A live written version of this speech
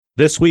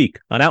This week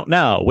on Out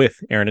Now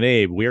with Aaron and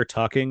Abe, we are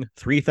talking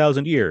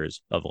 3,000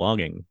 Years of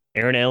Longing.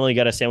 Aaron, I only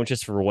got a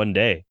sandwiches for one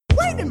day.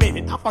 Wait a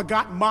minute, I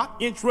forgot my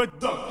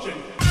introduction.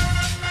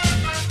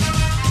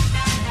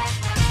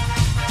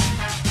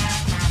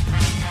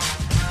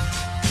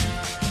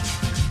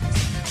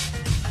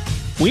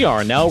 We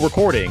are now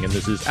recording, and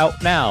this is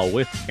Out Now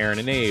with Aaron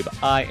and Abe.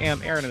 I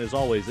am Aaron, and as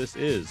always, this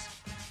is...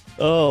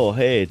 Oh,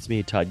 hey, it's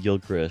me, Todd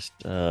Gilchrist.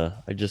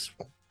 I just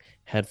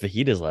had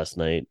fajitas last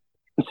night.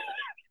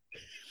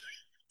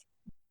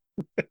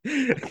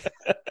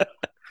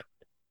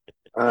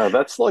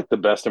 That's like the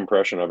best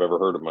impression I've ever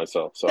heard of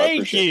myself. So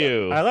Thank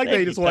you. I like that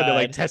you just wanted to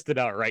Todd. test it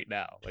out right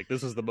now. Like,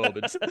 this is the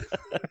moment.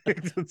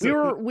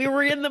 We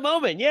were in the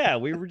moment. Yeah,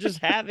 we were just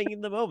having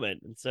in the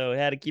moment, and so I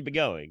had to keep it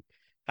going.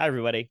 Hi,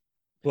 everybody.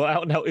 Well,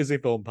 Out Now is a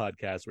film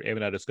podcast where Abe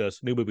and I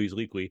discuss new movies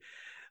weekly.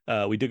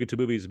 We dig into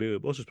movies,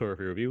 most of for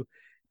review,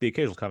 the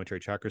occasional commentary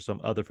track, or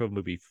some other film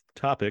movie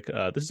topic.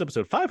 This is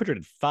episode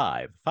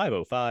 505.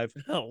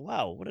 Oh,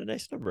 wow, what a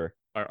nice number.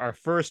 Our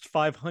first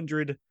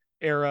 500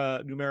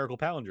 era numerical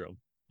palindrome.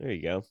 There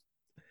you go.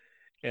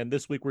 And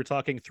this week we're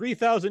talking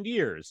 3,000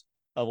 Years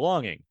of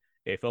Longing,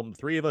 a film the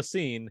three of us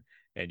seen,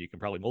 and you can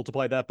probably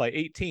multiply that by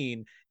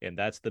 18, and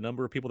that's the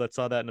number of people that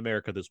saw that in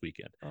America this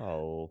weekend.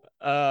 Oh.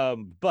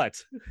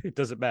 But it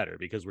doesn't matter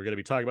because we're going to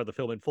be talking about the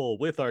film in full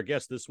with our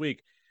guest this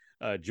week.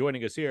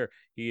 Joining us here,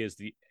 he is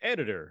the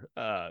editor,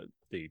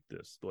 the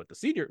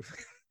senior.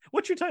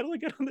 What's your title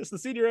again on this? The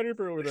senior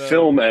editor or the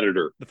film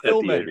editor? The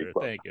film at the editor. AV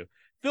Club. Thank you.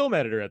 Film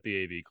editor at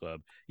the AV Club.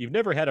 You've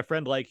never had a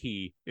friend like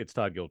he. It's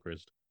Todd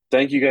Gilchrist.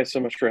 Thank you guys so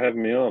much for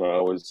having me on.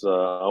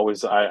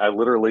 I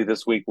literally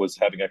this week was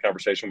having a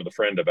conversation with a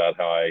friend about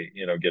how I,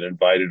 get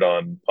invited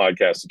on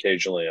podcasts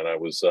occasionally, and I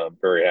was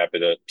very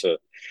happy to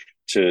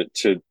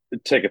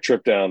take a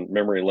trip down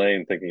memory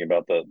lane, thinking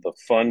about the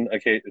fun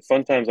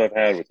times I've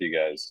had with you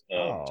guys.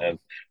 And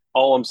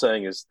all I'm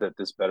saying is that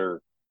this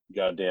better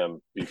goddamn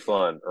be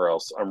fun, or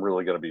else I'm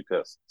really going to be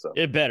pissed. So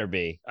It better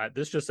be.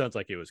 This just sounds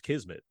like it was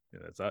kismet.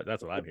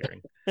 That's what I'm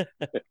hearing.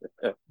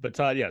 But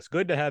Todd, yes,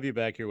 good to have you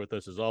back here with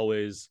us as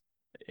always.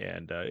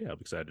 And I'm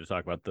excited to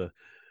talk about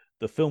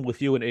the film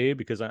with you and Abe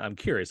because I'm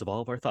curious of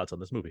all of our thoughts on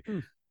this movie.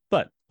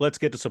 But let's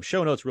get to some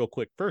show notes real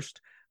quick. First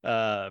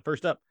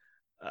up,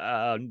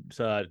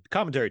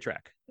 commentary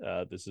track.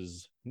 This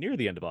is near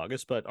the end of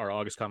August, but our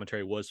August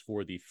commentary was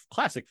for the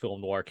classic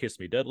film noir Kiss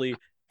Me Deadly.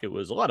 It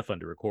was a lot of fun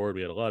to record.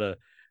 We had a lot of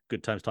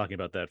good times talking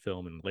about that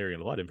film and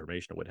layering a lot of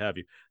information and what have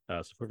you.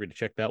 So feel free to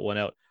check that one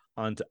out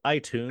onto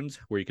iTunes,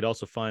 where you can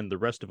also find the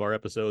rest of our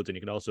episodes, and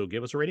you can also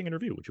give us a rating and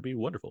review, which would be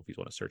wonderful if you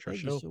want to search our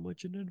Thank show. you so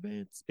much in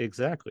advance.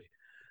 Exactly.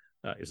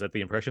 Is that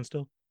the impression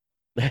still?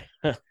 That's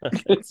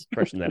the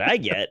impression that I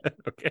get.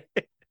 Okay.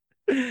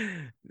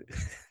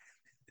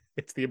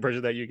 It's the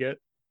impression that you get.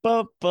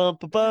 Bum, bum,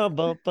 bum, bum,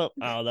 bum, bum.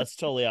 Oh, that's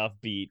totally off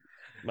beat.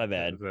 My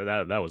bad.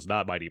 That was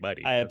not Mighty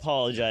Mighty. I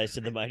apologize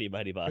to the Mighty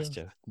Mighty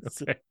Boston.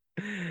 Okay.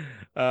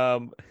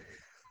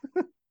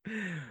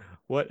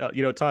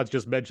 What Todd's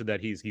just mentioned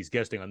that he's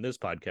guesting on this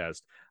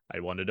podcast. I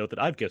want to note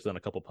that I've guested on a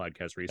couple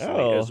podcasts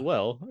recently as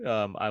well.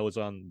 I was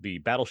on the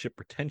Battleship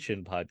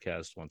Pretension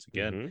podcast once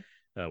again.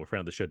 With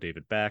friend of the show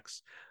David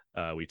Bax.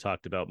 We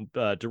talked about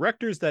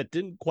directors that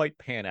didn't quite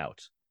pan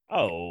out.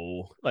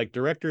 Like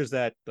directors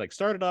that like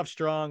started off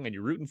strong and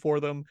you're rooting for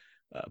them,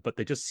 but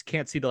they just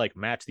can't seem to like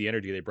match the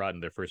energy they brought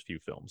in their first few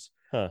films.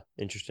 Huh,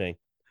 interesting.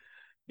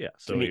 Yeah,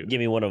 so give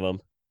me one of them.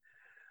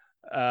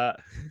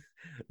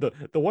 The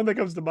one that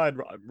comes to mind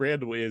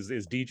randomly is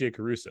DJ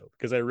Caruso,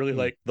 because I really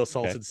like The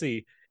Salton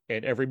Sea,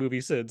 and every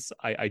movie since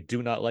I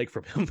do not like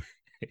from him.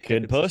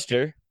 Good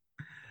poster.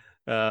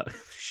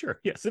 Sure,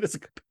 yes, it is a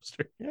good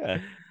poster. Yeah,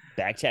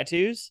 back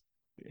tattoos.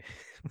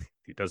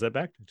 He does have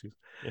back tattoos.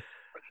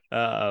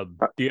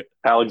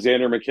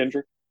 Alexander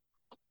McKendrick.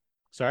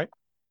 Sorry,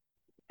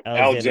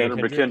 Alexander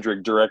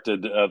McKendrick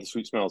directed The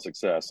Sweet Smell of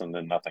Success, and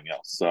then nothing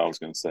else. So I was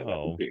going to say that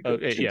would be a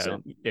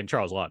good and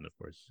Charles Laughton, of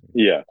course.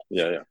 Yeah.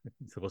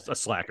 A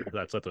slacker.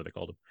 That's what they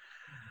called him.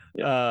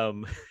 Yeah.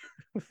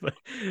 But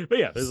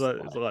yeah, there's a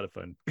lot of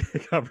fun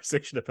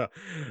conversation about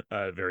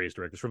various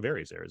directors from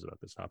various eras about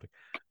this topic.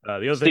 The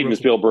other Steven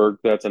Spielberg,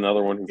 that's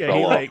another one who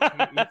fell off.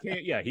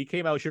 He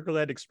came out with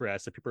Sugarland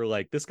Express, and people are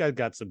like, this guy's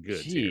got some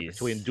goods here. Jeez.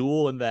 Between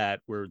Duel and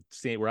that, we're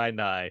eye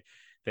and eye.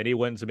 Then he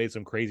went and made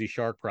some crazy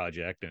shark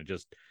project, and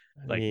just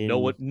no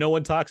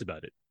one talks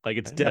about it. Like,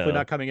 it's definitely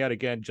not coming out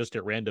again just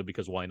at random,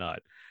 because why not?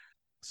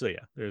 So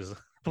yeah, there's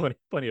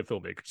plenty of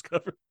filmmakers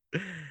covered.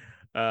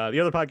 The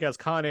other podcast,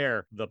 Con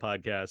Air, the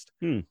podcast,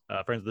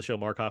 friends of the show,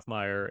 Mark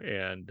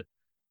Hoffmeyer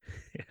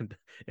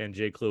and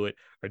Jay Cluett,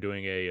 are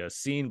doing a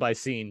scene by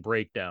scene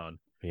breakdown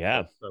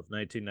of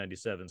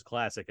 1997's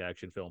classic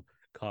action film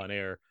Con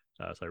Air.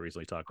 So I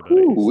recently talked about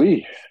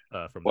it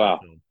from that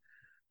film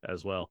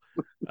as well.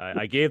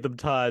 I gave them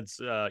Todd's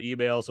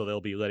email, so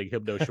they'll be letting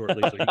him know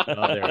shortly, so he can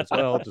on there as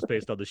well, just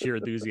based on the sheer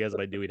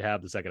enthusiasm I knew he'd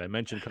have the second I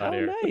mentioned Con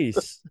Air.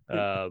 Nice.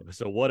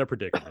 So what a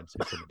predicament.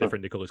 It's a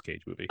different Nicolas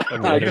Cage movie.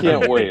 I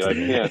can't wait.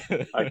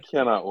 I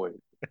cannot wait.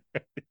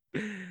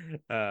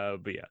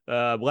 But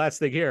yeah, last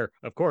thing here,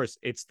 of course,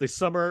 it's the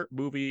Summer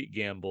Movie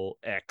Gamble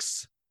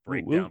X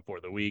breakdown for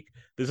the week.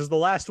 This is the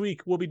last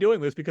week we'll be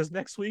doing this because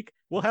next week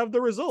we'll have the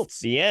results.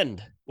 The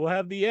end. We'll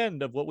have the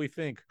end of what we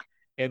think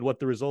and what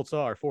the results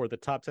are for the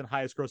top 10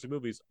 highest grossing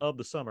movies of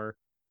the summer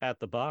at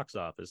the box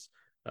office.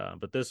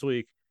 But this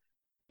week,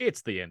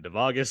 it's the end of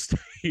August.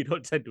 You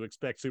don't tend to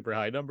expect super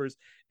high numbers,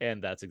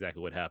 and that's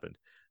exactly what happened.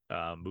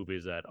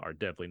 Movies that are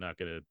definitely not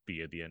going to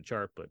be at the end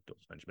chart, but don't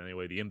mention them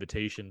anyway. The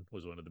Invitation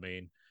was one of the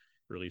main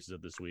releases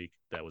of this week.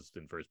 That was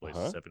in first place,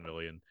 7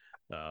 million.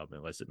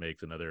 Unless it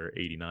makes another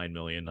 89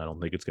 million, I don't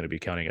think it's going to be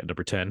counting at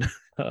number 10.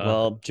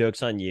 Well,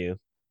 joke's on you.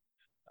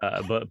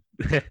 But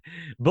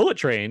Bullet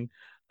Train,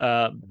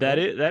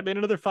 that made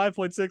another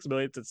 5.6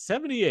 million. It's at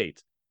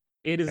 78.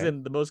 It is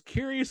in the most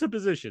curious of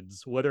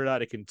positions whether or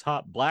not it can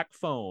top Black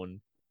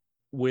Phone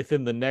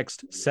within the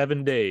next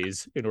 7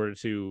 days in order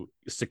to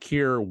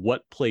secure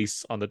what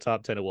place on the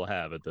top 10 it will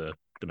have at the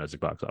domestic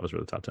box office for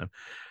the top 10.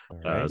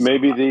 Right.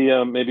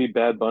 Maybe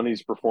Bad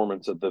Bunny's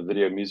performance at the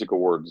Video Music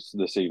Awards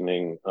this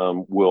evening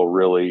will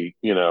really,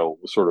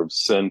 sort of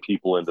send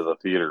people into the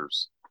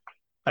theaters.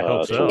 I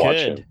hope so. To watch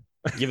him.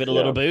 Give it a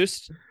little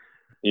boost.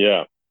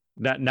 Yeah.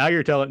 Now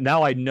you're telling.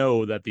 Now I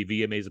know that the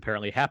VMAs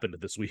apparently happened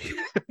this week.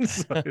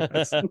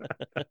 That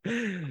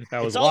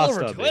was it's all lost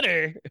over on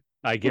Twitter. Me.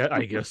 I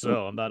guess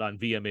so. I'm not on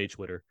VMA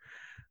Twitter.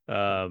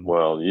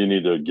 Well, you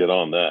need to get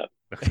on that.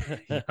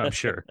 I'm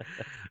sure.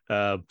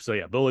 So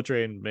yeah, Bullet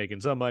Train making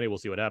some money. We'll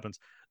see what happens.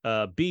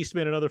 Beast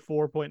made another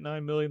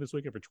 4.9 million this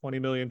weekend for 20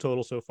 million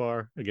total so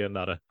far. Again,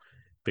 not a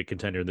big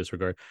contender in this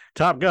regard.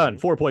 Top Gun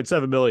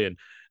 4.7 million,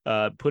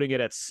 putting it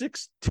at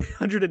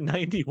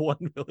 691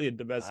 million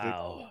domestic.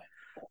 Wow.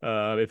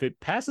 If it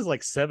passes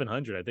like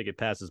 700, I think it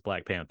passes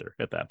Black Panther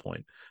at that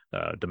point,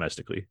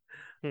 domestically.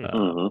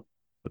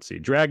 Let's see,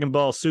 Dragon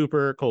Ball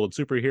Super: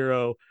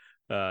 Superhero,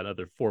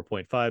 another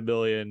 4.5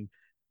 million.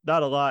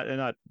 Not a lot, and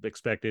not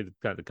expected.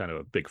 Kind of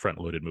a big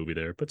front-loaded movie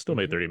there, but still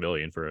made 30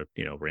 million for a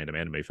random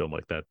anime film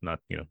like that. Not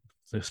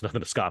there's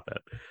nothing to scoff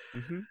at.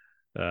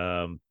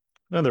 And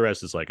the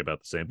rest is like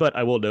about the same. But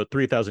I will note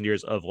 3,000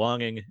 Years of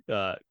Longing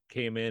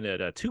came in at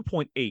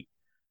 2.8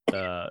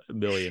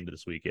 million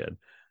this weekend.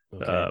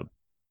 Okay.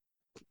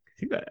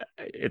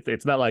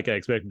 It's not like I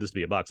expected this to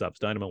be a box office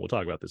dynamo. We'll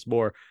talk about this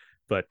more,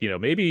 but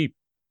maybe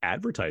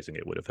advertising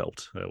it would have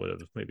helped. Would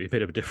have maybe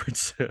made a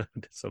difference to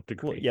some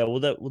degree. Well, yeah,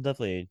 we'll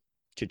definitely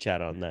chit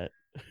chat on that.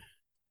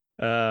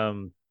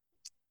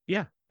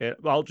 Yeah.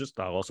 I'll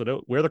also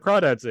note Where the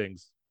Crawdad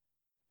Sings.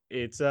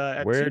 It's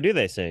where do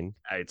they sing?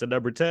 It's at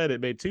number 10.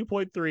 It made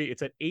 2.3.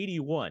 It's at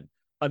 81.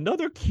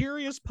 Another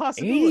curious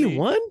possibility.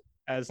 81?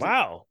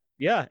 Wow.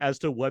 Yeah, as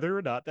to whether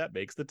or not that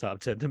makes the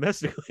top 10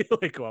 domestically.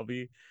 I'll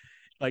be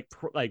like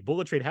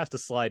Bullet Train has to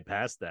slide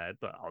past that,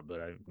 but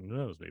who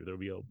knows? Maybe there'll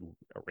be a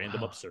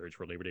random upsurge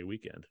for Labor Day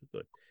weekend.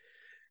 But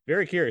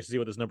very curious to see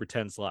what this number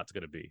 10 slot's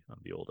going to be on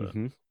the old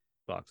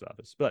box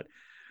office. But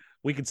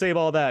we can save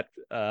all that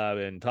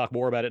and talk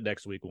more about it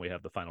next week when we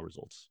have the final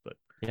results. But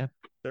yeah,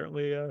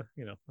 certainly,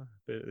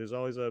 there's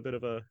always a bit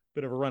of a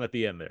run at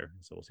the end there.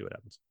 So we'll see what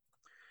happens.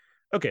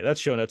 Okay,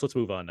 that's show notes. Let's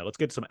move on now. Let's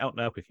get some out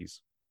and out quickies.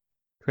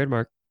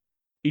 Trademark.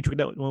 Each week,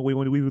 we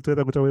will say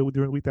that during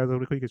week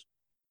quickies.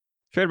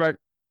 Trademark.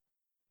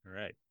 All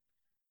right,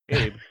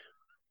 Abe.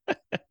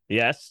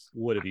 Yes.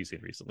 What have you seen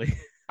recently?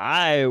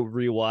 I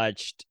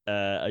rewatched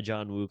a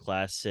John Woo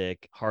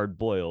classic, Hard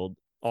Boiled.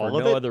 All for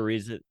of no it? other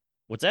reason.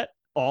 What's that?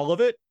 All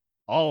of it?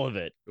 All of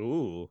it.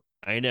 Ooh.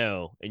 I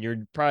know. And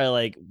you're probably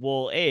like,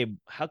 well, Abe,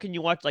 how can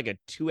you watch like a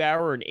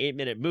 2-hour and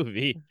 8-minute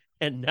movie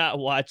and not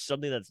watch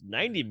something that's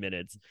 90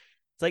 minutes?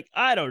 It's like,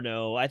 I don't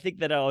know. I think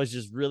that I was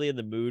just really in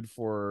the mood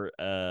for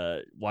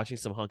watching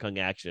some Hong Kong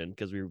action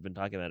because we've been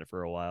talking about it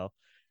for a while.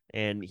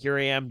 And here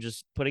I am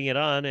just putting it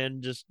on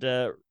and just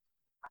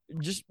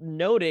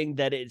noting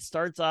that it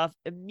starts off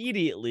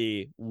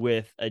immediately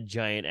with a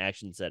giant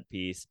action set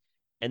piece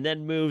and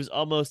then moves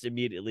almost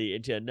immediately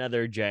into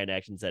another giant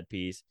action set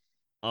piece,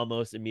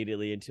 almost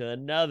immediately into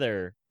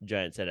another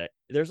giant set.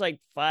 There's like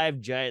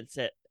 5 giant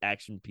set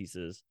action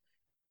pieces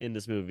in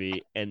this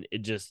movie, and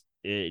it just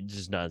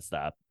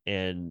nonstop.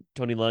 And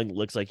Tony Leung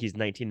looks like he's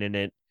 19 in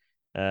it.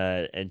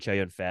 And Chow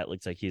Yun-fat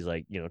looks like he's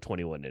like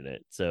 21 in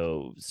it,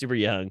 so super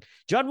young.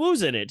 John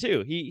Woo's in it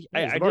too.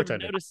 I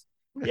didn't notice.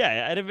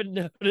 Yeah, I didn't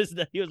notice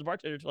that he was a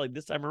bartender until like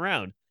this time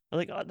around. I'm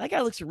like, oh, that guy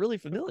looks really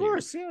familiar. Of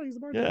course, yeah, he's a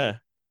bartender. Yeah.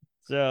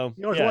 So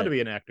he always wanted to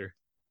be an actor.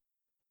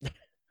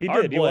 He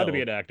Hard did. He wanted to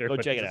be an actor. Go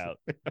check it out.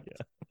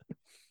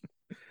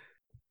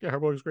 Yeah,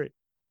 Hard Boiled was great.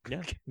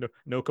 Yeah,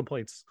 no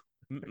complaints.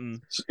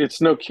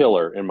 It's no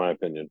killer in my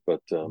opinion,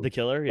 but The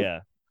Killer, yeah.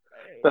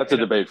 That's a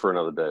debate for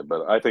another day,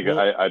 but I think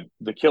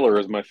The Killer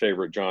is my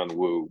favorite John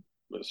Woo,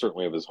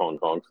 certainly of his Hong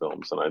Kong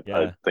films, and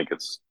I think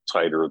it's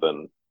tighter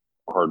than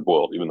Hard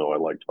Boiled, even though I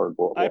liked Hard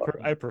Boiled.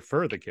 I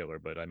prefer The Killer,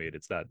 but I mean,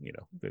 it's not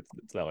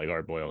it's not like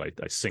Hard Boiled.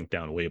 I sink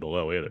down way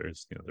below either.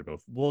 It's, they're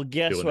both. Well,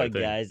 guess what,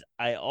 guys?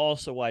 I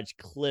also watched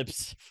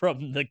clips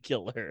from The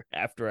Killer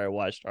after I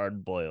watched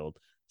Hard Boiled,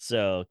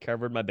 so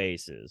covered my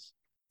bases.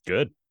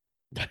 Good.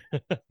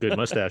 Good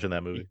mustache in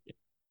that movie.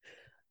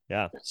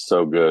 Yeah, It's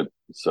so good.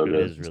 It's so it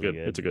good. is really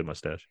good. It's a good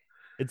mustache.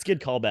 It's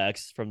good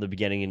callbacks from the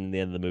beginning and the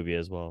end of the movie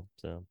as well.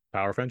 So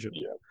Power friendship.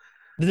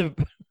 Yeah.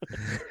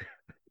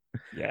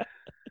 Yeah.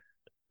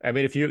 I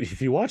mean, if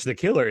you watch The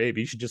Killer, Abe,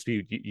 you should just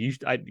be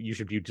you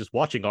should be just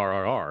watching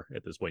RRR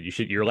at this point.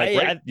 You're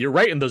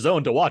right in the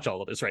zone to watch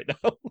all of this right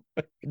now.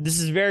 This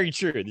is very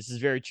true. This is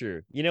very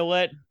true. You know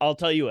what? I'll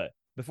tell you what.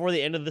 Before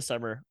the end of the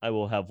summer, I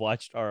will have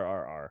watched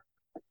RRR.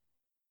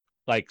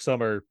 Like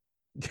summer,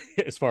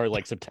 as far as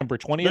like September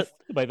 20th.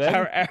 By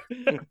then,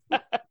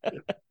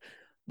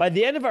 by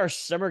the end of our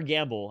summer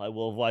gamble, I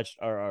will have watched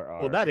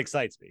RRR. Well, that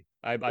excites me.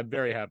 I'm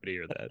very happy to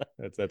hear that.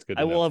 That's good.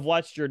 I will have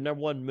watched your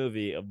number one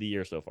movie of the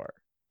year so far.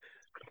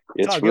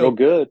 It's real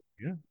good.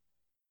 Yeah.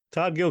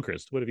 Todd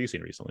Gilchrist, what have you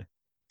seen recently?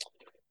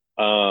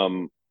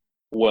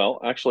 Well,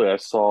 actually, I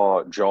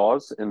saw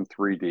Jaws in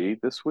 3D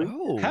this week.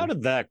 Oh, how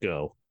did that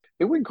go?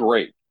 It went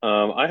great.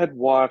 I had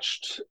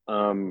watched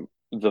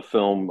the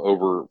film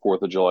over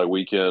 4th of July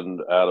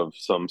weekend out of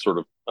some sort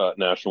of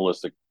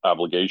nationalistic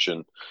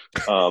obligation,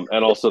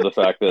 and also the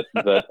fact that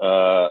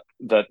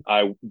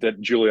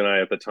Julie and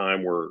I at the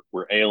time were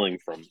ailing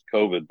from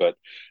COVID, but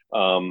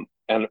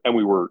and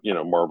we were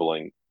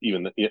marveling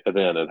even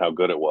then at how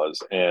good it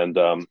was, and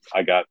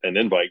I got an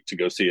invite to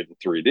go see it in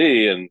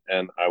 3D,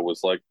 and I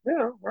was like,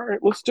 yeah, all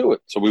right, let's do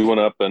it. So we went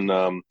up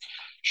and.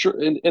 Sure,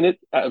 and it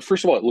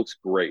first of all, it looks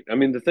great. I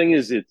mean, the thing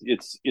is,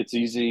 it's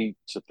easy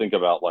to think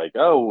about like,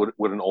 oh,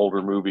 would an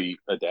older movie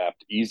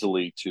adapt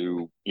easily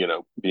to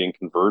being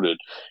converted?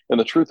 And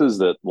the truth is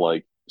that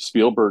like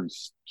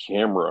Spielberg's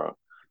camera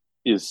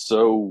is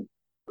so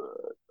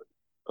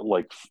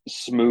like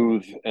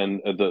smooth, and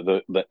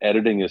the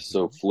editing is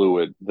so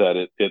fluid that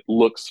it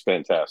looks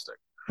fantastic.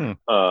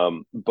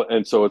 But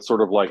and so it's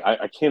sort of like I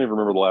can't even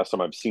remember the last time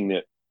I've seen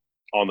it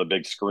on the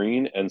big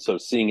screen, and so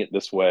seeing it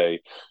this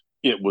way.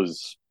 It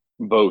was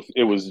both.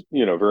 It was,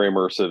 very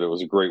immersive. It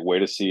was a great way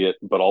to see it,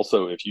 but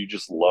also if you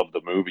just love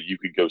the movie, you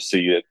could go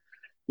see it,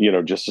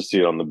 just to see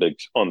it on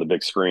the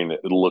big screen.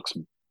 It looks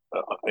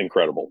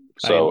incredible.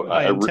 So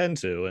I intend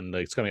to, and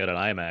it's coming out on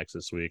IMAX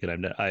this week,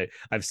 and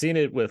I've seen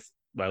it with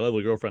my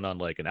lovely girlfriend on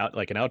like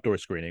an outdoor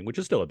screening, which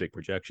is still a big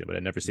projection, but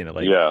I've never seen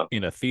it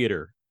in a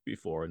theater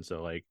before, and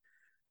so like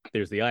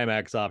there's the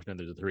IMAX option and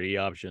there's a 3D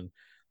option.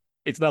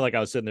 It's not like I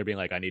was sitting there being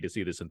like, I need to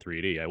see this in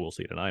 3D. I will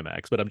see it in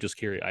IMAX, but I'm just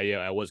curious.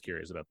 I was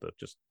curious about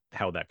just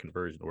how that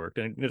conversion worked,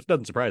 and it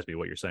doesn't surprise me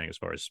what you're saying as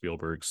far as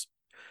Spielberg's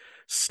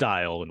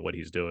style and what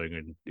he's doing,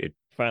 and it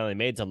finally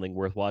made something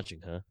worth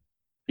watching, huh?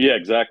 Yeah,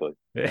 exactly.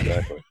 But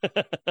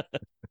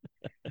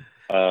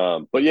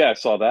yeah, I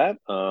saw that.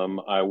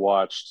 I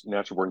watched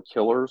Natural Born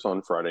Killers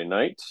on Friday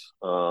night,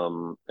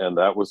 and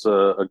that was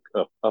a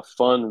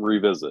fun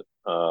revisit.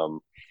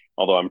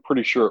 Although I'm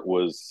pretty sure it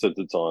was, since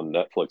it's on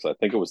Netflix, I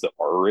think it was the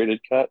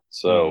R-rated cut.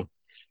 So,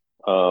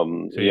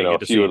 so you get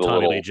to see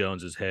Tommy Lee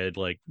Jones's head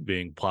like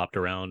being plopped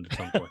around at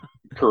some point.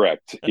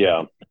 Correct.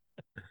 Yeah.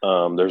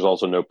 There's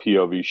also no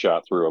POV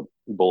shot through a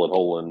bullet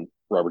hole in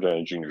Robert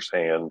Downey Jr.'s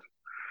hand.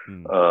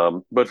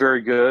 But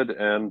very good.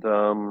 And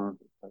I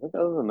think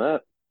other than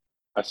that,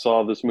 I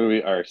saw this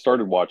movie. I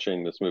started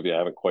watching this movie I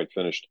haven't quite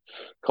finished,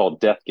 called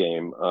Death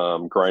Game.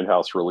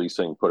 Grindhouse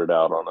Releasing put it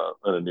out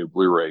on a new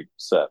Blu-ray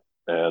set.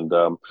 And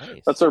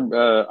nice. That's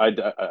I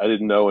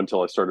didn't know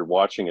until I started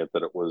watching it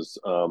that it was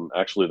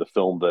actually the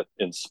film that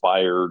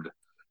inspired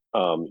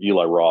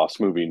Eli Roth's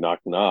movie Knock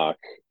Knock.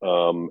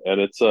 And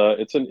it's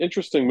an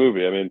interesting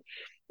movie. I mean,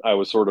 I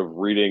was sort of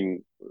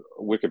reading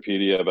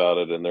Wikipedia about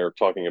it, and they're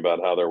talking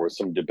about how there was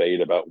some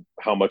debate about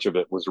how much of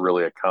it was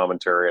really a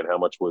commentary and how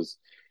much was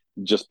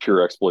just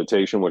pure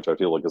exploitation, which I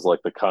feel like is like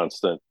the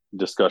constant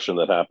discussion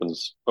that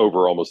happens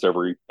over almost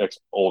every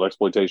old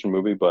exploitation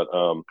movie. But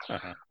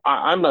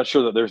I'm not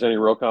sure that there's any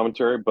real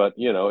commentary, but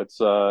it's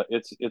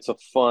a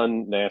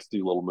fun, nasty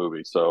little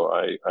movie. So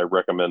I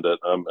recommend it.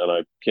 And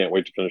I can't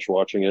wait to finish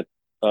watching it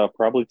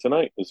probably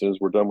tonight as soon as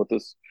we're done with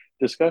this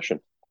discussion.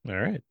 All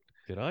right.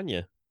 Good on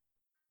you.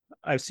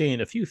 I've seen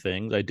a few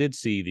things. I did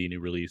see the new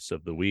release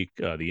of the week,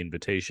 The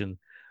Invitation.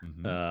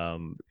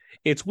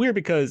 It's weird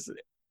because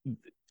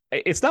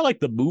it's not like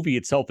the movie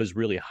itself is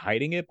really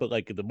hiding it, but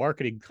like the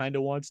marketing kind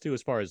of wants to,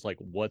 as far as like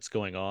what's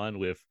going on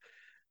with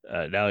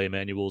Nathalie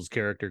Emmanuel's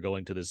character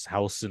going to this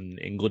house in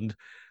England.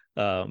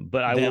 But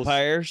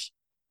vampires.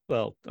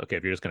 Well, okay,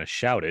 if you're just gonna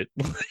shout it,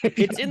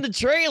 it's in the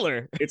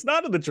trailer. It's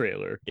not in the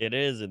trailer. It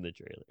is in the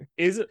trailer.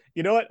 Is it?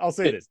 You know what? I'll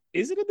say this.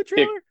 Is it in the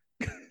trailer?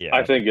 Yeah,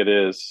 I think it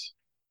is.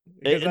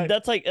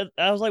 That's like,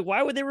 I was like,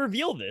 why would they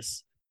reveal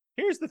this?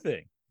 Here's the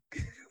thing.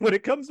 When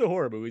it comes to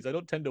horror movies, I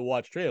don't tend to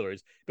watch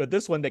trailers, but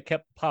this one that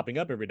kept popping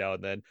up every now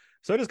and then,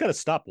 so I just kind of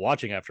stopped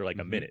watching after like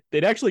a minute.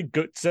 It actually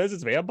says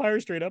it's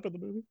vampires straight up in the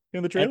movie,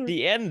 in the trailer. At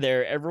the end,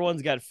 there,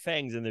 everyone's got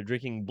fangs and they're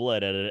drinking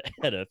blood at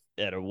a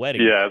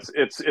wedding. Yeah,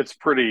 it's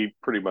pretty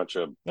much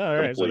a. All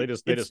right, so they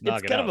just knock it out.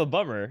 It's kind of a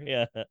bummer,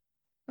 yeah.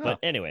 But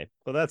anyway,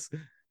 all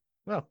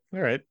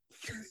right.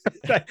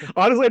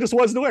 Honestly, I just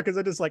wasn't aware because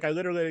I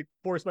literally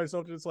forced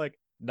myself to just like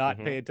not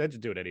pay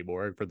attention to it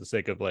anymore for the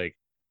sake of like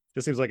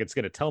Just seems like it's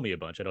going to tell me a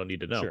bunch I don't need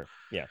to know. Sure.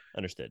 Yeah.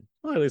 Understood.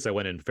 Well, at least I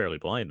went in fairly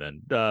blind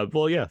then.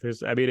 Well, yeah.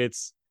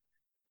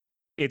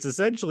 It's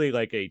essentially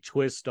like a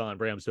twist on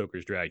Bram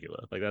Stoker's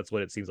Dracula. Like that's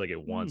what it seems like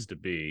it wants to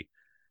be.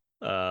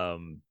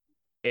 And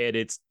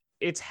it's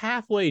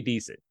halfway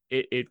decent.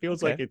 It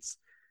feels like it's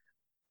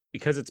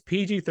because it's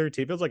PG-13.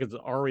 It feels like it's an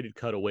R-rated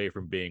cut away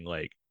from being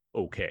like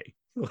okay.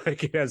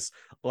 Like it has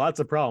lots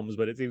of problems,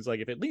 but it seems like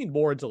if it leaned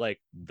more into like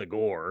the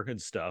gore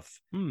and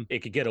stuff, it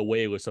could get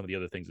away with some of the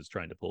other things it's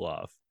trying to pull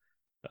off.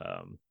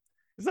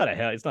 It's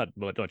not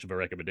much of a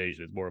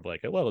recommendation. It's more of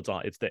like, well,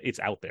 it's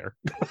out there.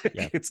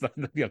 It's not,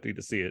 you don't need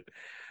to see it.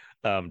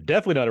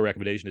 Definitely not a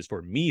recommendation. Is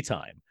for Me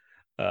Time.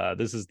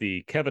 This is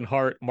the Kevin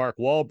Hart, Mark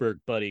Wahlberg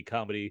buddy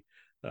comedy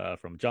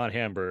from John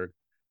Hamburg.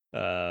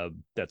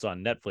 That's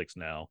on Netflix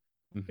now.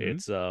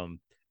 It's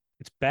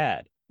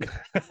bad.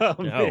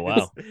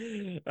 Wow.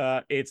 You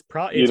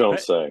don't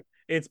say.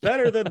 It's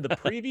better than the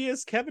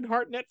previous Kevin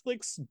Hart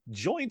Netflix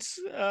joint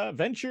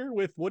venture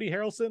with Woody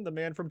Harrelson, the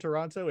man from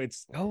Toronto.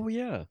 It's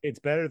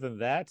better than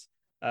that.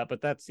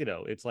 But that's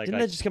it's like didn't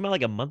that just come out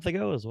like a month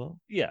ago as well?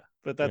 Yeah,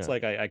 but that's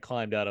like I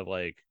climbed out of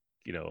like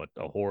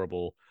a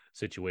horrible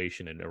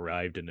situation and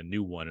arrived in a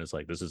new one. It's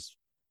like this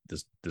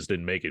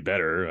didn't make it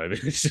better. I mean,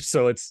 it's just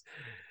so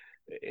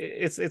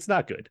it's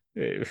not good.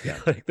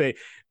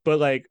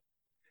 Like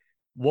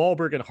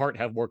Wahlberg and Hart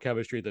have more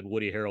chemistry than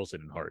Woody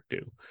Harrelson and Hart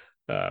do,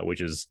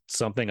 which is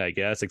something, I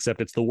guess,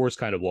 except it's the worst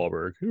kind of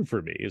Wahlberg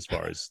for me as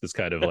far as this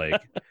kind of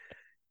like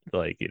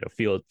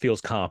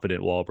feels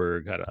confident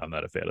Wahlberg. I'm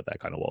not a fan of that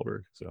kind of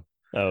Wahlberg. So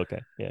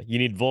okay, yeah, you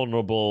need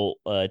vulnerable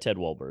Ted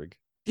Wahlberg.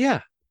 Yeah.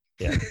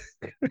 Got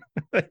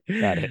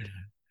it.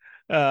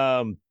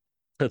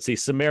 Let's see,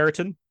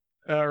 Samaritan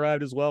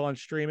arrived as well on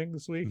streaming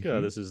this week.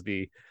 This is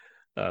the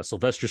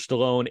Sylvester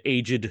Stallone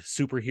aged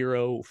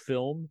superhero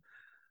film.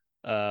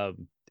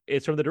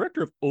 It's from the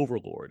director of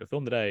Overlord, a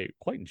film that I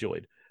quite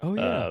enjoyed. Oh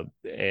yeah.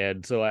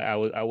 And so I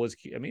was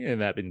and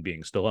that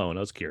being Stallone,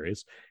 I was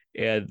curious.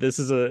 And this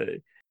is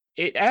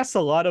it asks a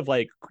lot of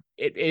like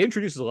it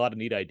introduces a lot of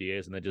neat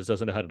ideas and then just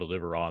doesn't know how to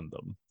deliver on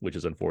them, which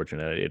is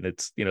unfortunate. And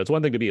it's it's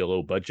one thing to be a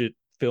low budget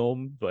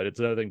film, but it's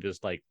another thing to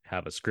just like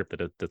have a script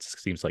that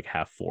seems like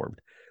half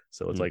formed.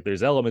 So it's like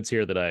there's elements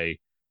here that I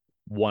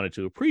wanted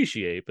to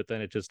appreciate, but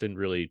then it just didn't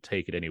really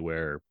take it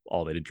anywhere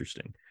all that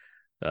interesting.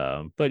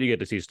 But you get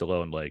to see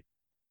Stallone like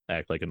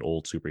act like an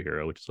old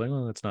superhero, which is like,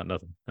 well, that's not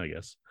nothing, I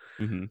guess.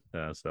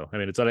 So I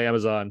mean, it's on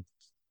Amazon.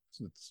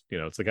 It's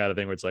it's the kind of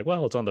thing where it's like,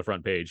 well, it's on the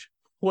front page.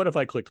 What if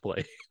I clicked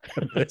play?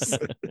 Let's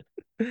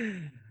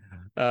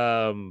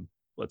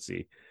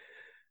see.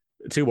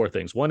 Two more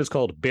things. One is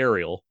called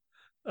Burial.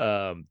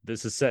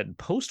 This is set in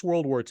post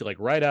World War II, like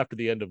right after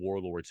the end of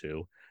World War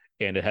II,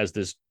 and it has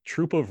this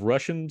troop of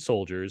Russian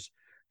soldiers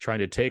trying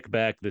to take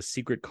back this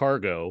secret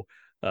cargo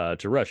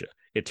to Russia.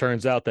 It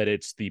turns out that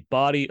it's the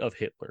body of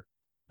Hitler.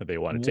 They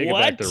want to take it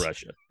back to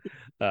Russia.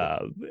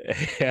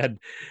 And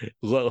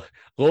lo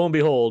and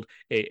behold,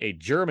 a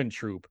German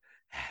troop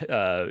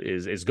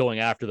is going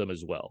after them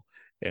as well.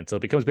 And so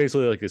it becomes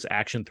basically like this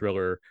action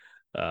thriller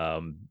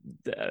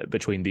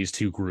between these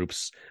two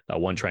groups,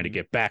 one trying to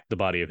get back the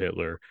body of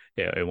Hitler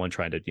and one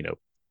trying to,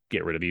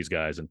 get rid of these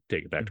guys and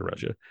take it back to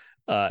Russia.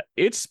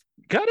 It's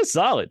kind of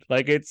solid.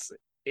 Like it's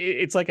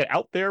like an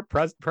out there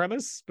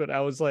premise, but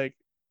I was like,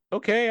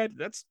 okay,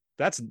 that's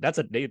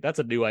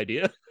a new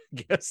idea,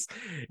 I guess.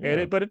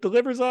 And but it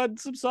delivers on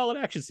some solid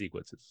action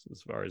sequences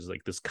as far as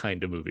like this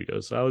kind of movie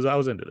goes. So I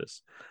was into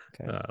this.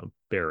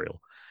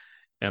 Burial.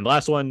 And the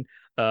last one,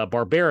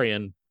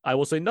 Barbarian. I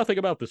will say nothing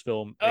about this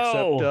film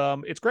except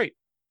it's great.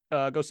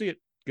 Go see it.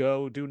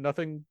 Go do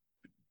nothing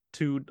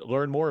to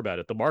learn more about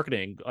it. The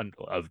marketing,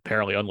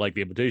 apparently unlike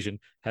The Invitation,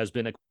 has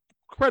been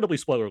incredibly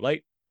spoiler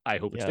light. I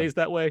hope it stays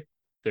that way.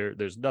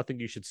 There's nothing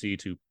you should see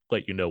to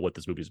let you know what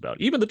this movie is about.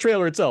 Even the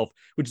trailer itself,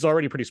 which is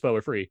already pretty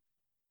spoiler free,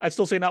 I'd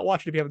still say not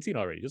watch it if you haven't seen it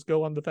already. Just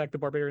go on the fact that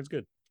Barbarian's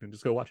good and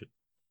just go watch it.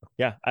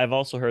 Yeah, I've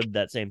also heard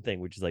that same thing,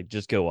 which is like,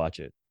 just go watch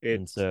it.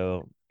 And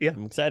so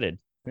I'm excited.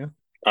 Yeah.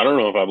 I don't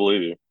know if I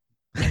believe you.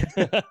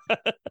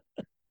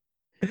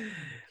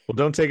 Well,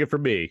 don't take it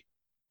from me.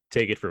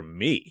 Take it from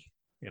me.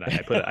 And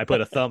I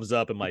put a thumbs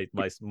up, and my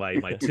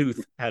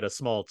tooth had a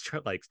small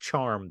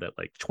charm that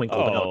like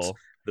twinkled out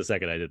the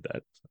second I did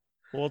that.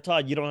 Well,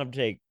 Todd, you don't have to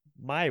take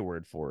my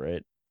word for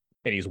it.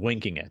 And he's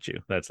winking at you.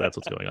 That's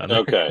what's going on.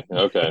 Okay.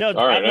 No,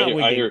 all right.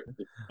 I hear.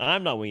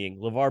 I'm not winking.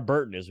 LeVar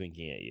Burton is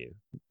winking at you.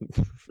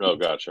 Oh,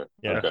 gotcha.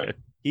 Yeah. Okay.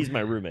 He's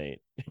my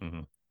roommate.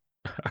 All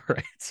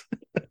right.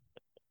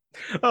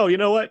 Oh, you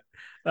know what?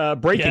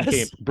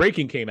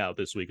 Breaking came out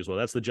this week as well.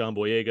 That's the John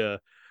Boyega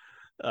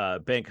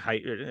bank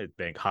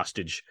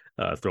hostage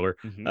thriller.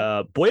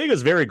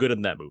 Boyega's very good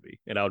in that movie,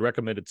 and I would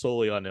recommend it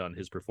solely on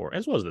his performance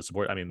as well as the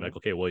support. I mean,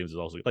 Michael K. Williams is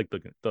also like the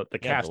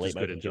cast is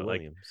good.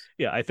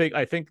 I think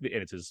and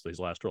it's his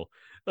last role.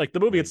 Like the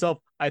movie itself,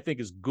 I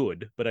think is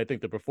good, but I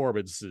think the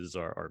performances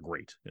are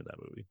great in that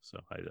movie. So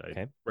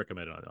I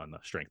recommend it on the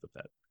strength of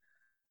that.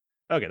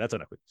 Okay, that's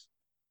enough.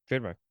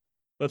 Trademark.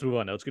 Let's move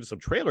on now. Let's get to some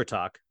trailer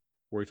talk,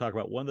 where we talk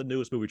about one of the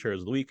newest movie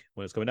trailers of the week,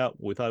 when it's coming out,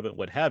 what we thought of it,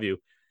 what have you.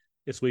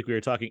 This week we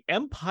are talking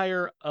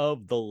Empire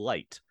of the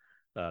Light.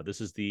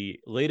 This is the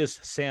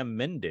latest Sam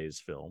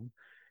Mendes film,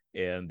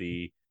 and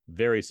the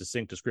very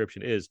succinct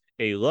description is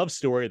a love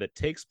story that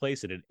takes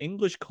place in an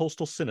English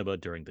coastal cinema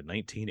during the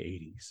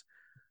 1980s.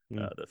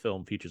 The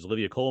film features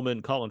Olivia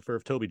Colman, Colin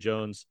Firth, Toby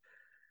Jones.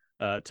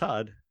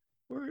 Todd,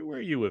 where are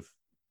you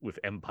with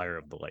Empire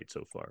of the Light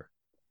so far?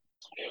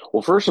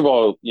 Well, first of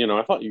all,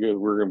 I thought you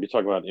were going to be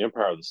talking about the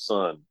Empire of the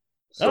Sun.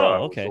 So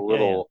okay.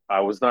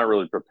 I was not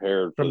really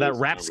prepared from that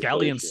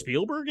rapscallion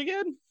Spielberg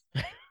again.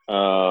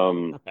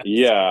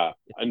 Yeah,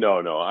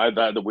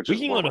 no, which we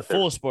is can go into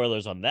full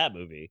spoilers on that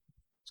movie.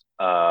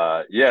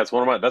 Yeah, that's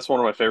one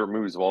of my favorite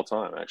movies of all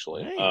time,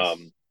 actually.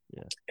 Nice.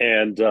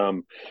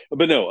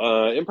 But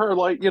no, Empire of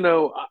Light.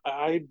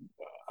 I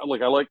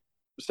like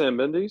Sam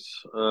Mendes.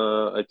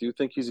 I do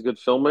think he's a good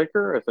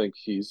filmmaker. I think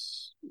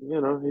he's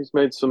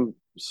made some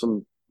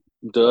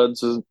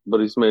duds, but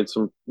he's made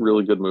some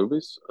really good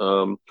movies.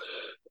 And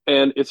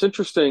it's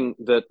interesting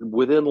that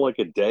within like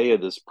a day of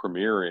this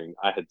premiering,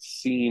 I had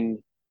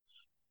seen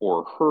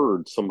or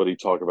heard somebody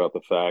talk about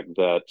the fact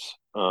that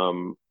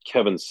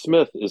Kevin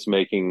Smith is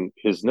making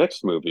his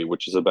next movie,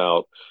 which is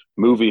about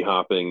movie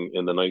hopping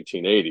in the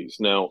 1980s.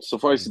 Now,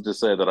 suffice it to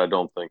say that I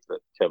don't think that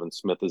Kevin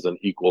Smith is an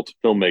equal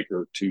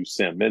filmmaker to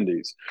Sam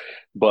Mendes,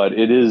 but I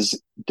think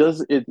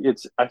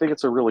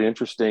it's a really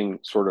interesting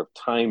sort of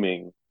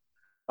timing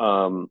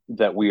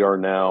that we are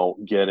now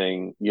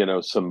getting,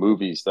 some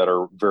movies that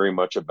are very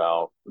much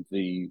about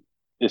the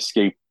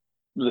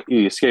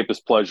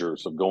escapist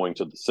pleasures of going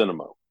to the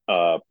cinema.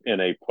 In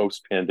a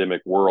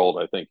post-pandemic world,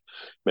 I think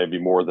maybe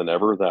more than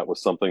ever, that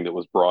was something that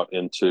was brought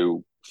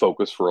into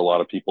focus for a lot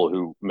of people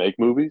who make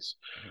movies.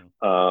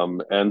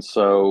 And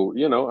so,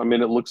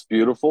 it looks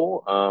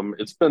beautiful.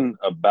 It's been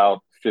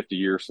about 50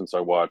 years since I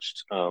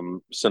watched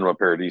Cinema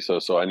Paradiso,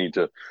 so I need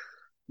to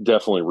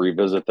definitely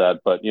revisit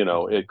that. But,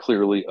 it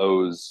clearly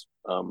owes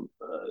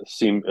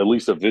seem at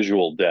least a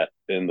visual debt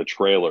in the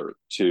trailer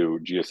to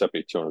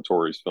Giuseppe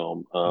Tornatore's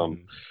film.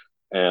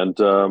 And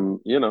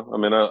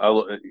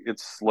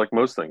it's like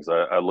most things.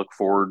 I look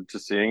forward to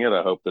seeing it.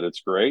 I hope that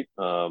it's great.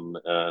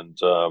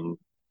 It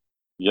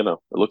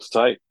looks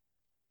tight.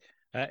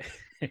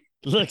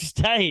 Looks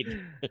tight.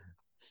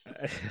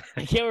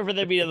 I can't wait for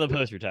that to be on the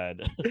poster time.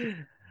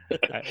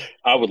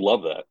 I would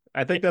love that.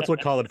 I think that's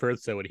what Colin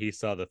Firth said when he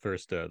saw the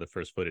first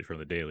footage from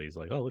the daily. He's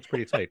like, "Oh, it looks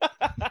pretty tight."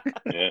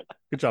 Yeah.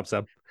 Good job,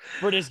 Sam.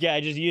 British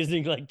guy just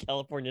using like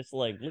California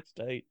slang. Looks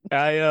tight.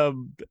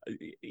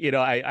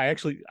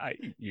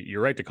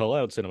 You're right to call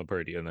out Cinema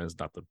Paradiso, and that's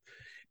not the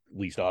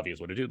least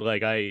obvious way to do.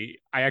 Like, I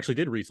actually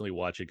did recently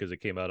watch it because it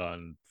came out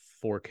on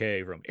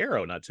 4K from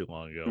Arrow not too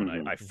long ago,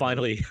 and I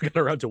finally got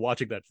around to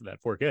watching that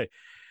 4K.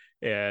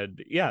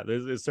 And yeah,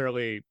 there's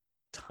certainly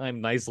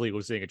timed nicely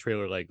with seeing a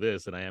trailer like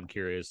this, and I am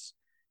curious,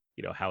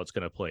 how it's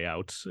going to play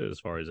out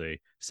as far as a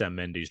Sam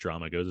Mendes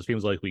drama goes. It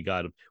seems like we've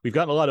gotten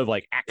a lot of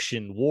like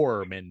action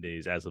war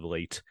Mendes as of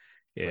late,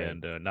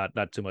 and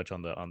not too much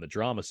on the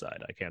drama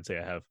side. I can't say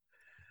I have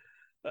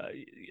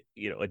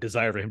a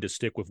desire for him to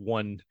stick with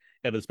one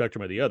end of the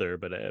spectrum or the other,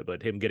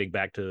 but him getting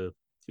back to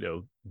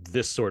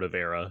this sort of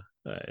era,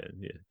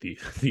 the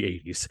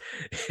 80s,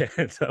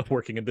 and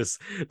working in this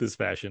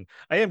fashion,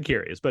 I am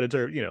curious. But it's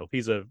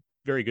he's a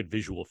very good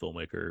visual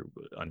filmmaker,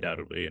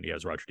 undoubtedly, and he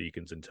has Roger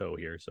Deakins in tow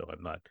here, so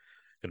I'm not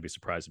going to be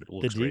surprised if it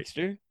looks great.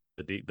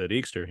 The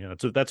Deakster, yeah.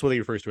 So that's what he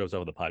refers to himself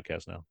on the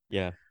podcast now.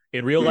 Yeah.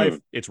 In real life,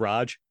 it's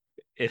Raj.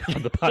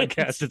 On the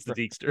podcast, it's the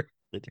Deakster.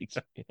 The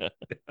Deakster, yeah.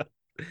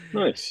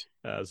 Nice.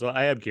 So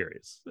I am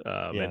curious,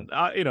 and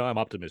I'm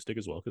optimistic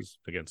as well because,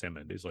 again, Sam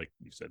Mendes, like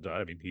you said,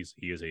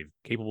 he is a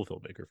capable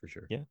filmmaker for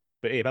sure. Yeah.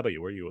 But Abe, how about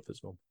you? Where are you with this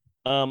film?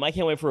 I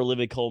can't wait for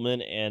Olivia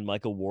Colman and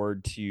Michael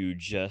Ward to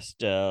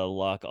just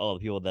lock all the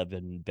people that have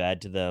been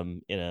bad to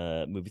them in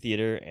a movie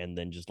theater and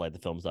then just light the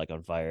film stock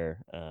on fire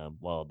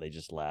while they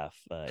just laugh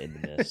in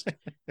the mist.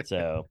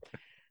 So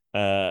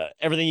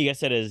everything you guys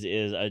said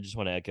is I just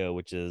want to echo,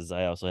 which is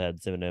I also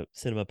had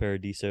Cinema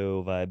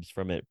Paradiso vibes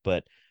from it.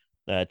 But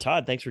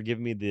Todd, thanks for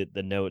giving me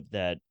the note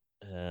that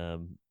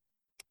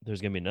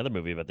there's gonna be another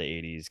movie about the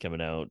 80s coming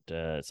out.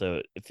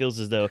 So it feels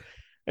as though,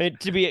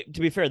 to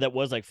be fair, that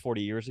was like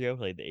 40 years ago,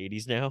 like the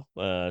 80s now.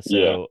 I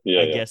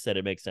guess that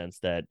it makes sense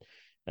that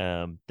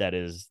that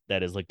is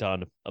looked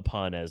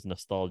upon as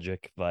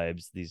nostalgic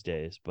vibes these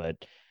days. But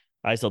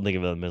I still think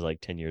of them as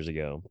like 10 years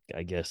ago.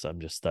 I guess I'm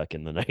just stuck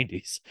in the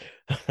 90s.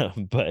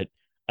 But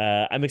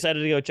I'm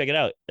excited to go check it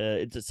out.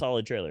 It's a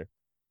solid trailer.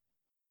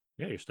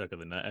 Yeah, you're stuck in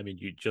the night. I mean,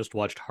 you just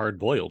watched Hard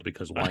Boiled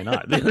because why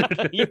not?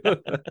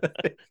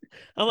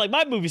 I'm like,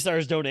 my movie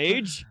stars don't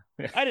age.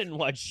 I didn't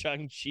watch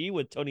Shang-Chi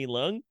with Tony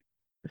Leung.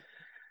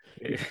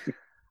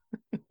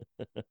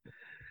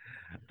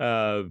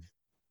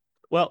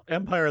 Well,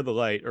 Empire of the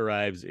Light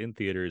arrives in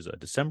theaters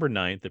December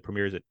 9th. It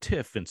premieres at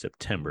TIFF in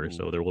September,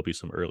 so there will be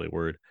some early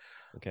word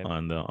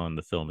on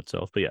the film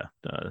itself. But yeah,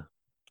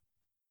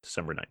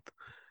 December 9th.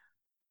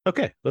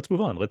 Okay, let's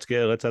move on. Let's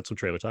add some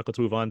trailer talk. Let's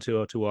move on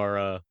to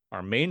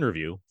our main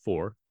review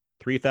for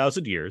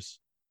 3,000 Years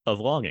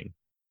of Longing.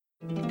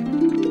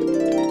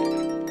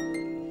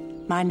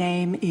 My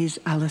name is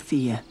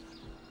Alethea.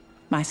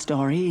 My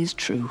story is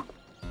true.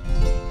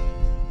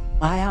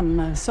 I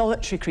am a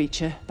solitary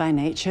creature by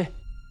nature.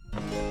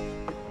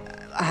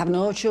 I have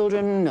no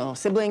children, no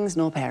siblings,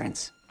 no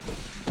parents.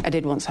 I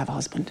did once have a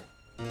husband.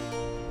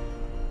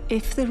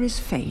 If there is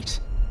fate,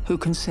 who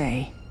can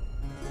say?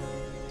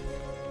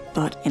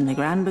 But in the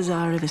Grand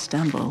Bazaar of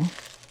Istanbul,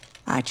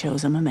 I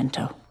chose a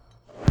memento.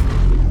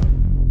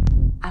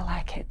 I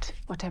like it.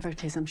 Whatever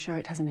it is, I'm sure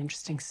it has an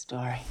interesting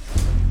story.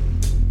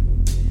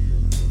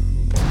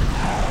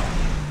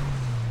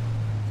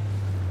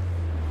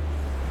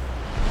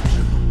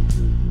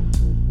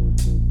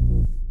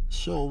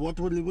 So, what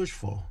will you wish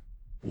for?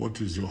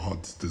 What is your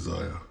heart's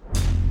desire?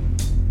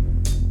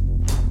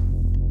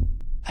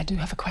 I do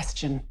have a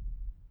question.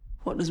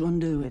 What does one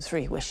do with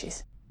 3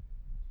 wishes?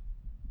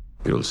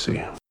 You'll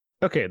see.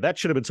 Okay, that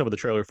should have been some of the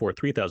trailer for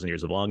 3,000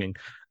 Years of Longing.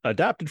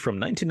 Adapted from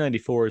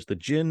 1994's The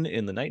Djinn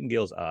in the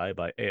Nightingale's Eye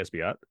by A.S.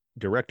 Biat,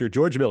 director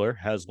George Miller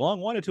has long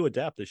wanted to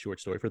adapt this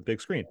short story for the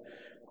big screen.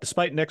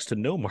 Despite next to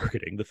no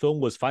marketing, the film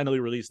was finally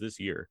released this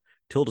year.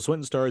 Tilda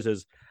Swinton stars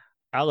as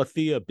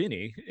Alethea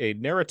Binnie, a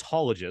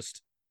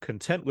narratologist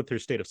content with her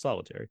state of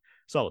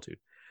solitude.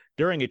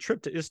 During a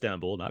trip to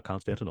Istanbul, not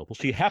Constantinople,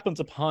 she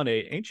happens upon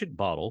an ancient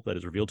bottle that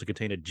is revealed to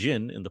contain a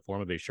djinn in the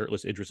form of a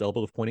shirtless Idris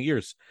Elba with pointy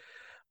ears.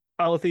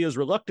 Alethea's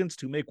reluctance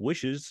to make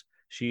wishes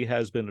she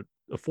has been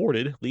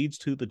afforded leads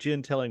to the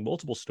djinn telling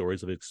multiple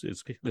stories of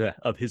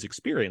his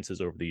experiences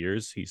over the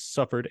years he's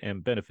suffered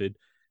and benefited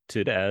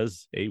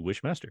as a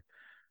wish master.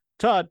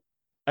 Todd,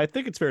 I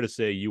think it's fair to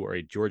say you are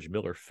a George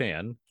Miller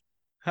fan.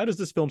 How does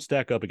this film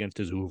stack up against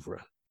his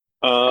oeuvre?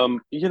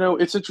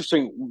 It's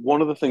interesting.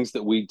 One of the things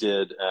that we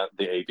did at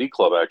the AV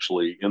Club,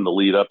 actually, in the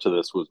lead up to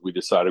this, was we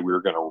decided we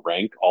were going to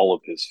rank all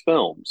of his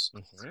films.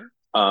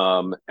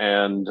 Mm-hmm.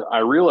 And I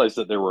realized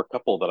that there were a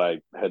couple that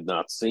I had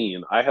not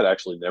seen. I had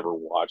actually never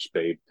watched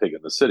Babe, Pig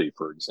in the City,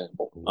 for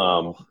example.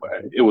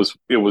 It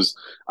was,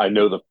 I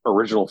know the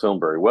original film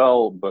very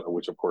well, but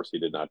which of course he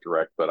did not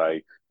direct, but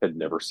I had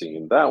never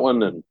seen that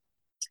one.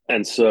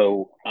 And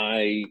so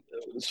I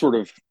sort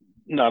of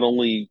not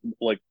only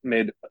like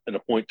made it a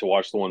point to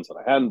watch the ones that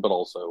I hadn't, but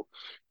also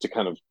to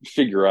kind of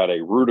figure out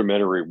a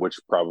rudimentary, which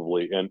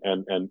probably, and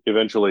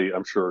eventually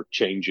I'm sure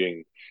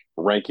changing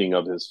ranking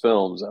of his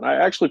films. And I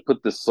actually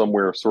put this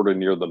somewhere sort of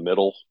near the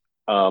middle,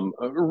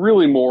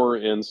 really more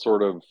in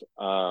sort of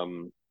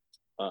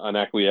an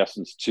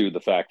acquiescence to the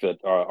fact that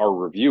our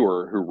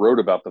reviewer who wrote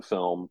about the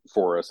film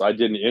for us, I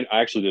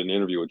actually did an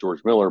interview with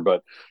George Miller,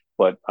 but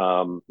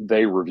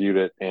they reviewed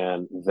it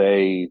and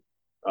they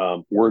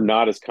were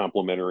not as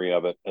complimentary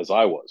of it as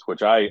I was,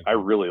 which I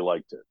really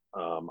liked it.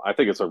 I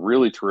think it's a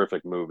really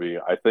terrific movie.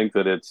 I think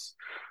that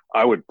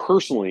I would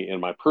personally, in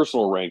my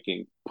personal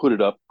ranking, put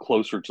it up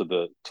closer to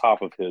the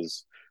top of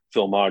his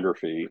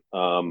filmography.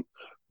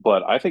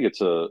 But I think it's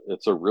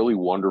a really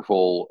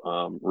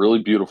wonderful,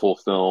 really beautiful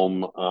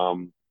film.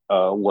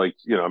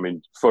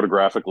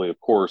 Photographically, of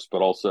course,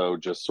 but also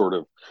just sort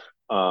of,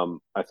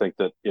 I think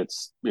that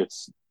it's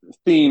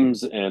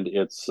themes and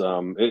it's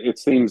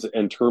themes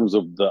in terms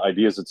of the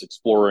ideas it's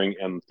exploring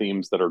and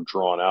themes that are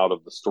drawn out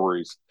of the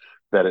stories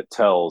that it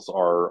tells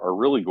are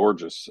really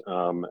gorgeous.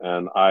 And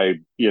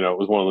it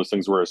was one of those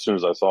things where as soon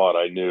as I saw it,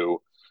 I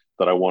knew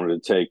that I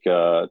wanted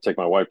to take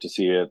my wife to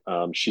see it.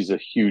 She's a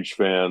huge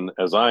fan,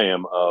 as I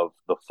am, of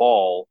The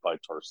Fall by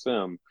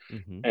Tarsem.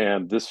 Mm-hmm.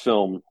 And this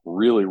film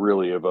really,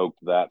 really evoked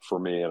that for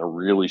me in a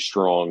really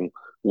strong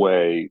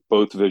way,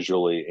 both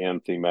visually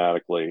and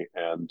thematically.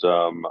 And,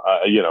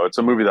 it's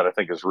a movie that I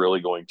think is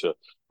really going to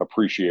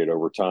appreciate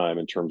over time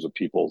in terms of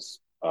people's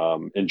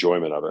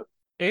enjoyment of it.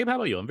 Abe, how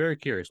about you? I'm very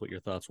curious what your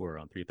thoughts were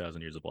on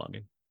 3,000 Years of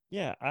Longing.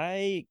 Yeah,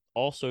 I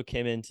also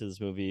came into this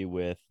movie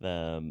with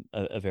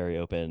a very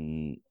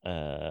open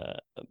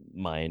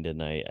mind,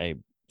 and I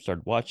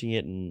started watching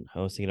it, and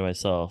I was thinking to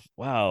myself,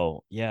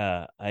 wow,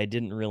 yeah, I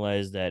didn't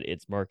realize that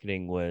its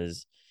marketing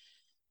was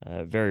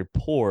very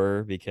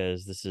poor,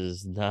 because this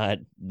is not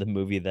the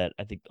movie that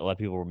I think a lot of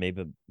people may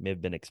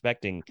have been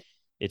expecting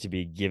it to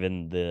be,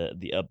 given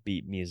the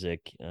upbeat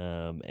music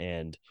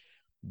and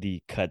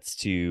the cuts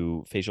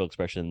to facial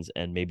expressions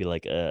and maybe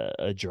like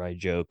a dry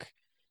joke.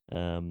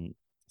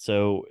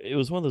 So it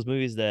was one of those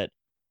movies that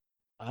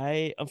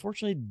I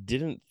unfortunately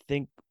didn't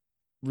think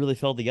really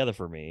fell together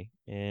for me.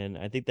 And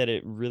I think that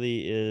it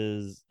really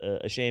is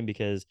a shame,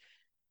 because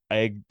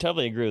I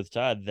totally agree with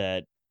Todd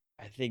that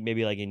I think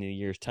maybe like in a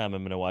year's time,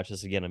 I'm going to watch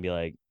this again and be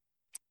like,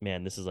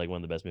 man, this is like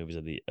one of the best movies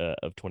of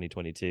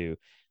 2022.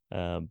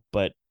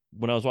 But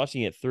when I was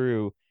watching it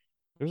through,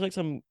 there was like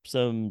some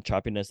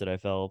choppiness that I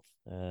felt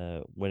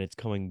when it's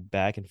coming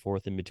back and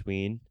forth in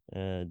between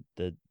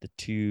the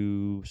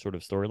two sort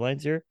of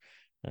storylines here.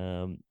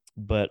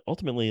 But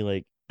ultimately,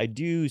 like, I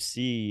do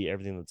see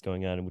everything that's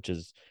going on, which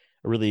is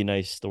a really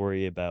nice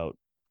story about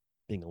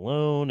being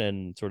alone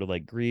and sort of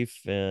like grief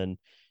and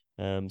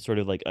sort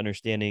of like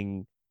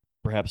understanding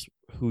perhaps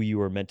who you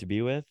were meant to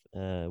be with,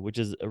 which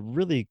is a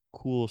really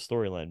cool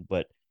storyline.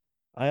 But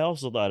I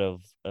also thought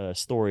of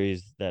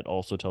stories that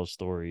also tell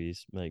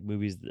stories, like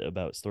movies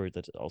about stories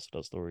that also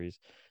tell stories.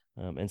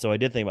 And so I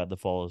did think about The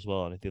Fall as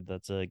well, and I think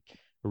that's a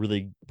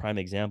really prime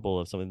example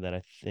of something that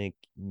I think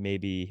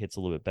maybe hits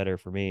a little bit better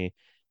for me.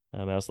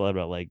 I also thought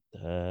about like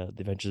The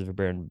Adventures of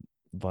Baron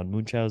von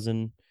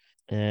Munchausen,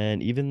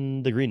 and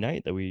even The Green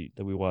Knight that we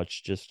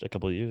watched just a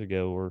couple of years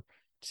ago, or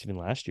just even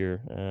last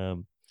year.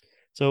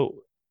 So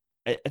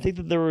I think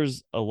that there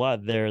was a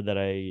lot there that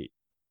I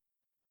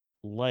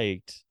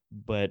liked,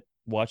 but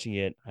watching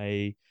it,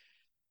 I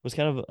was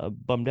kind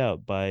of bummed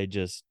out by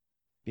just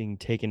being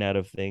taken out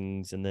of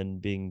things and then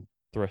being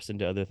thrust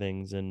into other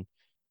things. And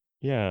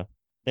yeah,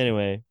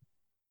 anyway,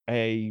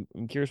 I'm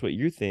curious what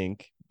you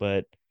think,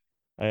 but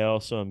I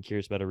also am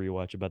curious about a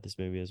rewatch about this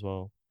movie as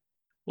well.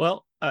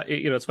 Well,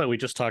 it's funny. We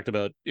just talked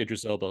about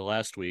Idris Elba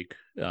last week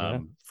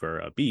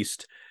for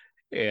Beast,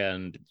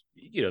 and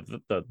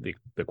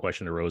the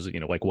question arose,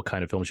 like what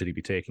kind of film should he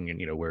be taking,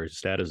 and where his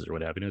status is or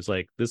what have you. And it's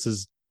like this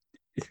is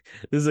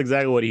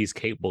exactly what he's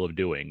capable of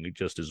doing,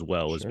 just as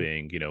well as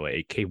being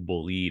a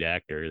capable lead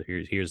actor.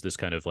 Here's this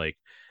kind of like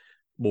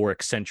more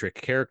eccentric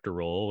character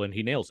role, and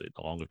he nails it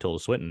along with Tilda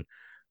Swinton.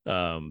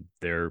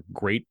 They're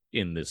great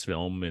in this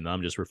film, and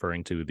I'm just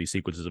referring to the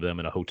sequences of them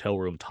in a hotel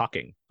room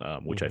talking,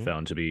 which I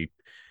found to be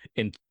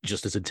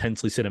just as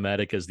intensely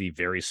cinematic as the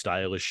very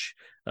stylish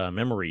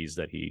memories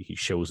that he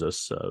shows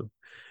us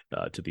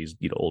to these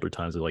older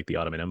times of like the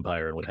Ottoman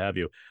Empire and what have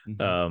you.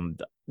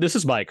 This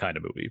is my kind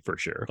of movie for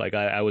sure. Like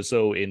I was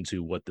so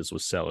into what this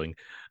was selling,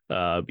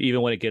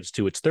 even when it gets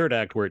to its third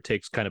act where it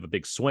takes kind of a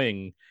big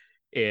swing,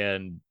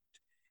 and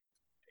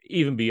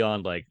even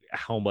beyond like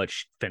how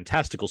much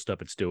fantastical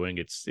stuff it's doing,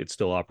 it's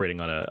still operating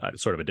on a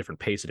sort of a different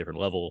pace, a different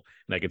level,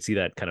 and I could see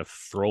that kind of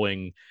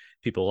throwing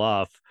people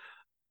off.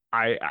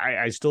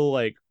 I still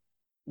like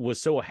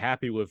was so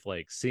happy with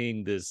like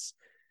seeing this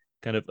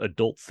kind of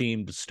adult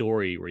themed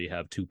story where you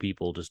have two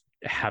people just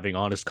having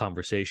honest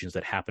conversations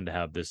that happen to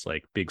have this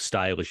like big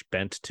stylish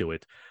bent to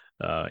it.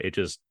 It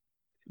just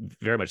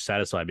very much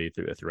satisfied me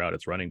throughout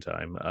its running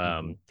time.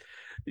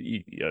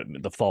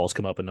 The Fall's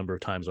come up a number of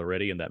times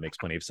already, and that makes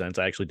plenty of sense.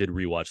 I actually did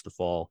rewatch The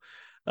Fall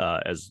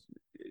as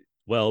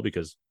well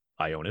because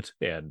I own it,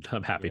 and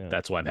I'm happy. Yeah.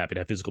 That's why I'm happy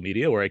to have physical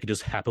media where I can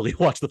just happily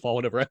watch The Fall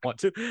whenever I want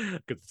to,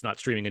 because it's not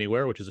streaming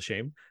anywhere, which is a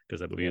shame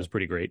because that movie is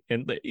pretty great.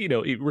 And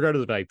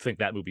regardless if I think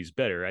that movie's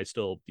better, I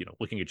still,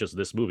 looking at just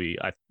this movie,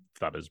 I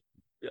thought it was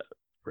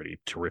pretty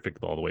terrific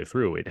all the way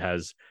through. It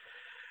has,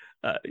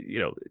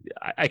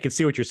 I can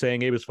see what you're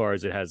saying, Abe, as far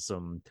as it has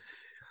some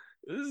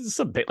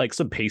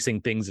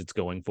pacing things it's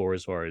going for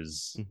as far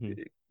as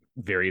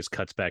various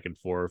cuts back and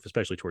forth,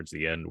 especially towards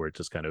the end where it's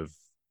just kind of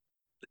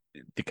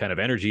the kind of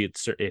energy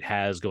it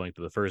has going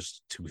through the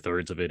first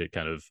 2/3 of it. It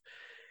kind of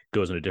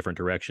goes in a different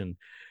direction,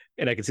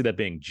 and I can see that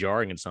being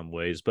jarring in some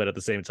ways. But at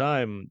the same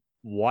time,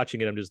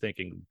 watching it, I'm just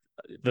thinking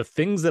the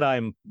things that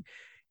I'm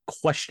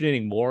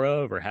questioning more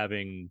of or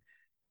having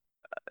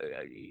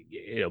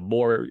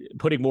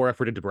putting more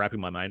effort into wrapping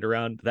my mind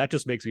around, that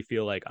just makes me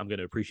feel like I'm going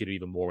to appreciate it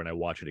even more when I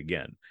watch it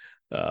again.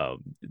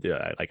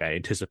 Like I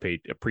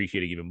anticipate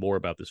appreciating even more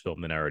about this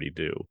film than I already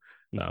do.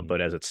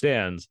 But as it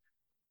stands,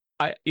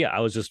 I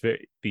was just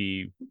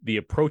the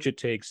approach it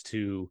takes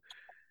to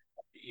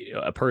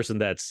a person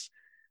that's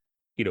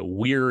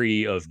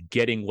weary of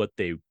getting what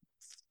they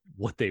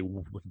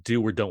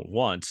do or don't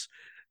want.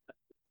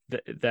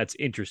 That's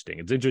interesting.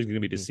 It's interesting to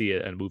me to see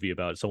a movie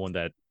about someone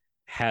that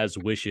has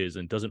wishes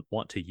and doesn't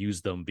want to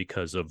use them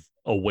because of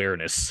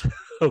awareness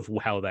of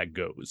how that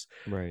goes.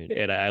 Right.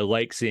 And I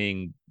like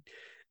seeing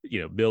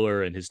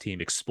Miller and his team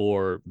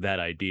explore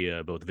that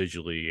idea both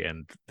visually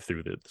and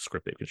through the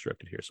script they've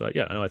constructed here. So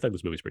I think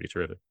this movie's pretty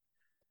terrific.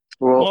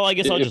 Well, I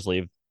guess I'll just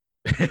leave.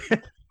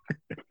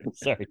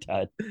 Sorry,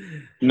 Todd.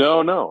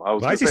 No.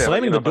 Why is he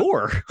slamming the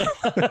door?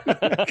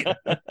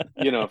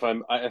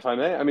 If I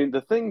may, I mean,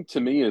 the thing to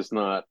me is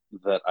not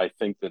that I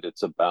think that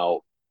it's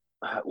about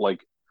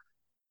like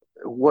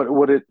what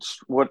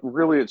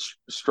really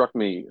struck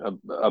me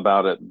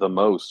about it the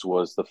most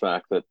was the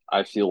fact that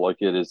I feel like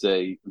it is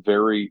a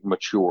very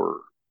mature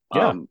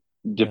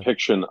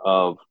depiction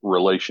of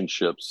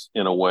relationships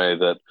in a way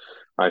that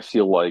I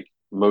feel like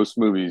most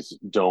movies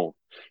don't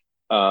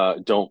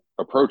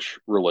approach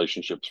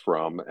relationships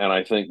from. And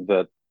I think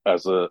that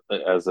as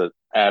a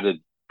added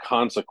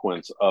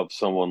consequence of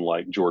someone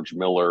like George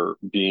Miller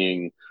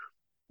being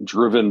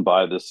driven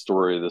by this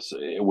story,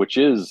 which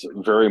is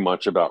very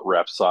much about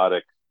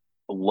rhapsodic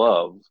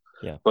love,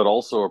 but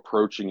also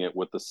approaching it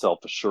with the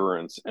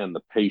self-assurance and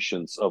the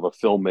patience of a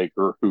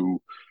filmmaker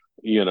who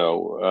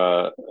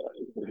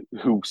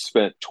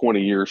spent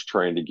 20 years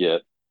trying to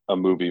get a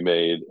movie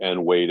made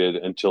and waited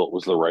until it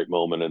was the right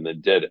moment and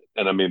then did it.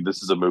 And I mean,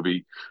 this is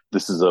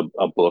a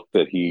book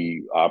that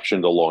he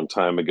optioned a long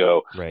time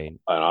ago. Right. And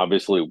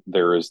obviously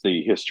there is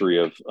the history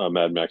of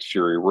Mad Max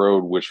Fury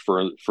Road, which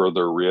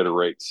further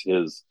reiterates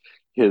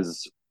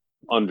his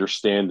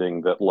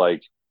understanding that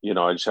I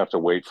just have to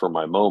wait for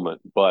my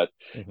moment. But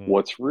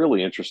what's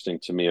really interesting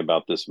to me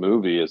about this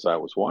movie as I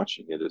was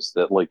watching it is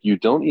that you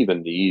don't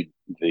even need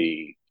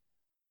the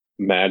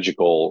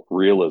magical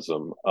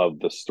realism of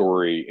the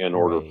story in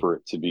order Right. for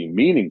it to be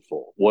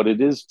meaningful. What it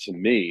is to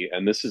me,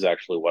 and this is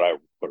actually what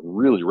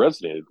really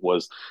resonated,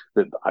 was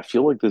that I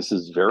feel like this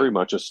is very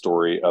much a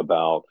story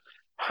about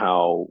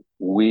how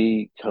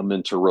we come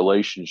into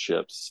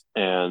relationships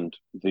and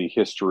the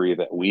history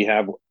that we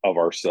have of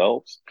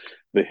ourselves,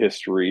 the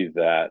history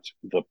that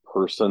the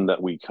person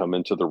that we come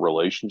into the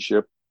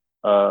relationship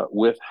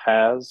with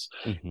has,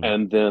 Mm-hmm.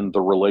 and then the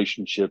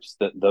relationships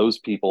that those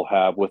people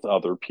have with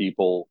other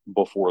people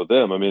before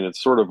them. I mean,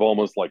 it's sort of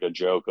almost like a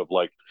joke of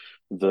like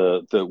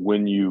the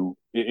when you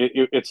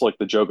it's like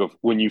the joke of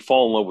when you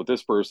fall in love with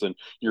this person,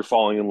 you're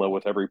falling in love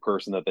with every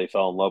person that they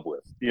fell in love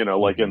with,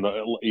 like in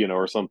Mm-hmm. the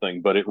or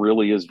something. But it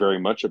really is very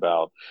much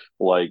about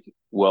like,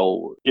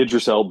 well,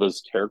 Idris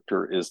Elba's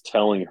character is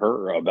telling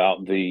her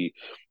about the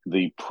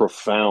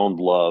profound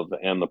love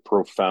and the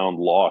profound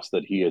loss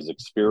that he has Right.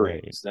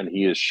 experienced, and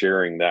he is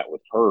sharing that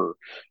with her,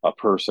 a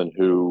person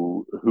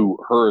who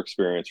her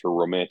experience, her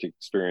romantic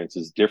experience,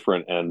 is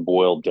different and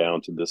boiled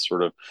down to this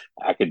sort of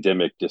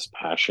academic,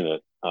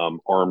 dispassionate,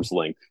 arm's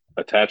length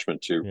attachment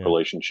to Yeah.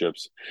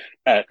 relationships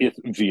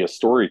via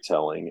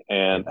storytelling,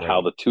 and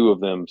how Right. the two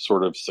of them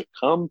sort of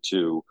succumb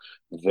to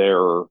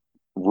their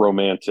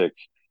romantic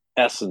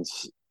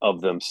essence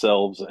of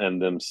themselves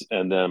and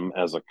them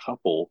as a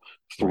couple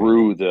Right.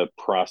 through the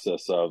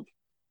process of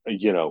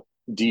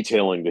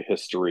detailing the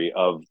history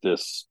of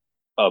this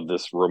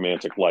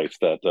romantic life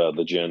that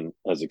the Jinn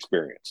has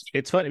experienced.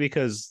 It's funny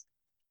because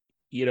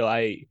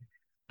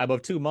I'm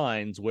of two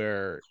minds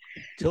where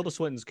Tilda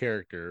Swinton's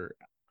character,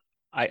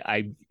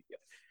 I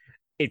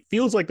it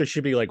feels like there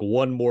should be like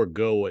one more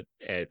go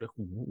at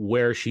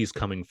where she's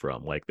coming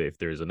from. Like if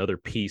there's another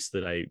piece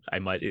that I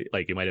might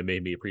like, it might have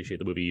made me appreciate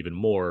the movie even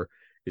more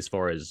as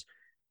far as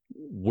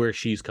where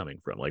she's coming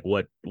from, like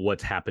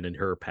what's happened in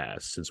her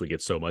past, since we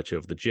get so much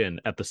of the Jinn.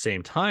 At the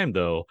same time,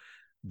 though,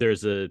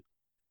 there's a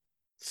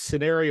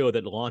scenario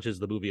that launches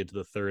the movie into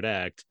the third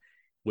act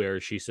where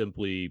she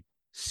simply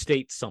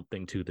states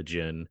something to the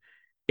Jinn,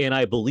 and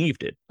I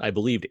believed it. I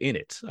believed in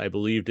it. I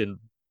believed in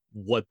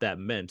what that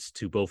meant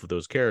to both of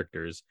those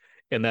characters.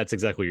 And that's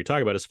exactly what you're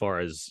talking about as far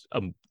as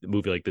a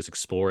movie like this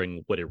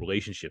exploring what a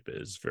relationship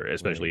is, for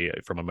especially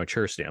from a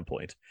mature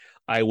standpoint.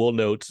 I will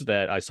note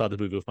that I saw the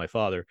movie with my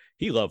father.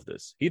 He loved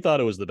this. He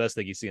thought it was the best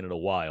thing he's seen in a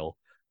while.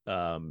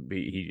 I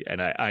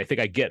think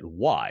I get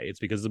why. It's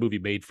because the movie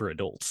made for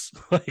adults.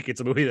 Like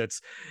it's a movie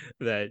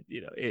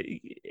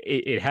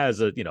it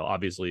has a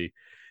obviously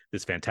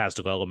this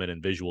fantastical element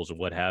and visuals and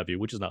what have you,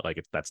 which is not like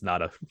that's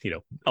not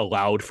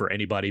allowed for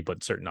anybody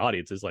but certain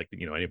audiences. Like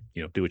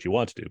do what you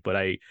want to do. But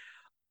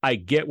I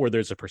get where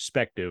there's a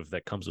perspective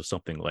that comes with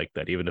something like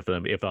that, even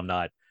if I'm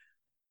not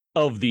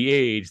of the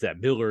age that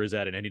Miller is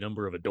at, and any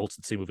number of adults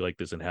that see a movie like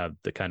this and have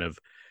the kind of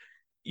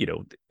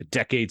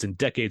decades and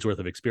decades worth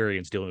of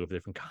experience dealing with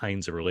different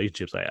kinds of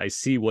relationships. I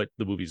see what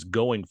the movie's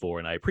going for,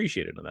 and I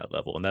appreciate it on that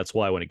level. And that's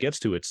why when it gets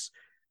to its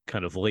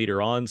kind of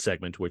later on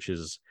segment, which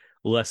is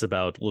less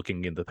about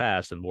looking in the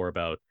past and more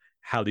about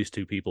how these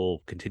two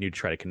people continue to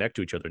try to connect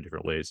to each other in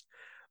different ways,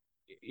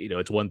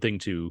 it's one thing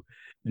to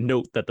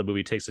note that the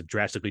movie takes a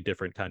drastically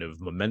different kind of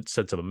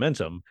sense of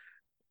momentum,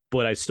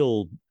 but I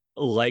still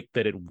like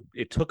that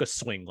it took a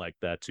swing like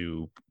that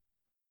to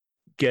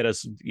get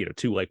us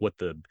to like what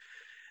the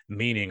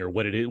meaning or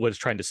what it's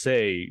trying to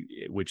say,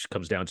 which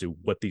comes down to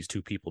what these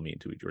two people mean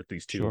to each, or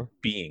these two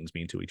beings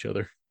mean to each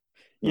other.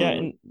 Yeah,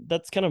 and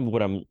that's kind of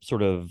what I'm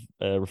sort of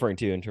referring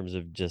to in terms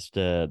of just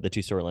the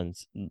two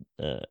storylines.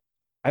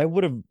 I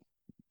would have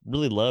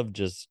really loved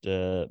just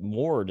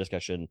more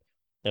discussion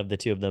of the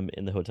two of them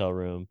in the hotel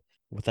room,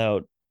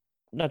 without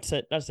not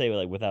to say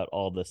like without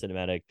all the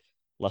cinematic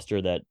luster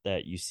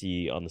that you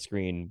see on the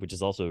screen, which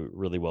is also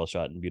really well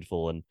shot and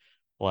beautiful, and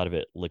a lot of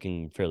it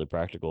looking fairly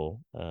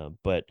practical.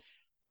 But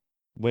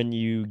when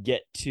you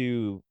get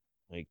to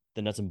like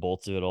the nuts and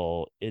bolts of it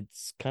all,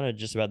 it's kind of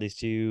just about these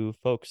two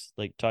folks,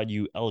 like Todd,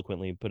 you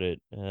eloquently put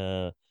it,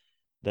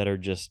 that are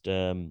just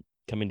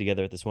coming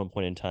together at this one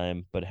point in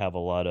time, but have a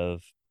lot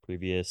of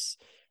previous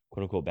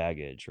quote unquote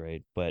baggage,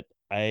 right? But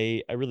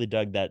I really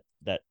dug that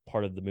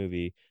part of the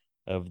movie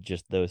of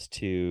just those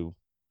two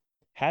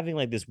having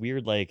like this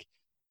weird like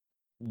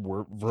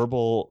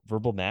verbal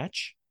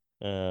match,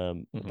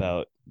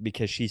 about,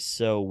 because she's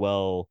so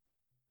well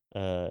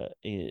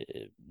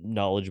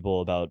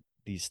knowledgeable about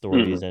these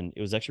stories, and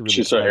it was actually really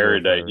she's so clever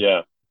of erudite,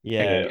 her.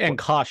 yeah. And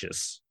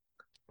cautious,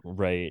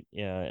 right?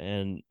 Yeah,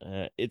 and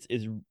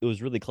it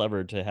was really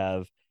clever to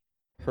have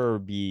her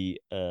be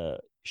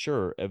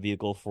sure a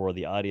vehicle for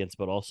the audience,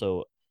 but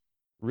also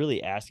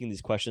really asking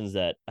these questions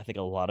that I think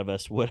a lot of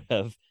us would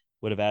have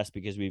asked,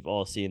 because we've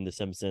all seen the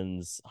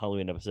Simpsons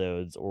Halloween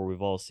episodes, or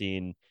we've all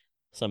seen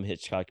some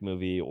Hitchcock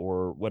movie,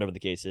 or whatever the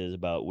case is,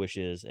 about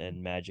wishes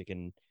and magic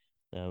and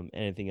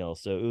anything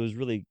else. So it was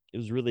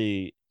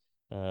really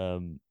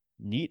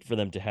neat for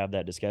them to have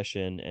that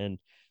discussion. And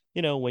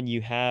when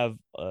you have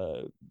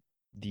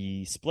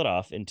the split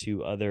off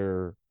into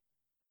other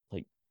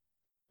like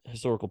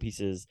historical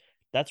pieces,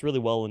 that's really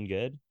well and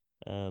good.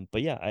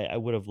 But yeah, I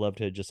would have loved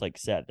to just like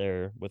sat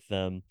there with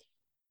them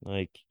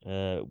like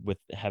with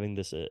having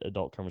this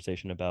adult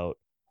conversation about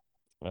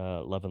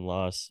love and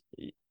loss,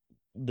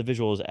 the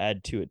visuals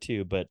add to it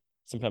too, but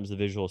sometimes the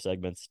visual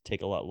segments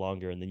take a lot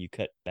longer, and then you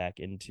cut back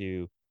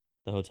into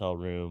the hotel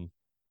room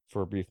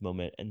for a brief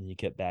moment, and then you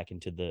get back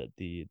into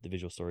the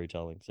visual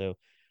storytelling. So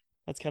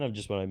that's kind of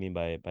just what I mean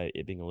by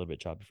it being a little bit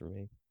choppy for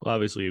me. Well,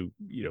 obviously,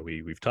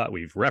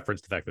 we've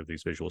referenced the fact that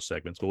these visual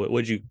segments, but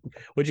what'd you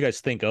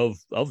guys think of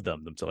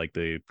them? So like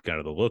the kind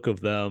of the look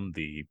of them,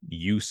 the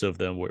use of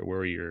them. Where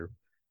were your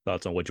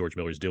thoughts on what George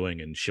Miller's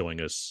doing and showing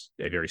us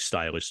a very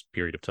stylish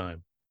period of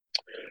time?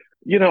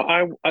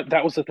 I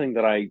that was the thing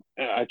that I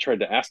tried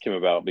to ask him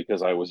about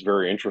because I was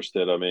very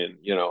interested. I mean,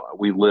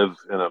 we live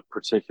in a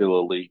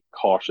particularly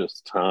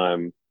cautious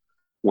time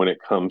when it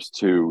comes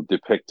to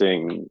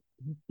depicting,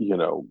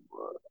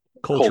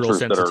 Cultural cultures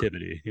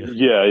sensitivity.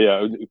 that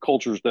are,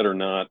 cultures that are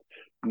not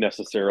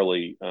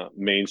necessarily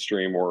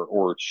mainstream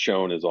or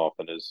shown as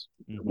often as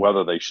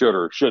whether they should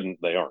or shouldn't,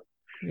 they aren't.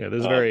 Yeah,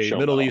 there's a very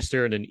Middle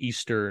Eastern and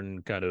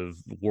Eastern kind of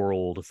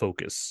world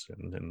focus,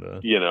 and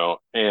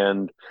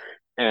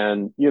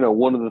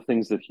one of the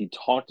things that he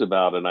talked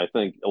about, and I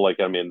think,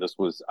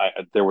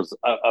 there was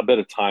a bit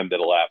of time that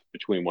elapsed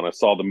between when I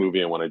saw the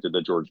movie and when I did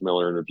the George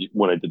Miller interview,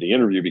 when I did the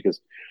interview,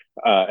 because,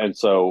 and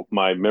so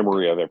my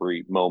memory of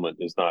every moment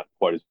is not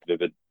quite as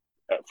vivid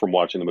from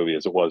watching the movie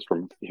as it was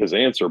from his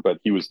answer. But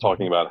he was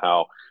talking about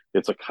how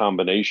it's a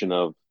combination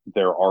of,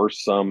 there are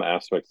some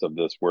aspects of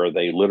this where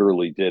they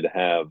literally did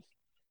have,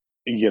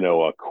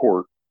 a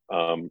court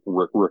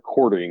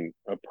recording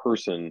a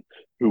person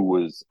who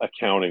was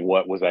accounting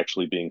what was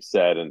actually being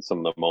said in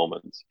some of the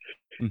moments.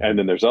 And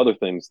then there's other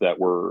things that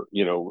were,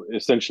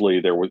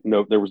 essentially there was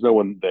no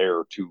one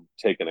there to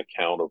take an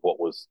account of what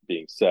was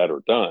being said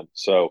or done.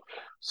 So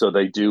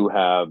they do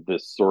have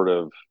this sort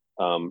of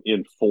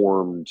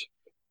informed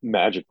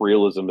magic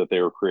realism that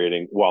they were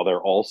creating, while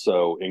they're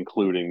also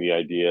including the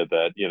idea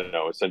that,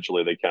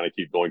 essentially they kind of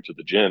keep going to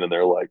the djinn, and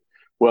they're like,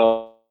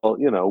 well,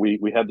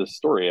 we had this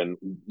story, and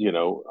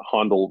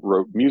Handel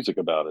wrote music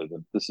about it,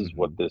 and this is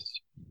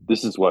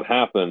what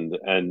happened,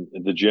 and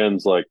the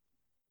djinn's like,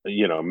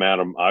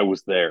 madam, I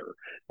was there.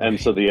 And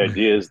so the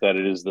idea is that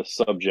it is the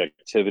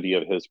subjectivity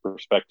of his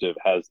perspective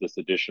has this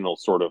additional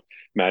sort of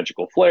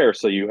magical flair.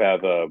 So you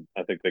have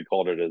I think they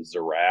called it a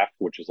giraffe,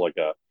 which is like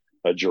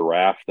a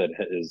giraffe that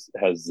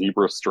has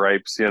zebra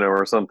stripes,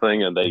 or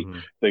something, and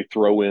they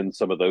throw in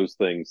some of those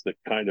things that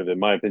kind of, in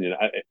my opinion,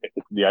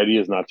 the idea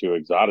is not to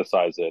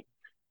exoticize it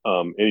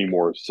any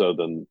more so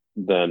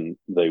than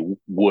they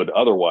would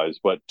otherwise,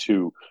 but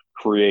to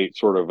create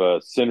sort of a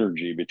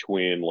synergy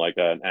between like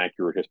an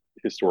accurate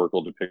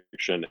historical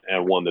depiction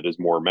and one that is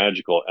more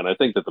magical. And I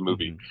think that the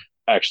movie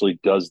actually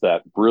does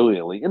that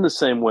brilliantly, in the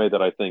same way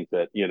that I think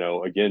that,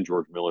 again,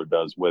 George Miller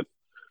does with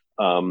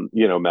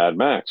Mad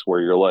Max, where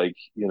you're like,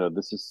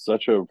 this is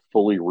such a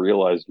fully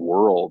realized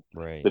world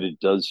that it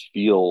does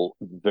feel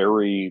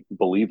very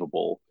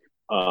believable.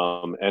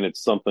 And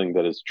it's something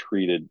that is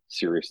treated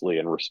seriously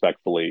and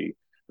respectfully.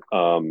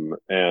 And,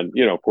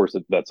 of course,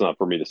 that's not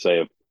for me to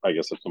say,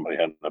 if somebody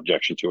had an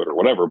objection to it or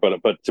whatever,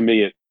 but to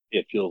me,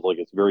 it feels like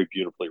it's very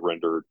beautifully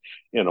rendered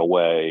in a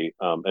way,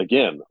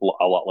 again,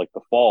 a lot like The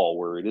Fall,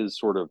 where it is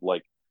sort of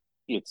like,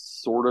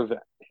 it's sort of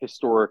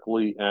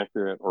historically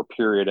accurate or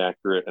period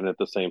accurate, and at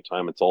the same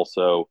time it's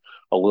also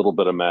a little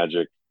bit of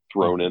magic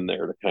thrown in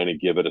there to kind of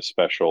give it a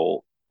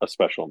specialness.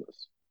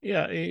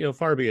 Yeah,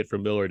 far be it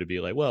from Miller to be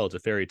like, well, it's a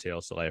fairy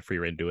tale, so I have free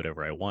reign to do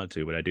whatever I want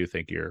to, but I do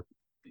think you're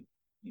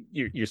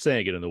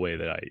saying it in the way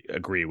that I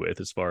agree with,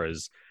 as far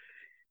as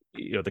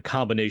the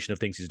combination of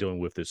things he's doing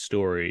with this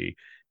story,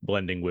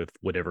 blending with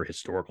whatever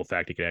historical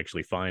fact he could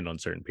actually find on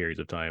certain periods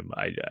of time.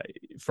 I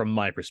from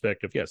my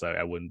perspective, yes,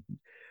 I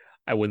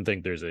wouldn't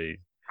think there's a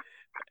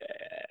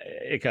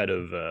kind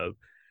of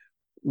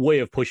way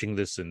of pushing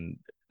this in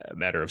a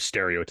matter of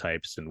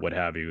stereotypes and what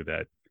have you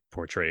that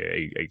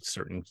portray a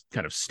certain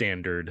kind of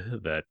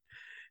standard that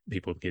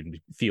people can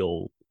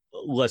feel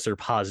lesser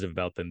positive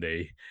about than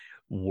they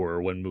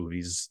were when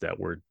movies that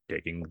were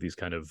taking these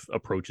kind of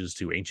approaches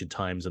to ancient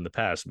times in the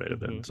past might have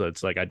been. So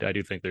it's like, I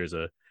do think there's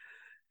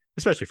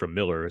especially from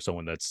Miller,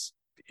 someone that's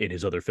in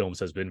his other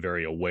films has been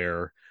very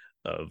aware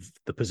of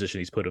the position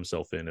he's put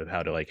himself in, of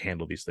how to like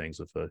handle these things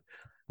with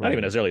not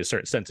even necessarily a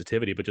certain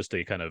sensitivity, but just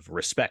a kind of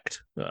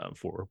respect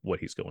for what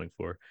he's going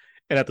for.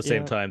 And at the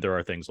same time, there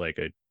are things like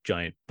a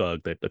giant bug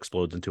that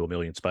explodes into a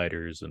million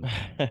spiders and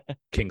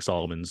King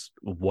Solomon's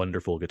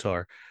wonderful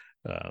guitar.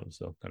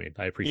 So, I mean,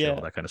 I appreciate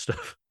all that kind of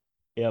stuff.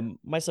 Yeah,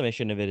 my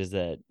summation of it is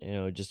that,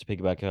 just to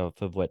piggyback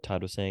off of what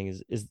Todd was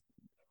saying, is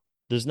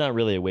there's not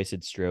really a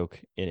wasted stroke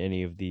in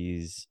any of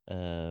these,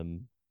 I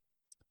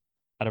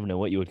don't know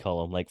what you would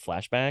call them, like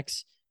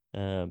flashbacks.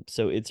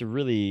 So it's a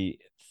really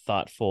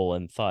thoughtful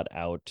and thought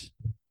out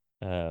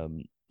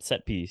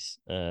set piece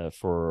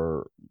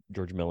for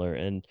George Miller.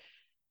 And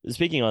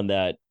speaking on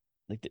that,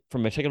 like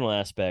from a technical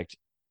aspect,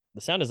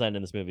 the sound design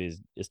in this movie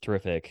is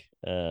terrific.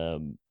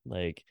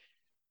 Like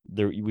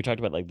we talked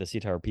about like the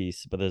sitar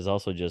piece, but there's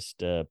also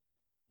just added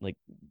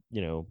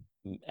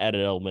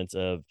elements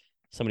of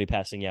somebody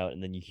passing out,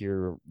 and then you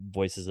hear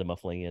voices and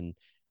muffling, and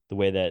the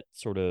way that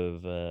sort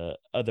of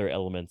other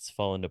elements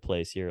fall into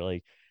place here,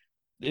 like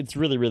it's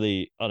really,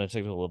 really on a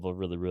technical level,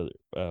 really, really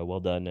well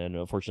done. And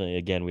unfortunately,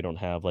 again, we don't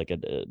have like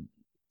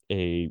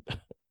a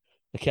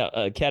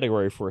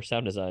category for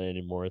sound design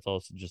anymore. It's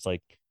also just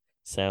like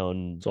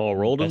sound. It's all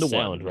rolled into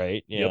sound, one,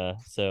 right? Yeah. Yep.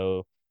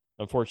 So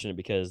unfortunate,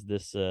 because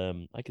this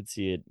I could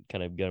see it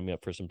kind of getting me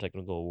up for some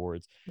technical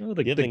awards. Well,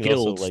 the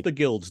guilds, the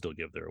guilds still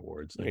give their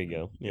awards. There you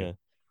go. Yeah.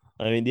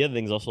 I mean, the other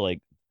thing's also like,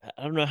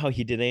 I don't know how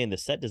he did any of the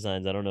set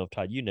designs. I don't know if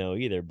Todd, you know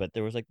either, but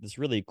there was like this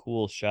really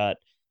cool shot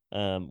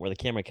where the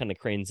camera kind of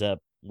cranes up,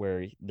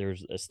 where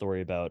there's a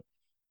story about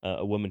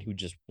a woman who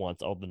just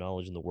wants all the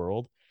knowledge in the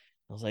world.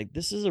 I was like,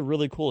 this is a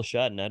really cool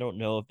shot, and I don't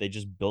know if they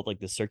just built like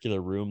the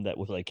circular room that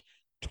was like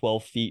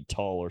 12 feet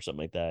tall or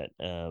something like that,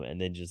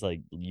 and then just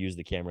like use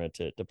the camera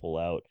to pull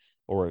out,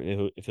 or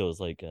if it was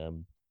like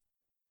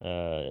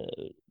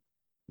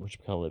what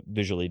you call it,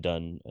 visually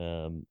done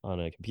on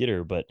a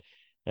computer. But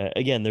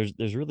again,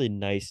 there's really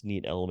nice,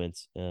 neat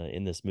elements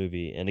in this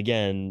movie, and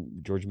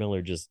again, George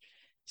Miller just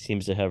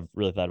seems to have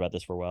really thought about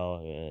this for a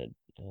while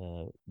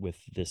with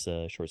this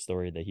short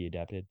story that he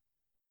adapted.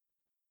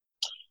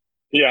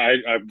 Yeah,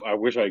 I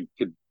wish I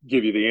could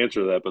give you the answer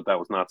to that, but that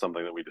was not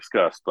something that we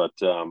discussed. But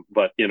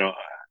you know,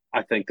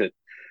 I think that,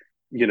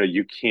 you know,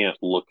 you can't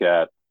look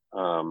at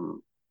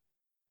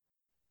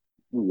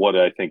what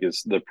I think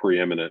is the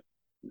preeminent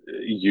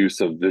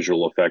use of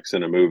visual effects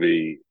in a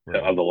movie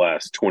of the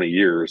last 20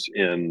 years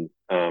in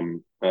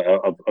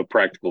of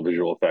practical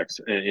visual effects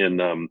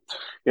in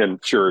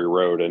Fury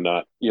Road, and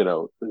not, you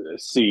know,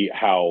 see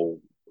how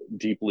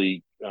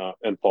deeply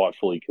and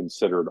thoughtfully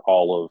considered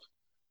all of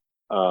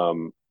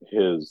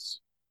his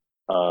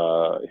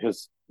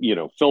you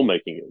know,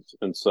 filmmaking is.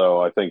 And so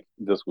I think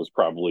this was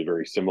probably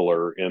very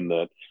similar in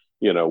that,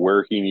 you know,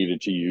 where he needed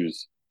to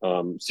use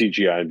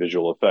CGI and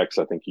visual effects,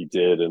 I think he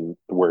did, and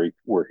where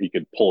he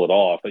could pull it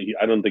off.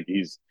 I don't think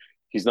he's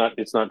not,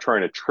 it's not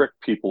trying to trick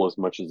people as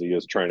much as he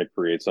is trying to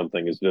create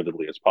something as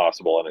vividly as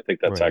possible. And I think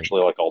that's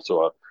actually like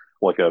also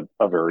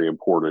a very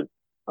important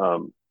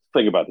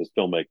thing about his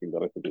filmmaking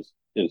that I think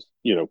is,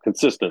 you know,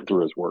 consistent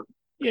through his work.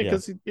 Yeah,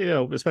 because you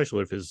know, especially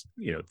with his,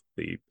 you know,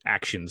 the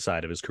action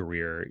side of his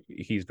career,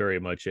 he's very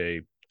much a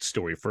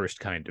story first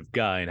kind of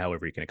guy, and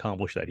however he can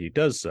accomplish that, he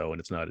does so. And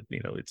it's not, you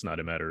know, it's not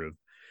a matter of,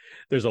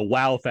 there's a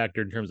wow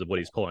factor in terms of what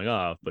he's pulling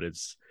off, but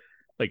it's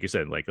like you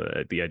said, like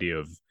the idea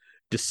of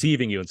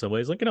deceiving you in some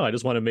ways. Like, you know, I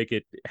just want to make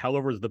it,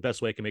 however the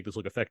best way I can make this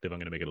look effective, I'm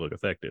going to make it look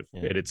effective.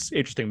 Yeah. And it's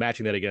interesting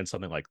matching that against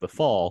something like The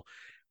Fall,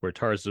 where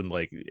Tarzan,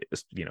 like,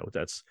 you know,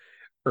 that's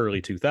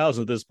early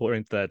 2000s at this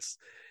point. That's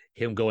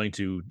him going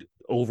to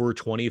over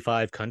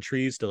 25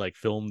 countries to like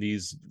film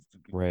these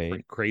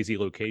crazy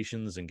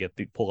locations and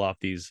pull off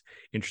these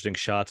interesting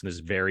shots, and this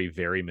very,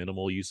 very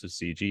minimal use of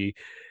CG.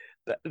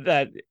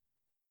 That's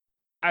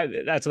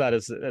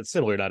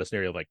similar, not a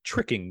scenario of like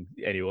tricking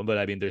anyone, but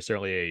I mean, there's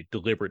certainly a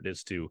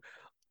deliberateness to,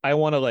 I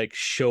want to like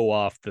show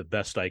off the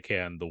best I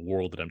can the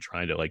world that I'm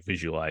trying to like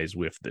visualize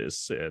with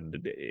this, and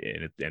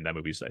that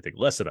movie's, I think,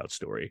 less about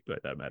story,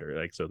 but that matter.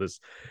 Like, so this,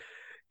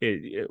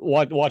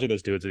 watching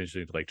those two, it's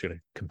interesting to like try to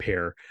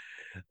compare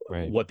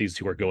what these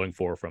two are going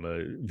for from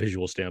a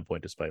visual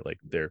standpoint, despite like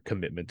their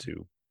commitment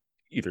to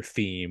either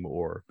theme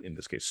or, in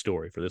this case,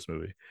 story for this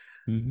movie.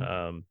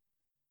 Mm-hmm.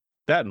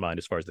 That in mind,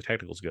 as far as the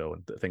technicals go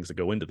and the things that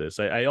go into this,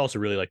 I also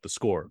really like the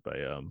score by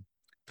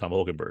Tom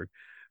Holkenborg,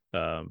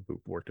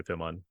 who worked with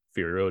him on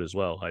Fury Road as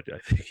well. I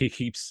think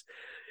he's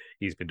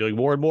been doing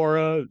more and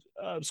more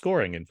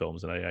scoring in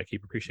films, and I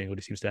keep appreciating what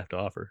he seems to have to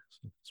offer.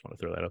 So just want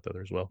to throw that out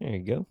there as well. There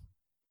you go.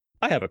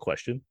 I have a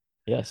question.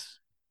 Yes.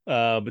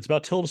 It's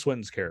about Tilda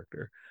Swinton's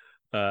character.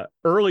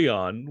 Early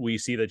on, we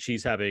see that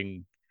she's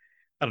having,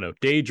 I don't know,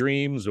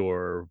 daydreams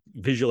or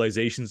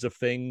visualizations of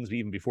things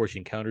even before she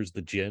encounters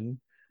the djinn.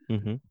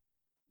 Mm-hmm.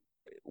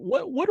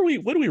 What do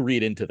we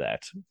read into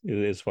that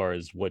as far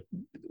as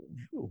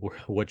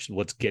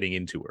what's getting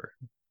into her?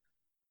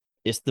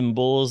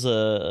 Istanbul is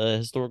a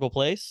historical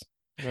place.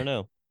 I don't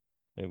know.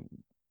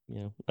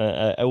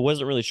 I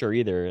wasn't really sure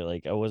either.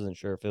 Like, I wasn't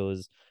sure if it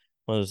was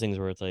one of those things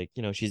where it's like,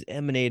 you know, she's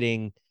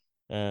emanating,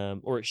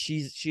 or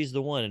she's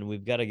the one, and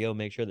we've got to go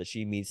make sure that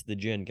she meets the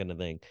djinn kind of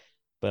thing.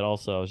 But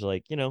also, I was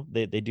like, you know,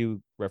 they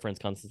do reference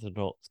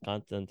Constantinople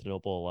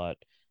a lot,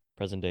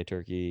 present day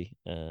Turkey.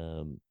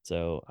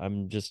 So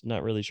I'm just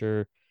not really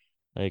sure,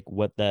 like,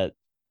 what that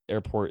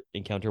airport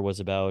encounter was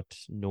about,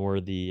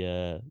 nor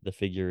the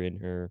figure in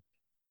her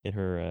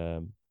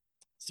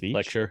speech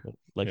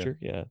lecture.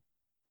 Yeah.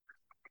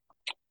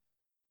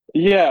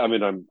 Yeah, I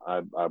mean,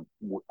 I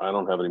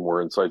don't have any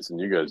more insights than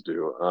you guys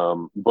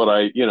do. But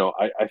I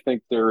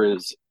think there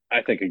is,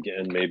 I think,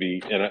 again,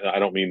 maybe, and I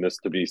don't mean this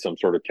to be some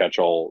sort of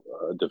catch-all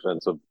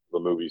defense of the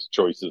movie's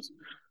choices,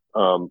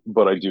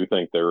 but I do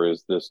think there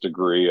is this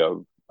degree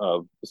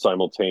of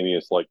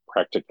simultaneous, like,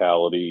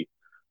 practicality,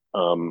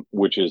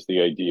 which is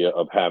the idea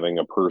of having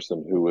a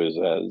person who is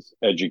as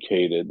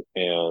educated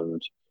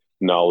and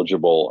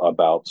knowledgeable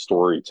about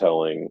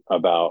storytelling,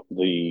 about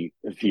the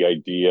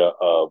idea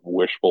of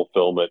wish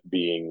fulfillment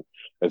being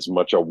as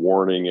much a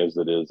warning as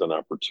it is an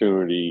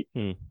opportunity,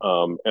 and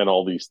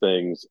all these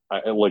things.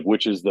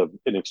 Which is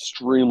an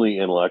extremely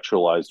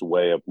intellectualized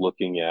way of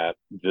looking at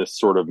this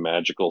sort of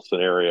magical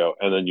scenario.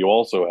 And then you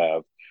also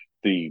have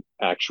the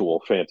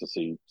actual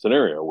fantasy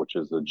scenario, which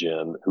is a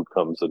djinn who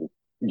comes and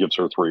gives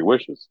her 3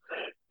 wishes.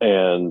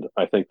 And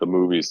I think the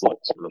movie's like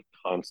sort of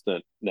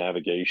constant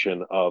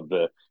navigation of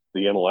the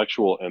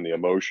intellectual and the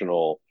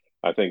emotional,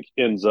 I think,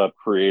 ends up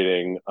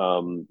creating,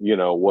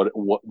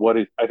 what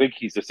I think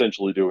he's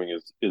essentially doing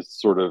is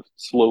sort of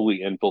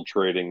slowly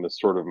infiltrating this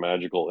sort of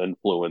magical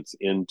influence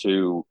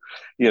into,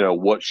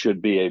 what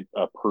should be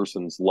a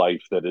person's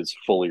life that is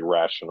fully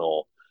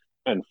rational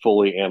and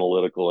fully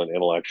analytical and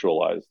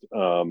intellectualized.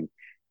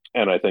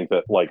 And I think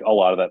that like a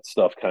lot of that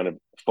stuff kind of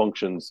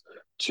functions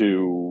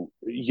to,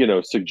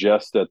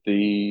 suggest that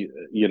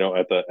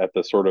at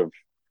the sort of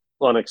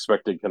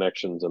unexpected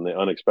connections and the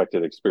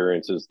unexpected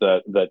experiences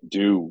that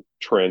do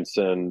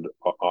transcend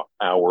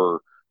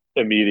our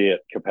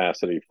immediate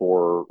capacity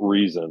for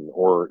reason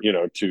or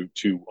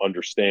to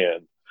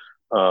understand,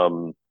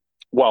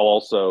 while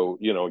also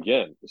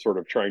again sort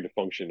of trying to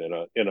function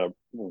in a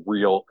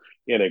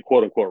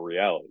quote unquote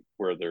reality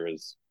where there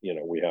is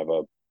we have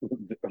a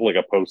like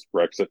a post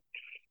Brexit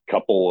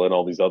couple and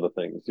all these other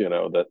things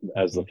that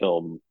as the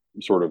film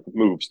sort of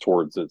moves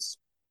towards its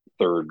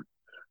third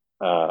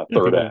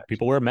act.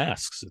 People wear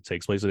masks. It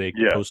takes place in a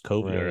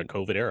post-COVID or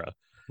COVID era.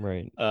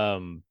 Right. I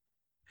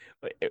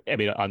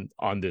mean,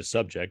 on this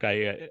subject,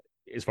 I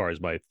as far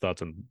as my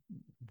thoughts on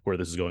where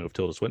this is going with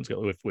Tilda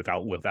Swinton with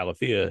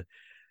Alethea,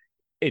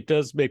 it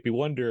does make me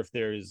wonder if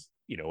there's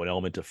an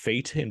element of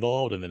fate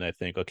involved. And then I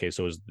think, okay,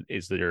 so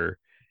is there?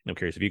 I'm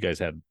curious if you guys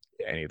have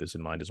any of this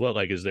in mind as well.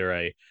 Like, is there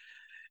a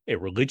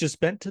religious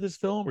bent to this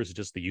film, or is it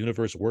just the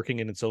universe working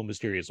in its own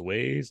mysterious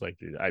ways? Like,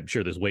 I'm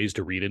sure there's ways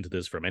to read into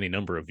this from any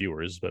number of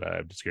viewers, but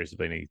I'm just curious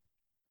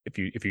if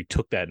you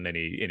took that in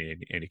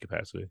any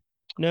capacity.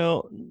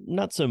 No,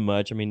 not so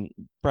much. I mean,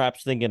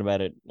 perhaps thinking about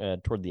it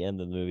toward the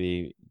end of the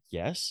movie,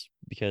 yes,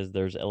 because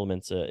there's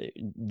elements.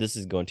 This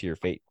is going to your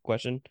fate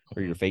question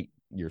or your fate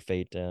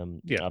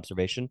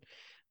observation,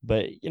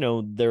 but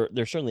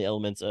there's certainly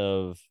elements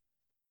of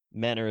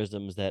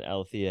mannerisms that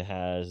Alethea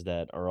has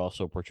that are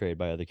also portrayed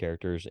by other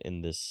characters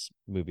in this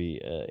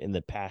movie in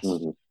the past.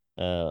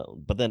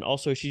 But then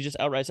also she just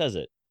outright says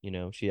it.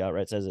 She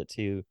outright says it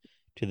to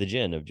the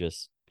djinn of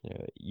just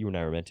you and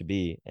I were meant to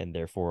be, and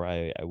therefore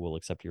I will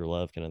accept your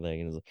love, kind of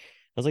thing. And it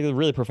was like a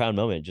really profound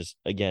moment. Just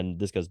again,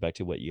 this goes back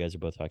to what you guys are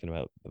both talking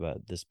about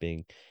this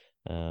being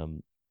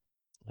sort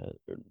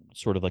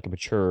of like a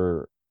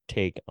mature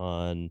take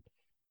on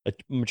a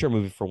mature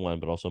movie for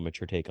one, but also a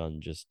mature take on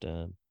just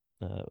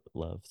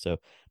love. So,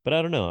 but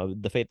I don't know,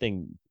 the fate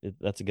thing,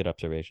 that's a good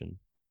observation.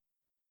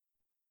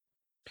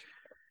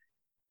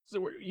 So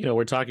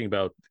we're talking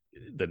about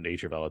the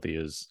nature of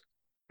Alethea's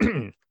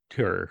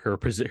her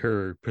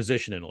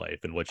position in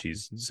life and what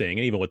she's saying,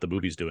 and even what the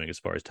movie's doing as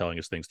far as telling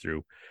us things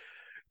through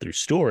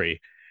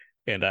story.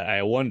 And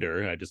I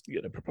wonder, I just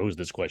propose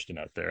this question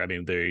out there. I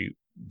mean,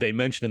 they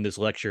mentioned in this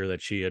lecture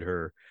that she had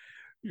her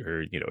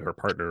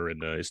partner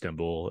in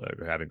Istanbul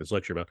having this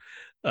lecture about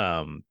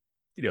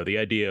the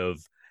idea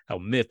of how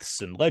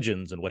myths and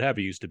legends and what have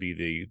you used to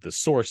be the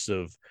source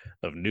of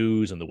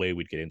news and the way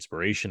we'd get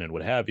inspiration and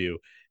what have you.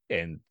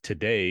 And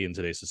today, in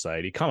today's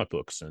society, comic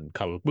books and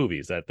comic book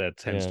movies, that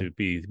tends to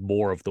be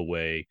more of the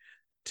way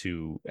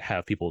to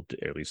have people,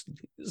 at least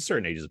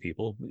certain ages of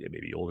people,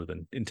 maybe older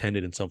than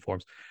intended in some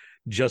forms,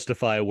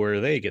 justify where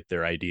they get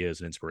their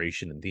ideas and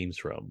inspiration and themes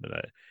from. And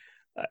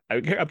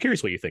I'm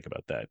curious what you think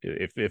about that.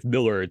 If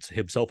Miller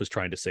himself is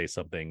trying to say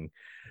something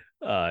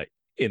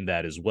in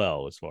that as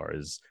well, as far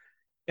as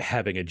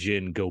having a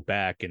djinn go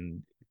back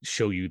and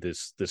show you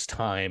this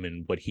time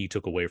and what he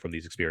took away from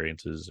these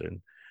experiences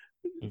and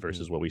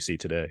versus what we see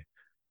today.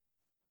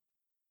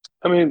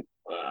 I mean,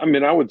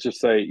 I would just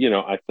say,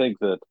 I think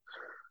that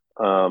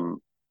I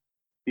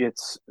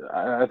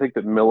think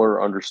that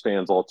Miller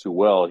understands all too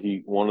well.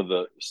 One of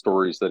the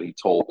stories that he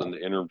told in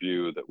the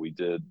interview that we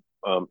did,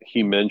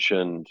 he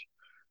mentioned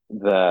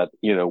that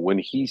when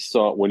he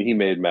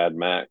made Mad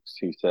Max,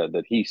 he said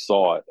that he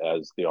saw it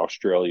as the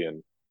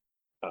Australian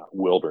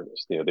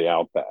wilderness, the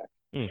outback,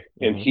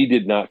 and he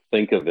did not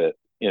think of it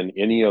in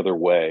any other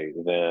way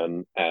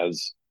than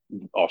as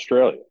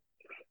Australia.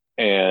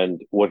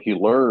 And what he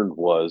learned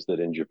was that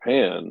in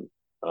Japan,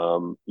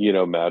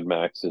 Mad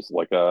Max is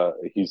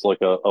he's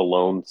like a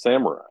lone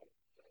samurai.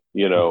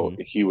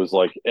 He was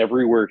like,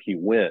 everywhere he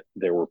went,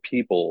 there were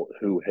people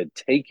who had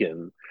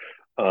taken,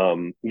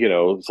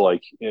 it's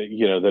like,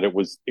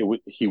 that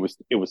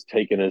it was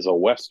taken as a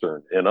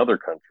Western in other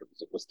countries.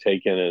 It was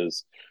taken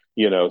as,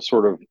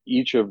 sort of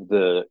each of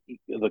the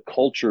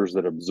cultures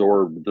that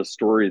absorbed the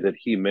story that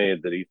he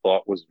made that he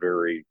thought was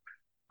very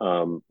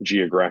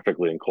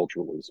geographically and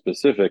culturally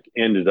specific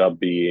ended up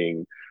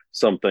being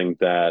something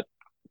that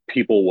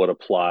people would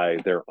apply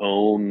their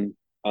own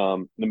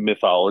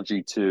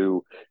mythology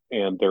to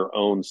and their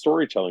own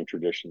storytelling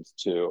traditions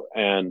to.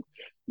 And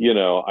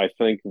I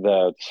think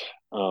that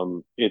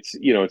it's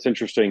it's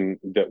interesting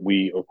that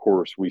we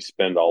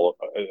spend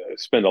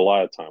spend a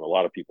lot of time. A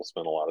lot of people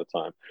spend a lot of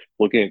time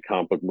looking at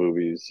comic book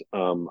movies.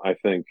 I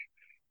think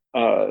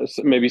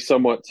maybe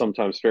somewhat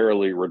sometimes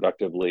fairly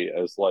reductively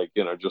as like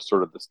just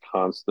sort of this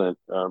constant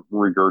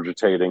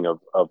regurgitating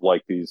of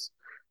like these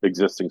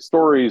existing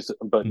stories,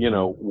 but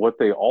what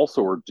they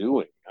also are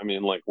doing. I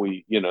mean, like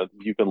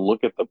you can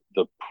look at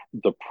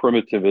the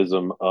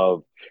primitivism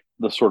of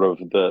the sort of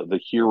the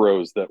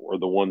heroes that were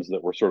the ones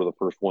that were sort of the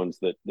first ones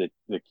that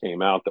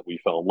came out that we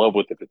fell in love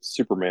with, if it's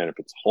Superman, if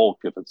it's Hulk,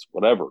 if it's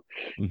whatever.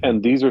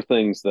 And these are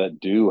things that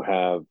do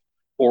have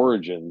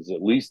origins,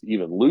 at least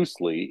even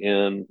loosely,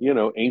 in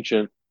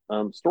ancient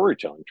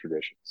storytelling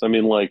traditions. I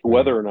mean, like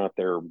whether or not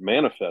they're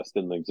manifest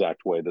in the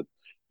exact way that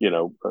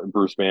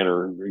Bruce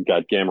Banner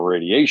got gamma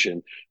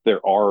radiation, there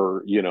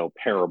are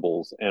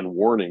parables and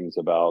warnings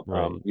about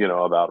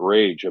about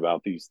rage,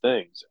 about these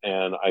things.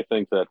 And I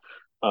think that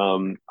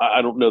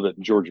I don't know that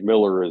George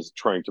Miller is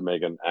trying to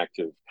make an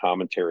active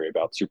commentary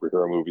about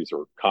superhero movies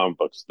or comic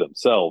books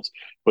themselves,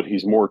 but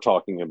he's more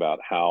talking about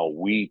how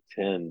we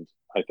tend,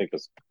 I think,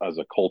 as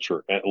a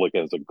culture, like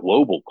as a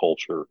global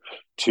culture,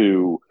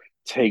 to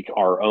take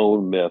our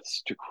own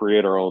myths, to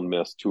create our own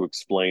myths, to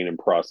explain and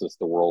process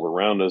the world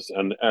around us,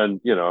 and I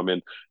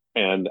mean,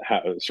 and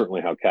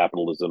certainly how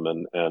capitalism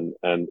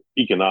and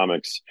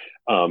economics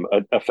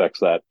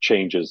affects that,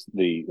 changes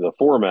the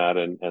format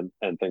and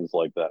things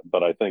like that.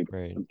 But I think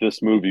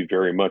this movie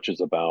very much is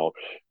about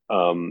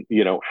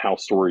how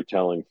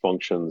storytelling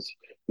functions,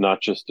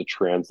 not just to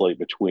translate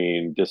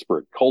between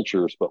disparate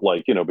cultures, but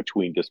like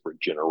between disparate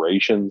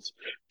generations,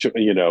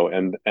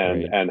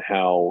 and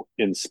how,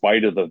 in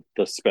spite of the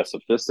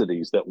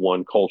specificities that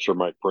one culture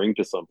might bring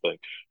to something,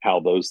 how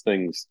those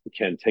things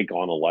can take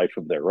on a life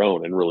of their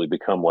own and really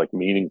become like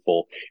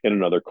meaningful in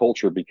another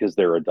culture because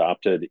they're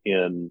adopted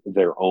in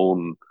their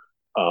own,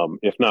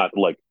 if not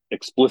like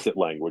explicit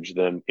language,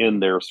 then in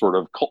their sort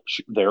of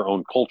their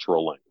own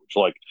cultural language.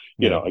 Like,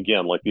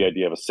 again, like the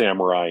idea of a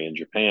samurai in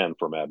Japan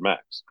for Mad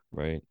Max.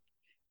 Right.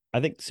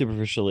 I think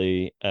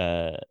superficially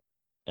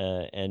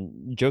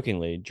and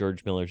jokingly,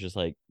 George Miller's just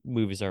like,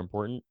 movies are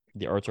important,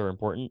 the arts are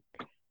important.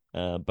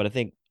 But I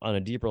think on a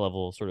deeper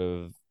level, sort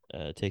of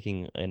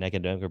taking an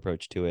academic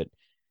approach to it,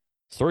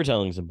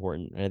 storytelling is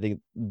important. And I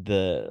think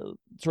the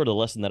sort of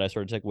lesson that I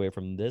sort of take away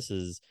from this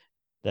is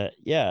that,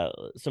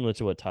 similar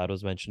to what Todd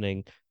was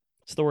mentioning,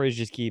 stories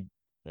just keep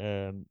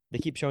they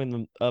keep showing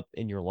them up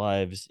in your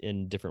lives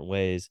in different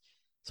ways.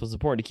 So it's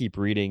important to keep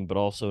reading, but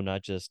also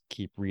not just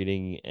keep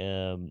reading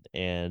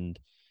and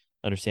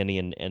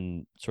understanding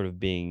and sort of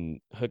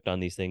being hooked on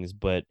these things,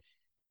 but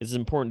it's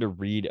important to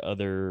read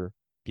other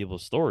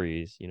people's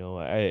stories.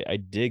 I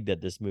dig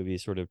that this movie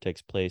sort of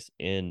takes place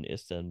in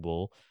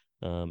Istanbul,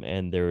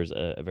 and there's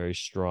a very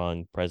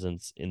strong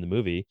presence in the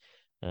movie.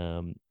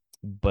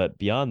 But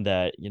beyond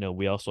that,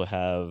 we also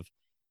have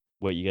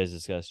what you guys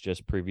discussed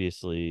just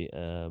previously,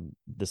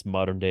 this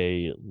modern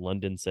day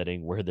London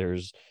setting where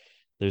there's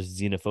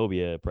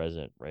xenophobia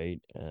present,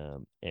 right?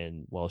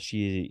 And while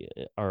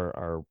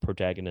our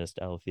protagonist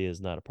Alethea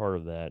is not a part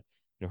of that,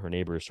 her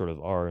neighbors sort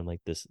of are in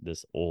like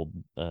this old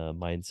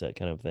mindset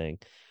kind of thing.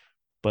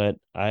 But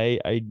I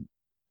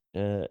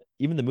even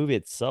the movie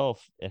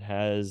itself, it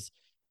has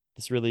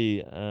this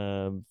really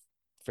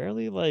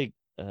fairly like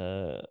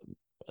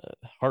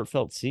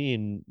heartfelt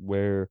scene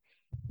where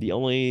the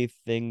only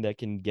thing that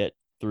can get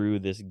through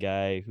this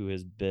guy who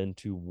has been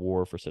to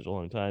war for such a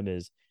long time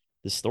is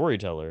the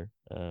storyteller.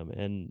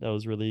 And that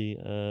was really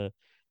a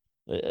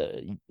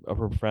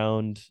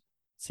profound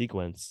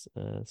sequence.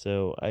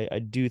 So I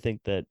do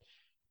think that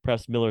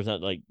perhaps Miller's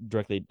not like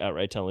directly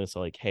outright telling us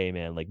like, hey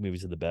man, like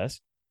movies are the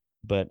best,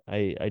 but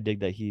I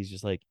dig that he's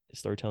just like,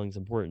 storytelling is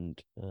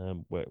important,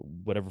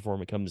 whatever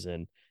form it comes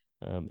in.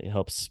 It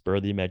helps spur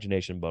the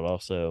imagination, but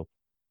also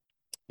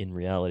in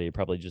reality it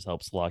probably just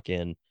helps lock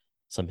in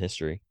some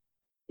history.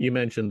 You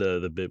mentioned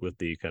the bit with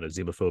the kind of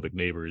xenophobic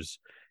neighbors,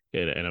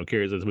 and I'm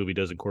curious, this movie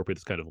does incorporate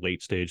this kind of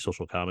late stage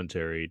social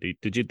commentary.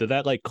 Did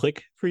that like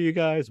click for you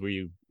guys? Were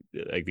you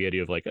like the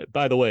idea of like,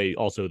 by the way,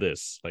 also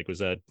this, like, was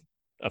that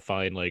a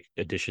fine like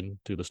addition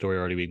to the story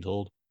already being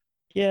told?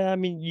 Yeah, I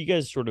mean, you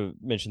guys sort of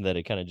mentioned that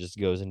it kind of just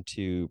goes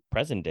into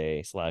present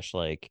day /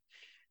 like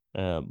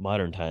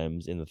modern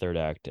times in the third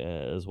act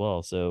as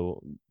well.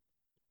 So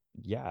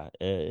yeah,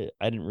 I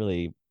didn't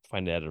really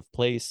find it out of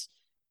place.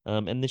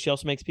 And then she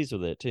also makes peace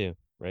with it too,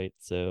 right?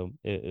 So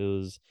it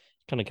was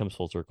kind of comes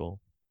full circle.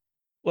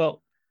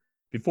 Well,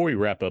 before we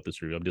wrap up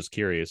this review, I'm just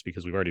curious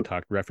because we've already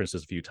referenced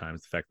this a few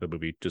times. The fact that the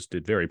movie just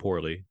did very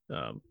poorly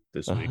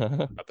this week.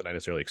 Not that I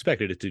necessarily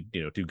expected it to,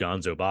 do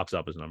gonzo box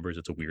office numbers.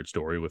 It's a weird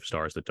story with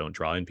stars that don't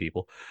draw in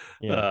people.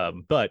 Yeah.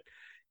 But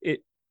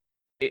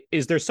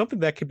is there something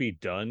that could be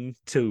done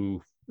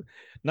to,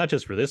 not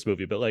just for this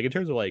movie, but like in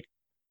terms of like,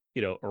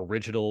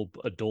 original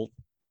adult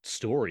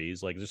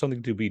stories? Like, is there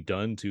something to be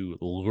done to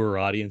lure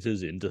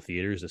audiences into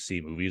theaters to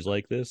see movies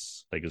like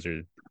this? Like,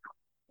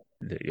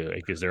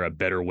 is there a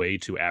better way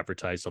to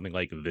advertise something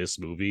like this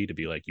movie to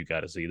be like, you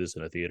got to see this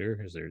in a theater?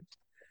 Is there,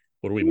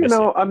 what are we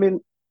missing? I mean,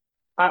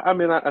 I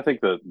mean, I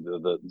think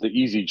the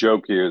easy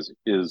joke here is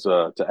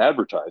to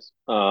advertise.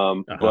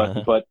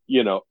 Uh-huh. But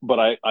but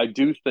I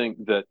do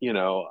think that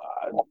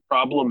the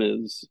problem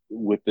is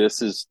with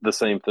this is the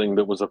same thing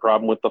that was a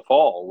problem with The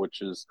Fall,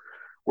 which is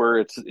where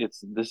it's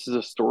this is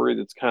a story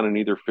that's kind of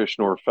neither fish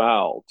nor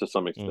fowl to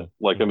some extent.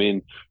 Like, I Mm-hmm.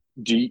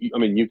 mean, I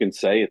mean, you can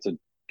say it's a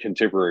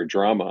contemporary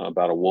drama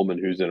about a woman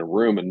who's in a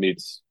room and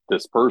meets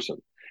this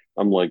person.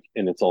 I'm like,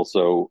 and it's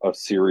also a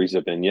series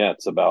of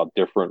vignettes about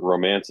different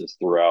romances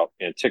throughout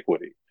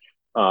antiquity.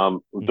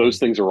 Mm-hmm. Those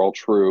things are all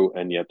true,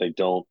 and yet they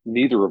don't.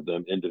 Neither of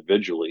them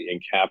individually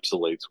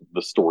encapsulates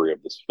the story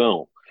of this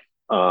film.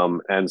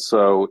 And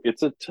so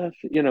it's a tough,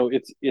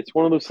 it's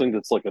one of those things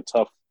that's like a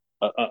tough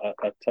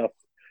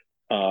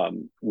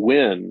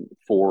win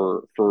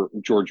for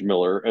George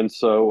Miller. And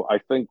so I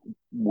think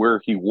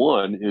where he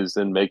won is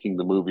in making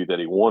the movie that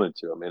he wanted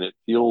to. I mean, it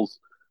feels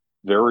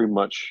very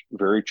much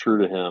very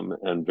true to him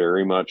and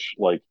very much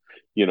like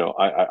I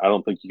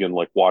don't think you can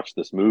like watch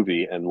this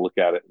movie and look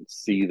at it and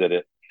see that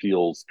it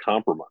feels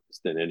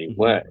compromised in any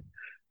Mm-hmm. way.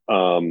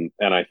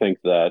 And I think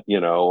that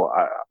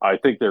I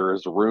think there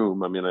is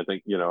room. I mean, I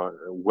think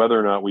whether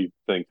or not we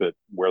think that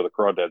Where the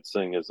Crawdads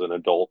Sing is an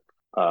adult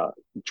uh,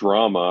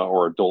 drama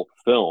or adult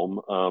film,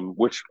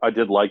 which I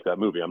did like that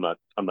movie. I'm not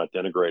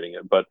denigrating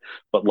it, but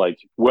like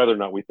whether or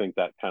not we think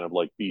that kind of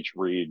like beach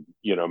read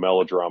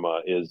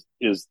melodrama is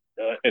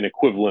an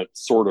equivalent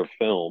sort of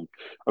film.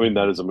 I mean,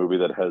 that Mm-hmm. is a movie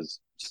that has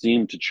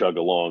seemed to chug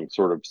along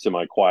sort of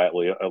semi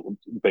quietly,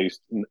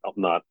 based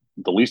not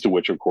the least of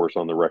which, of course,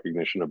 on the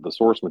recognition of the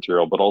source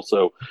material, but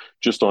also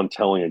just on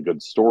telling a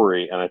good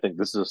story. And I think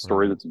this is a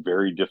story Right. that's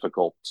very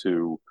difficult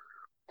to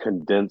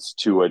condense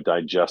to a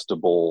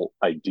digestible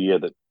idea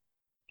that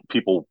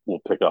people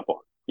will pick up on.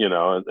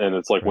 And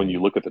it's like when you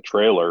Right. look at the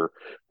trailer,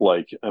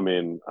 like, I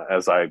mean,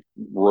 as I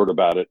wrote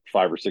about it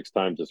 5 or 6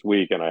 times this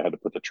week, and I had to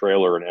put the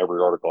trailer in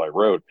every article I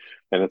wrote,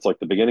 and it's like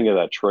the beginning of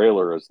that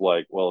trailer is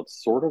like, well,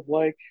 it's sort of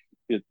like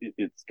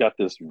it's got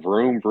this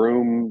vroom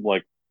vroom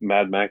like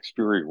Mad Max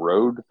Fury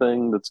Road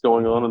thing that's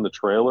going on Mm-hmm. in the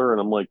trailer,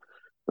 and I'm like,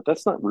 but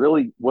that's not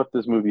really what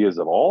this movie is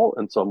at all.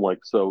 And so I'm like,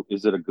 so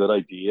is it a good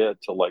idea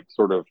to like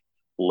sort of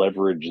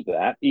leverage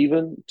that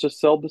even to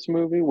sell this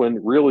movie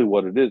when really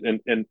what it is,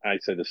 and I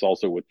say this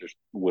also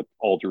with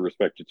all due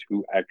respect to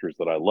two actors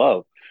that I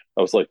love.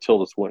 I was like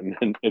Tilda Swinton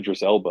and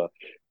Idris Elba,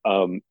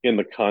 in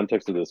the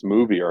context of this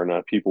movie, are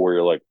not people where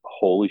you're like,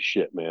 holy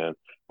shit, man,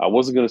 I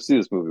wasn't going to see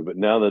this movie, but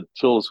now that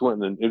Tilda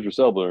Swinton and Idris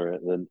Elba are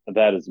in, then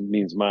that is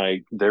means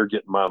they're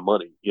getting my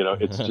money.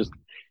 It's just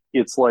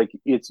it's like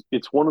it's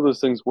one of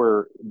those things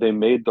where they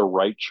made the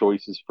right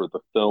choices for the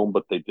film,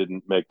 but they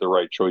didn't make the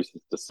right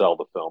choices to sell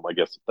the film. I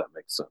guess if that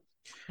makes sense.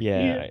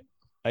 Yeah. Yeah,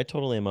 I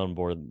totally am on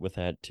board with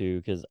that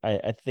too, because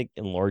I think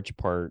in large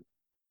part,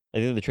 I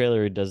think the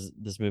trailer does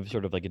this movie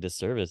sort of like a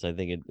disservice. I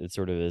think it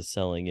sort of is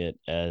selling it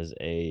as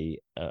a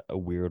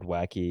weird,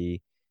 wacky,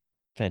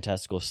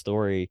 fantastical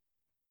story.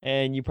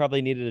 And you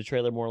probably needed a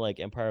trailer more like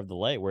Empire of the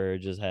Light, where it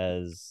just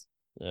has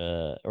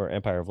or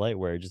Empire of Light,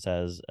 where it just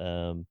has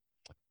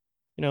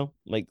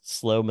like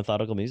slow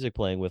methodical music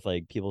playing with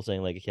like people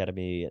saying like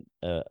Academy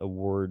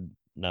Award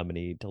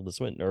nominee Tilda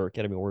Swinton or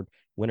Academy Award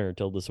winner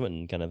Tilda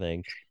Swinton kind of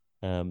thing.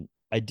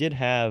 I did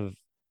have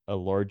a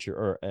larger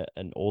or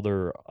an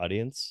older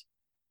audience,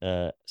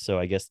 so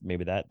I guess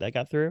maybe that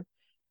got through.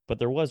 But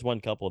there was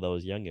one couple that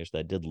was youngish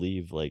that did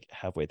leave like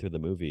halfway through the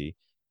movie,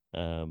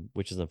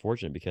 which is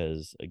unfortunate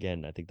because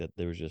again I think that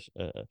there was just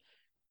a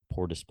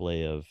poor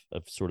display of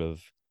sort of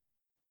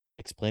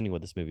explaining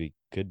what this movie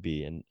could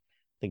be. And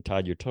I think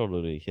Todd, you're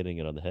totally hitting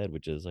it on the head,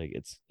 which is like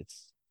it's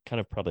kind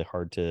of probably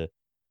hard to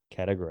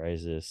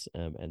categorize this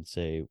and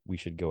say we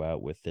should go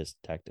out with this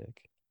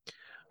tactic.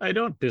 I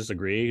don't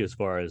disagree as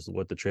far as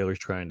what the trailer's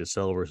trying to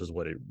sell versus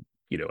what it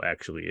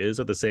actually is.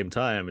 At the same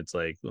time, it's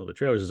like, well, the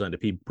trailer's designed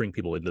to bring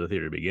people into the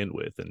theater to begin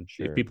with, and if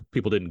Sure.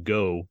 people didn't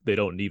go, they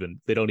don't even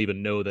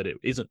know that it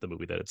isn't the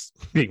movie that it's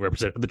being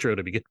represented in the trailer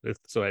to begin with.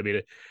 So I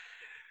mean,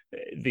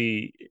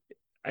 the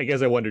I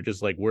guess I wonder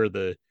just like where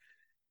the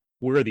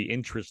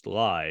interest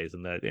lies,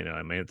 and that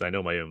I mean, I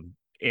know my own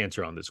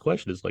answer on this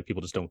question is like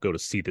people just don't go to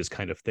see this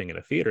kind of thing in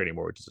a theater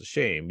anymore, which is a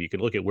shame. You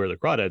can look at Where the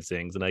Crawdad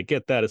Sings, and I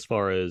get that as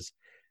far as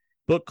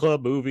book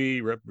club movie,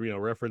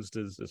 referenced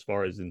as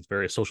far as in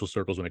various social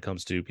circles when it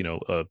comes to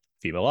a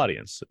female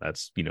audience.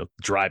 That's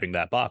driving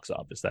that box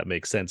office. That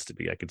makes sense to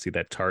me. I can see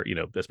that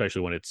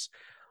especially when it's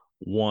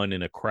one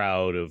in a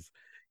crowd of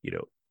you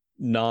know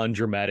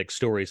non-dramatic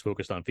stories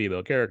focused on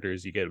female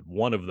characters. You get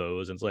one of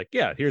those, and it's like,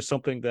 yeah, here's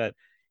something that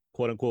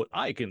quote unquote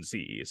I can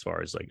see as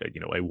far as like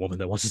a woman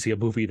that wants to see a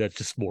movie that's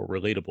just more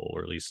relatable,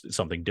 or at least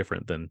something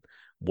different than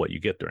what you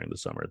get during the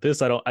summer.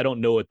 This I don't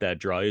know what that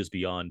draw is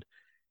beyond.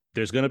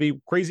 There's going to be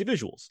crazy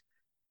visuals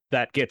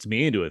that gets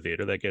me into a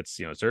theater, that gets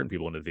certain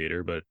people into the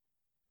theater. But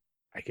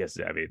I guess,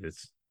 I mean,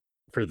 it's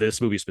for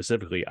this movie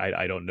specifically,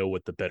 I don't know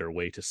what the better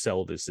way to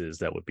sell this is.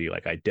 That would be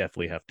like, I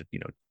definitely have to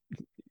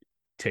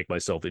take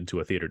myself into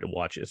a theater to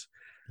watch it.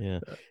 Yeah.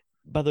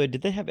 By the way,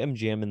 did they have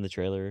MGM in the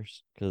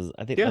trailers? Because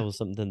I think Yeah. that was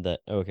something that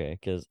okay.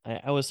 Because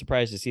I was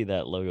surprised to see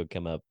that logo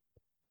come up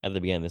at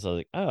the beginning of this. I was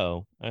like,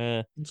 oh,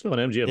 It's still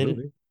an MGM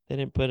movie. They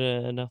didn't put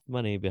enough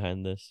money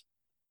behind this.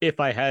 If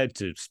I had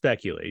to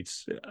speculate,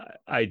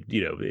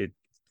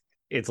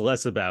 it's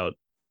less about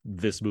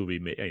this movie.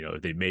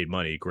 If they made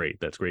money, great,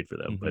 that's great for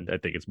them. But I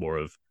think it's more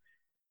of,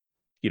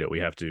 we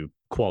have to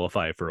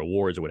qualify for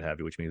awards or what have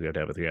you, which means we have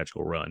to have a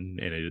theatrical run.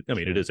 And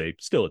it is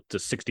it's a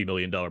 $60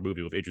 million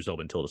movie with Idris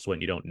Elba and Tilda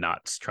Swinton. You don't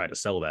not try to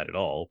sell that at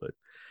all, but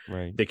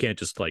they can't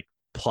just like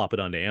plop it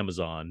onto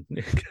Amazon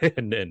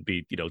and then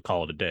be,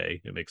 call it a day.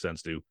 It makes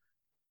sense to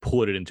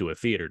put it into a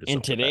theater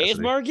in today's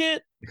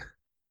market.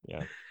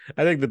 Yeah,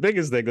 I think the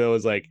biggest thing though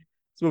is like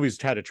this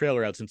movie's had a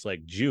trailer out since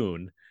like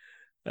June.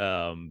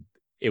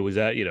 It was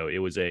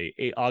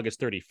a August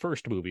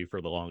 31st movie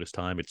for the longest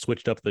time. It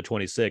switched up to the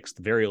 26th,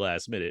 very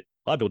last minute.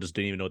 A lot of people just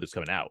didn't even know this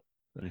was coming out.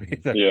 I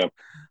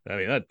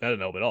don't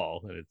know at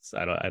all.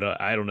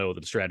 I don't know what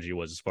the strategy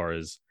was as far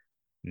as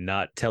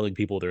not telling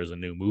people there's a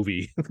new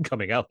movie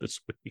coming out this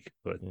week,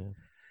 but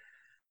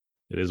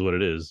it is what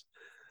it is.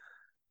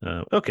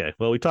 Okay,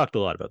 well, we talked a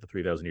lot about the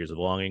 3,000 Years of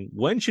Longing.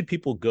 When should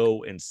people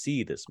go and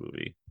see this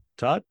movie,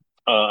 Todd?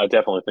 I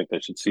definitely think they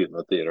should see it in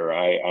the theater.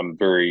 I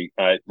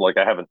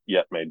haven't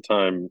yet made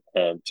time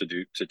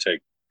to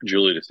take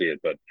Julie to see it,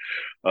 but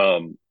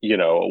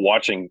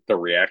watching the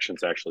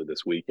reactions actually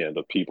this weekend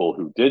of people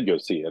who did go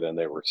see it and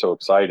they were so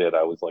excited,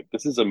 I was like,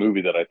 this is a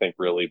movie that I think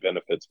really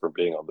benefits from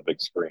being on the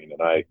big screen.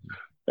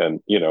 And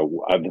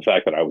the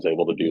fact that I was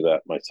able to do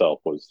that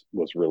myself was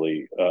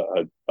really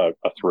a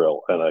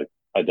thrill, and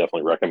I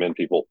definitely recommend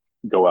people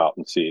go out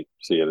and see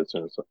it as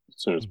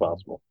soon as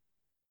possible.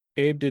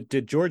 Abe,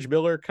 did George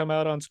Miller come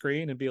out on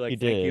screen and be like,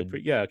 "Thank you"?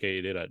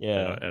 He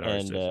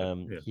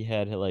did. He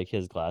had like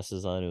his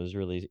glasses on. It was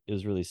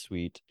really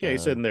sweet. Yeah, he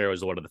said in there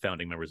was one of the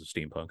founding members of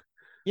steampunk.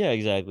 Yeah,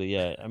 exactly.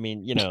 Yeah, I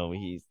mean,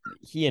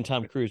 he and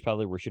Tom Cruise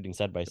probably were shooting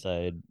side by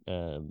side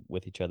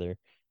with each other,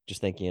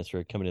 just thanking us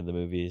for coming to the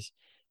movies.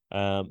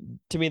 To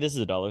me, this is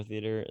a dollar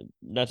theater.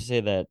 Not to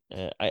say that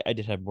I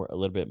did have a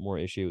little bit more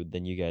issue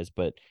than you guys,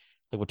 but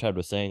like what Todd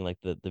was saying, like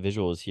the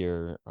visuals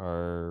here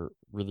are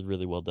really,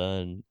 really well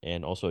done.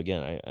 And also,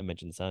 again, I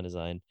mentioned the sound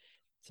design.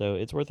 So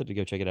it's worth it to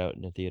go check it out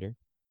in a theater.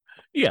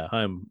 Yeah,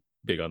 I'm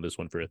big on this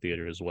one for a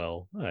theater as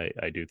well.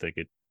 I do think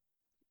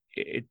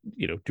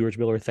George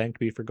Miller thanked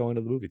me for going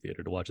to the movie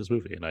theater to watch this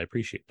movie, and I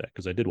appreciate that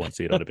because I did want to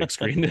see it on a big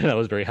screen, and I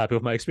was very happy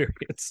with my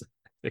experience.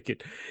 I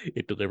think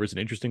it delivers an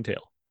interesting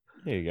tale.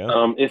 There you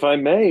go. If I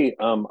may,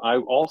 I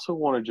also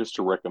wanted just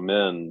to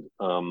recommend,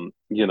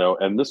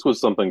 and this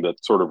was something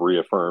that sort of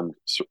reaffirmed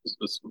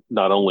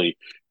not only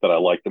that I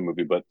like the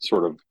movie, but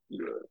sort of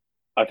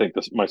I think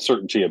my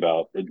certainty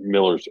about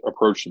Miller's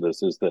approach to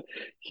this is that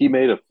he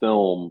made a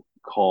film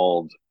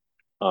called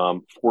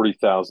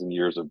 40,000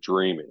 Years of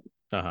Dreaming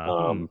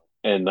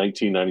in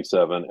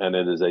 1997, and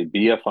it is a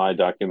BFI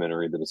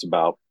documentary that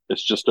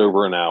it's just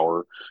over an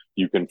hour.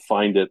 You can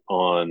find it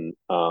on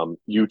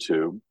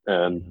YouTube,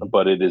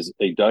 but it is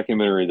a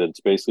documentary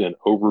that's basically an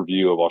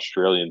overview of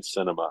Australian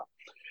cinema.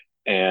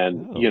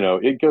 And,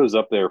 it goes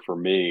up there for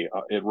me.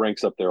 It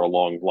ranks up there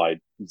along like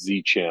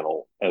Z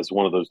Channel as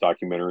one of those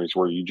documentaries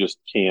where you just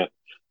can't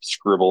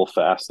scribble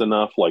fast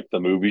enough, like the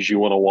movies you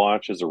want to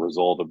watch as a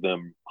result of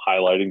them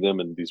highlighting them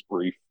in these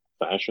brief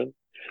fashion.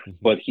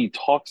 But he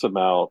talks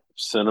about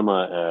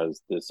cinema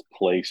as this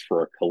place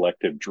for a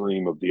collective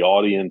dream of the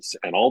audience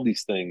and all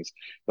these things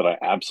that I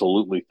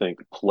absolutely think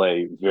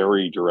play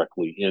very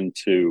directly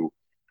into,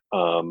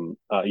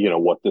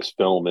 what this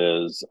film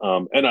is.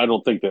 And I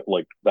don't think that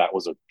like that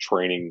was a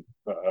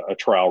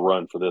trial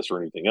run for this or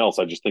anything else.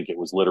 I just think it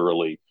was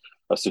literally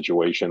a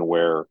situation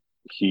where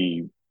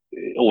he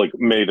like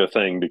made a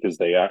thing because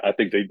I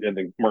think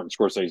Martin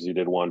Scorsese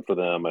did one for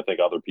them. I think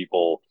other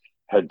people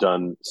had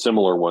done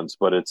similar ones,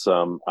 but it's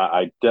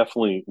I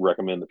definitely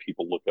recommend that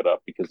people look it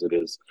up because it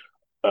is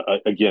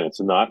again,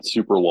 it's not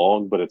super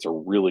long, but it's a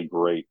really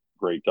great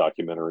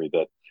documentary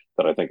that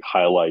I think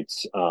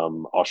highlights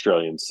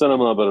Australian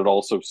cinema, but it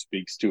also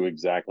speaks to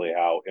exactly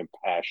how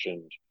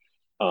impassioned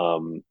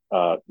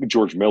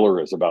George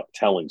Miller is about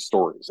telling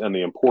stories and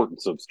the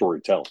importance of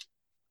storytelling.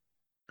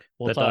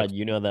 Well, Todd,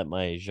 that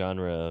my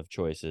genre of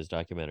choice is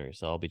documentary,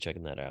 so I'll be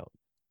checking that out.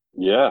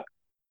 Yeah.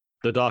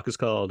 The doc is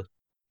called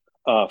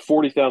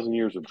 40,000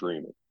 Years of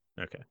Dreaming.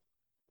 Okay.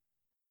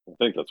 I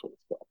think that's what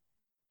it's called.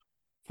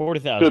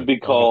 40,000. Could be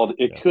called.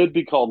 It could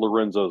be called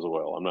Lorenzo's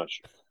Oil. I'm not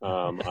sure.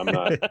 I'm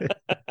not.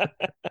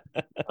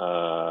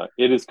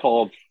 It is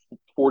called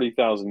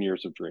 40,000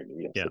 Years of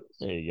Dreaming. Yes.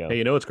 Yeah. There you go.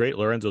 Hey, it's great.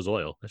 Lorenzo's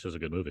Oil. That's just a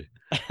good movie.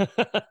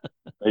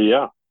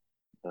 Yeah.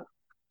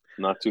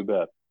 Not too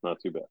bad. Not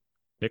too bad.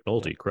 Nick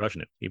Nolte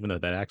crushing it, even though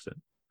that accent.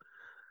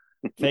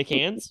 Fake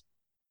hands?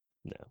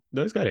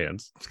 No, he's got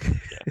hands.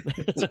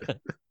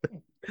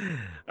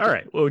 All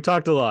right. Well, we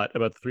talked a lot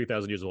about the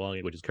 3,000 Years of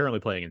Longing, which is currently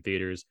playing in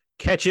theaters.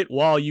 Catch it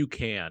while you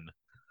can,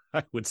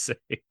 I would say.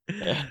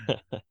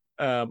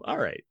 All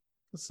right.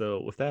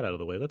 So with that out of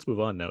the way, let's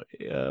move on now.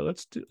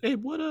 Let's do. Hey,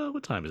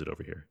 what time is it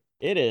over here?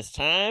 It is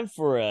time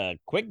for a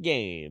quick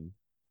game.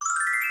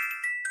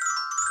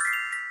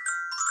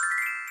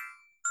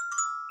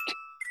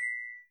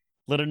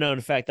 Little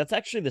known fact, that's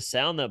actually the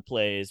sound that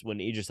plays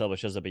when Idris Elba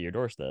shows up at your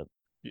doorstep.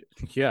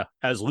 Yeah,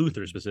 as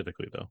Luther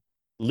specifically, though.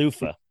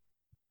 Lufa.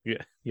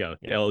 Yeah,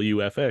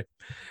 Lufa.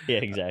 Yeah,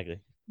 exactly.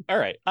 All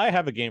right, I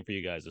have a game for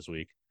you guys this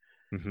week.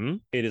 Mm-hmm.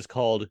 It is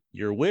called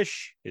Your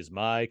Wish is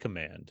My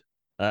Command.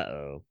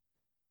 Uh-oh.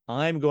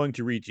 I'm going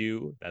to read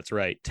you, that's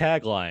right,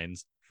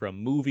 taglines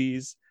from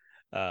movies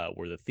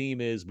where the theme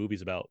is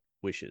movies about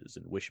wishes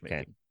and wish making.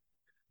 Okay.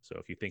 So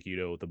if you think you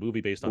know the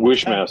movie based on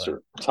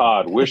Wishmaster,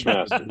 Todd,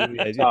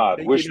 Wishmaster, Todd,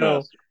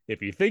 Wishmaster.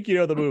 If you think you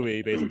know the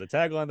movie based on the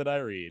tagline that I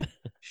read,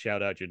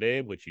 shout out your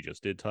name, which you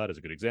just did, Todd, is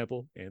a good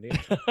example, and the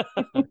answer.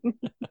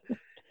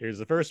 Here's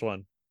the first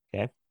one.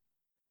 Okay.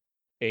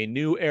 A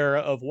new era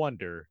of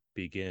wonder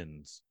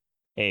begins.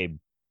 Abe.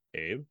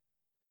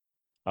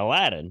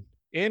 Aladdin.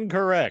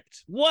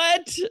 Incorrect.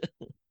 What?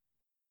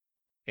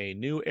 A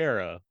new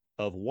era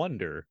of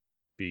wonder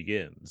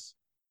begins.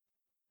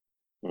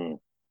 I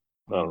don't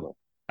know.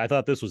 I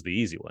thought this was the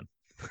easy one.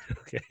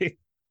 Okay.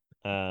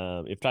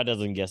 If Todd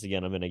doesn't guess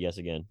again, I'm going to guess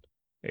again.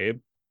 Abe?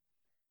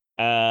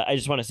 I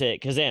just want to say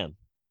it. Kazam.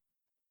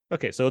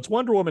 Okay, so it's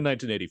Wonder Woman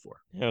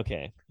 1984.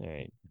 Okay, all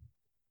right.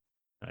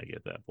 I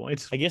get that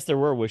point. I guess there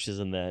were wishes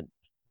in that.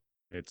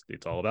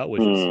 It's all about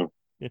wishes.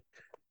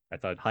 I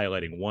thought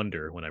highlighting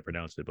wonder when I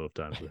pronounced it both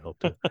times would help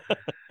too.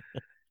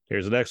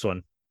 Here's the next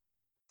one.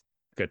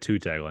 Got two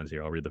taglines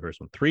here. I'll read the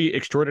first one. 3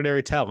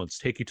 extraordinary talents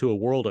take you to a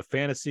world of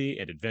fantasy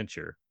and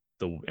adventure.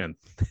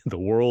 The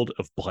world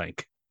of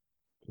blank.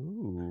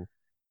 Ooh.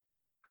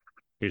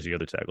 Here's the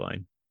other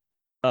tagline.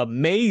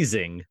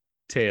 Amazing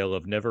tale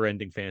of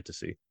never-ending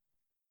fantasy.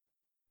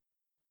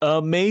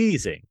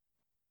 Amazing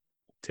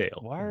tale.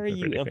 Why are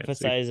you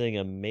emphasizing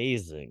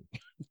amazing?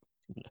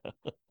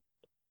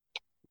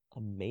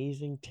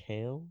 Amazing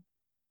tale?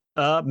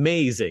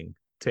 Amazing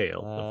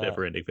tale of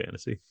never-ending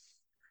fantasy.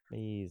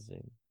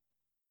 Amazing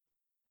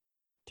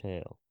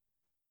tale.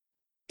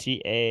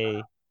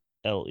 Tale.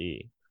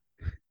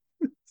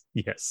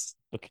 Yes.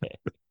 Okay.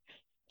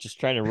 Just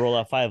trying to roll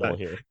out 5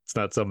 here. It's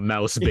not some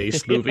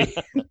mouse-based movie.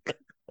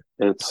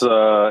 It's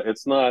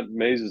not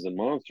Mazes and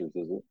Monsters,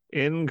 is it?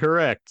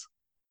 Incorrect.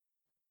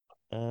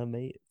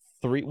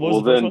 3. Well,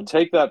 then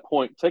take that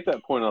point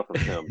off of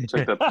him.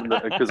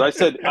 Because I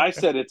said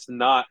it's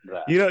not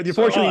that.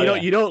 Unfortunately,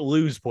 you don't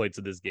lose points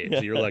in this game,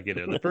 so you're lucky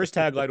there. The first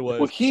tagline was.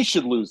 Well, he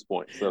should lose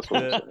points. That's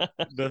what I'm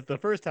saying. The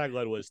first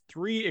tagline was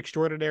 3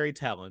 extraordinary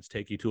talents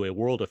take you to a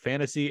world of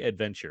fantasy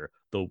adventure.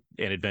 The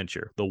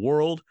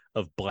world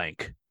of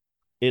blank.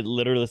 It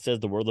literally says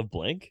the world of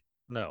blank.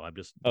 No, I'm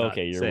just you're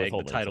saying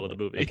the title of the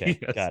movie. Okay,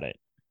 yes. Got it.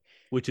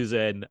 Which is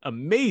an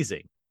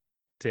amazing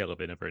tale of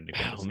never-ending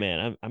fantasy. Oh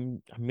man,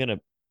 am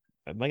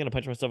I gonna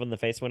punch myself in the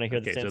face when I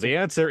hear this answer? So the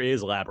answer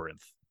is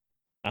Labyrinth.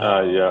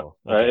 Yeah.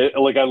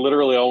 Okay. I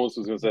literally almost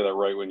was going to say that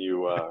right when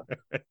you.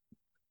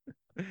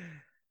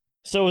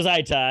 So was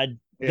I, Todd.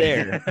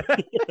 There.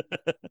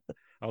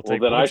 I'll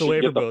take then I points should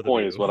away get from the both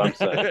point. of Is you. what I'm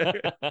saying.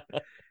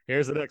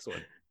 Here's the next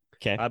one.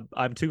 Okay.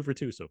 I'm 2 for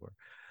 2 so far.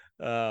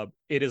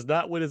 It is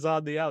not what is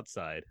on the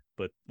outside,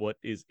 but what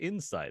is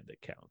inside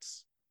that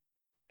counts.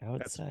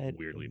 Outside. That's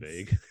weirdly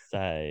vague.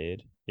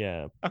 Inside.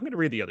 Yeah. I'm going to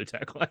read the other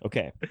tagline.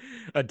 Okay.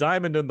 A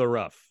diamond in the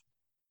rough.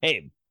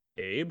 Abe.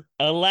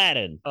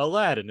 Aladdin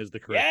is the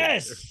correct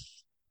answer.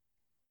 Yes.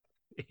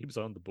 Abe's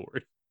on the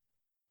board.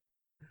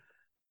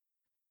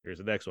 Here's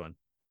the next one.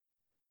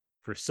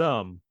 For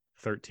some,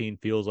 13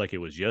 feels like it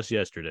was just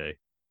yesterday.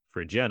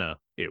 For Jenna,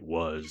 it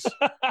was.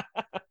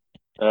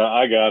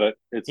 I got it.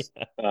 It's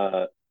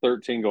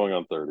 13 going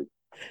on 30.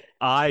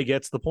 I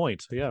gets the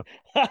point. Yeah.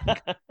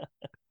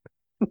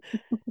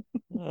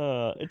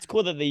 It's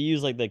cool that they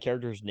use like the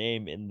character's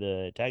name in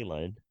the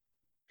tagline.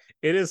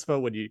 It is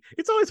fun when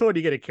it's always fun when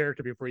you get a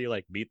character before you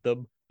like meet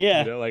them.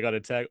 Yeah. Like on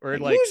a tag or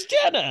like who's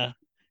Jenna?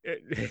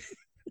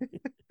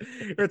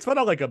 Or it's fun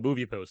on like a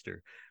movie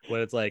poster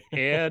when it's like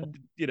and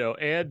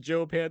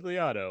Joe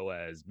Pantoliano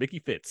as Mickey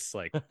Fitz.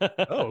 Like,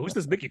 oh, who's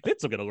this Mickey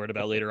Fitz I'm gonna learn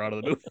about later on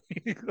in the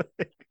movie?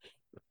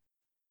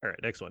 All right,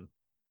 next one.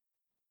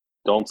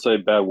 Don't say a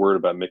bad word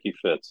about Mickey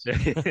Fitz.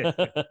 Here's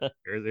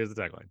the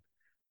tagline.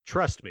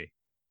 Trust me.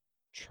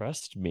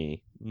 Trust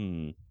me.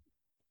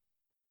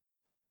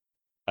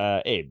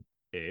 Abe.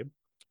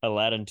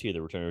 Aladdin 2,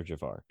 The Return of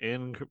Jafar.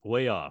 And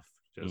way off.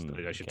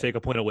 I should take a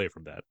point away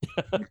from that.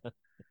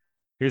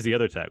 Here's the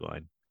other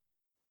tagline.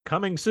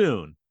 Coming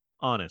soon.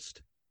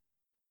 Honest.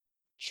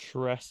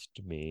 Trust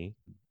me.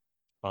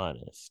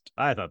 Honest.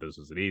 I thought this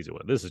was an easy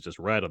one. This is just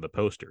right on the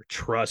poster.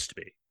 Trust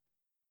me.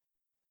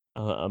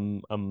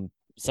 I'm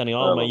sending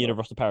all my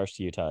universal powers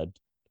to you, Todd.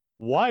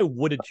 Why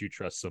wouldn't you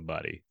trust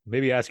somebody?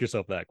 Maybe ask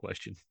yourself that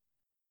question.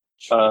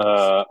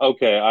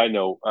 Okay, I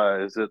know.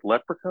 Is it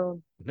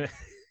Leprechaun? No,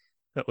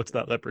 it's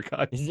not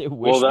Leprechaun. Is it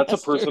well, that's a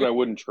person I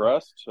wouldn't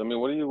trust. I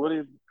mean, what do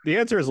you? The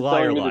answer is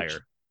liar.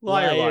 Liar.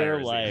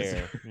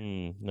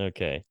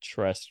 Okay,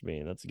 trust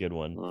me. That's a good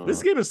one.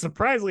 This game is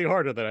surprisingly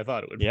harder than I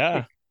thought it would be.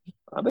 Yeah.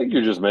 I think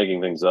you're just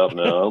making things up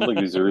now. I don't think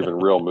these are even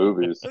real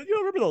movies. You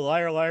don't remember the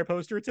liar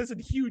poster? It says in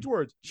huge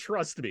words,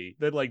 "Trust me."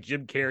 Then like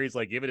Jim Carrey's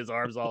like giving his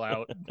arms all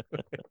out.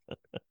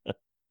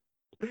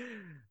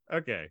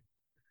 Okay.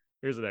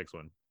 Here's the next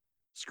one.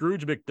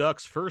 Scrooge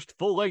McDuck's first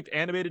full-length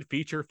animated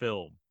feature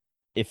film.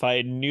 If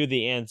I knew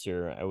the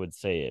answer, I would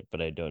say it,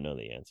 but I don't know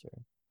the answer.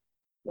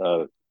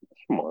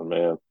 Come on,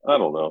 man. I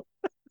don't know.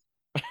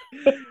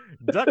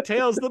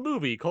 DuckTales the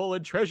movie,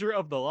 Treasure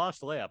of the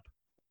Lost Lamp.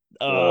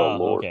 Oh,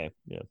 Lord. Okay.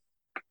 Yeah.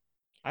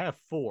 I have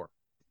 4.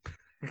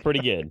 Pretty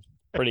good.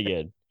 Pretty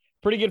good.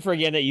 Pretty good for a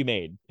game that you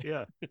made.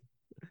 Yeah.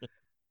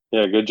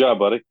 Yeah, good job,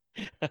 buddy.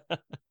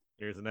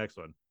 Here's the next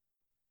one.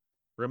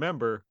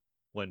 Remember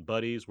when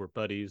buddies were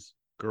buddies,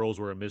 girls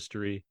were a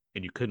mystery,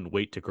 and you couldn't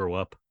wait to grow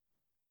up?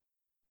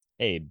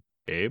 Abe.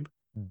 Abe?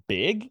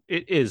 Big?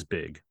 It is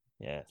big.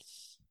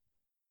 Yes.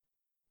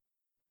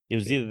 It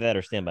was either that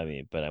or Stand By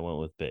Me, but I went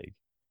with Big.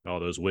 All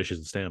those wishes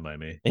and Stand By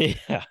Me.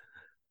 Yeah.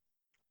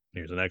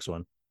 Here's the next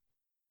one.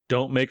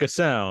 Don't make a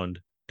sound,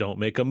 don't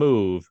make a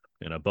move,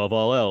 and above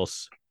all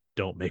else,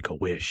 don't make a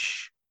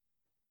wish.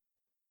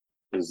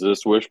 Is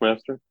this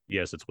Wishmaster?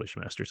 Yes, it's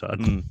Wishmaster,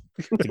 Todd.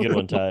 It's a good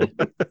one, Todd.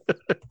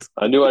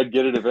 I knew I'd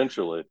get it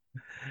eventually.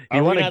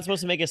 Are we not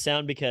supposed to make a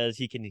sound because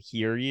he can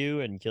hear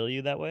you and kill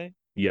you that way?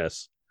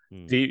 Yes.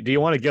 Do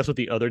you want to guess what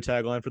the other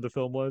tagline for the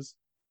film was?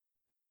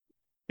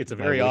 It's a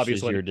very My wish obvious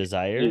is one. Your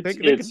desire?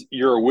 It's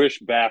you're a wish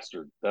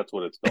bastard. That's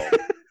what it's called.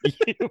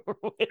 Your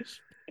wish.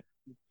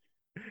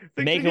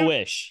 Make a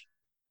wish.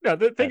 No,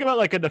 think about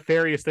like a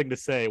nefarious thing to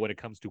say when it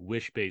comes to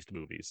wish-based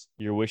movies.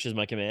 Your wish is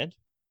my command?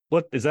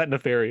 What is that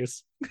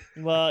nefarious?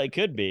 Well, it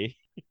could be.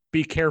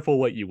 Be careful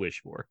what you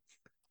wish for.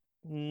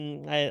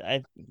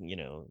 Okay.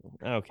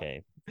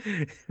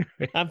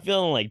 I'm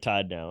feeling like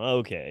Todd now.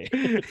 Okay.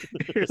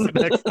 Here's the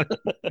next one.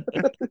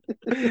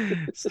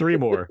 It's 3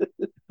 more.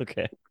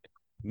 Okay.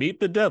 Meet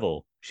the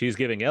devil. She's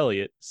giving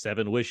Elliot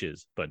 7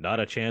 wishes, but not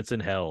a chance in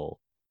hell.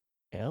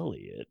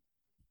 Elliot?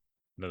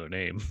 Another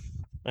name.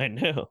 I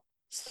know.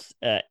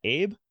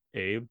 Abe?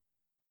 Abe.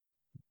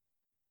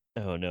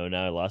 Oh, no.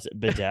 Now I lost it.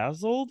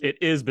 Bedazzled? It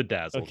is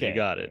Bedazzled. Okay. You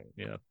got it.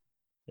 Yeah.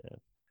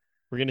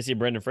 We're going to see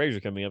Brendan Fraser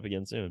coming up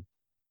again soon.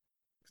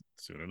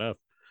 Soon enough.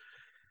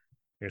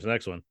 Here's the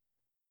next one.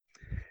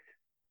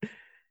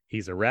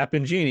 He's a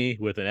rapping genie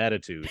with an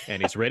attitude,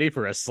 and he's ready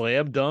for a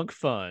slam dunk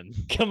fun.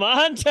 Come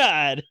on,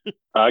 Todd.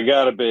 I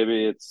got it,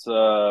 baby. It's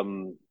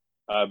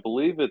I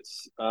believe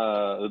it's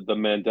the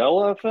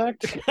Mandela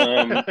effect. Is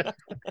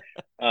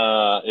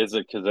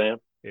it Kazam?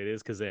 It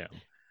is Kazam.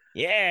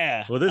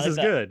 Yeah. Well, this is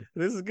good.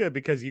 This is good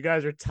because you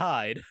guys are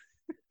tied.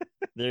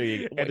 There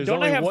you go. And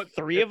Don't I have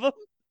 3 of them?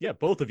 Yeah,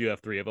 both of you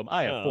have 3 of them.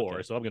 I have 4,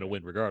 okay. so I'm going to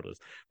win regardless.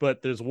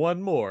 But there's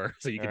one more,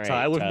 so you can All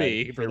tie right, with Todd.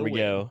 me for Here the we win.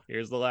 go.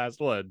 Here's the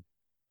last one.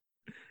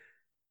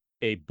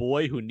 A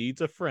boy who needs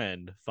a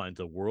friend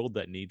finds a world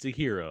that needs a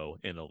hero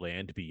in a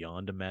land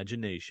beyond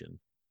imagination.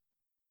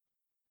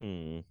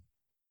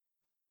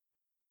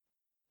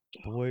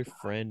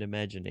 Boyfriend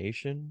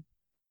imagination?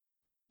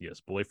 Yes,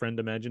 boyfriend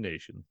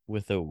imagination.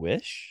 With a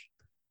wish?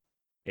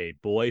 A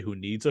boy who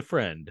needs a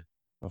friend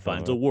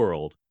finds a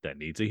world that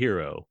needs a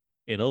hero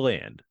in a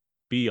land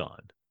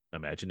beyond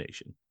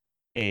imagination.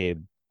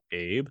 Abe.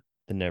 Abe?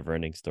 The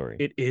Never-Ending Story.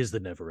 It is the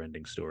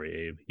Never-Ending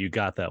Story, Abe. You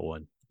got that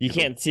one. You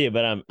can't see it,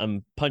 but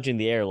I'm punching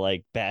the air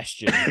like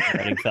Bastion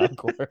running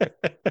Falcor.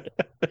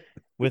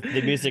 With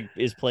the music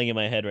is playing in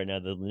my head right now,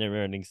 the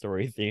Never-Ending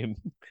Story theme.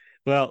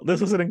 Well, this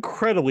was an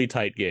incredibly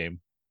tight game.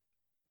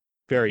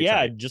 Very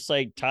tight. Just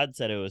like Todd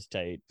said it was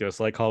tight.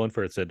 Just like Colin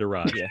Firth said to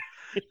Rod. Yeah.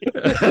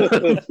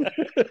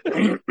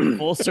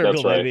 Full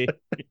circle, right.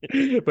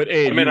 baby. But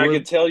Abe, I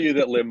can tell you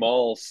that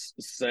Limahl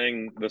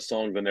sang the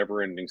song "The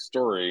Never-Ending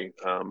Story,"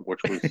 which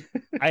was.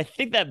 I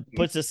think that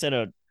puts us in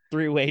a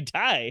 3-way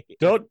tie.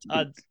 Don't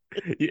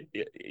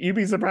you'd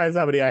be surprised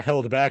how many I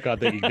held back on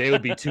thinking they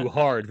would be too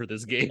hard for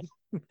this game.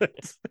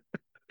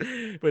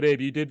 But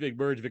Abe, you did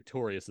emerge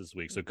victorious this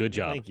week, so good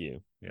job. Thank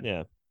you.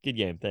 Yeah, good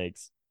game.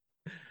 Thanks.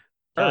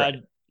 All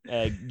right.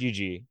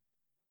 GG.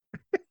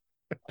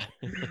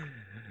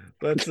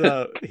 Let's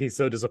he's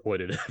so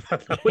disappointed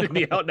about not winning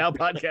the Out Now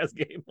podcast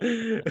game.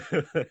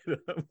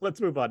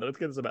 Let's move on. Let's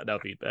get some Out Now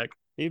feedback.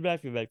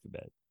 Feedback.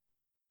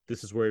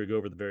 This is where we go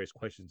over the various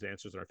questions and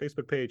answers on our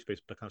Facebook page,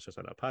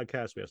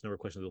 facebook.com/podcast. We asked a number of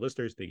questions to the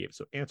listeners. They gave us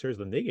some answers,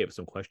 then they gave us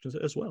some questions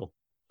as well.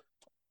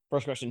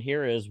 First question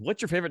here is,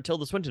 what's your favorite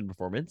Tilda Swinton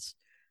performance?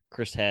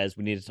 Chris has,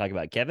 we need to talk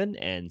about Kevin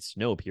and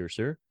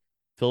Snowpiercer.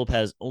 Philip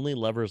has Only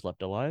Lovers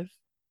Left Alive.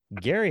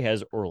 Gary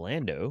has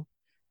Orlando.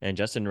 And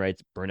Justin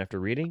writes Burn After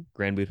Reading,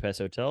 Grand Budapest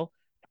Hotel,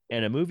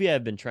 and a movie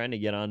I've been trying to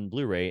get on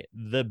Blu-ray,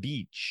 The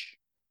Beach.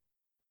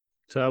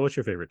 So what's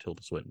your favorite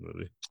Tilda Swinton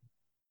movie?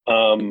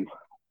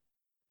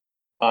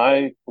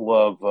 I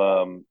love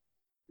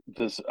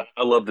this.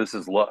 I love This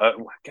Is Love.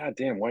 God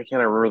damn, why can't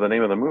I remember the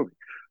name of the movie?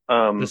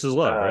 This Is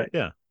Love, right?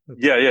 Yeah.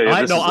 Yeah.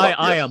 I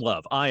Am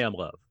Love. I Am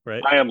Love,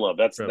 right? I Am Love.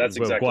 That's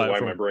exactly why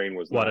my brain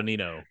was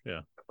Guadagnino.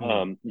 Yeah.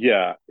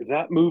 Yeah,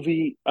 that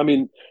movie. I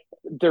mean,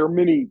 there are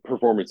many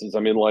performances.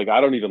 I mean, like,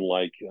 I don't even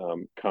like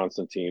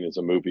Constantine as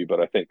a movie, but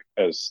I think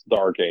as the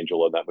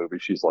Archangel in that movie,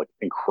 she's like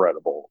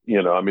incredible.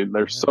 You know, I mean,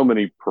 there's so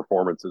many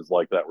performances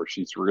like that where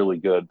she's really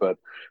good. But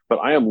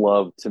I Am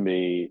Love, to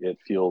me,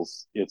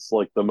 it's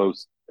like the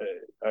most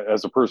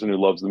as a person who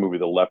loves the movie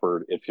The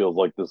Leopard, it feels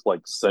like this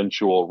like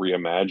sensual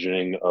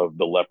reimagining of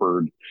The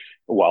Leopard,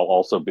 while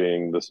also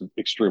being this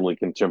extremely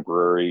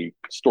contemporary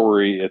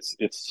story.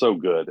 It's so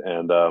good,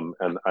 and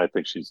I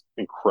think she's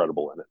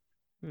incredible in it.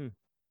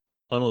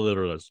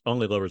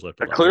 Only lovers left.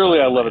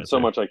 Clearly, I love it so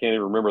much I can't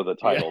even remember the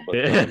title. But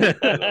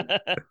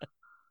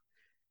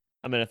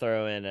I'm gonna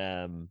throw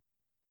in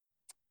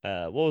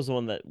what was the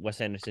one that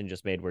Wes Anderson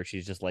just made where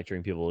she's just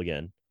lecturing people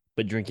again,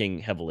 but drinking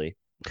heavily?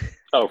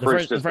 Oh,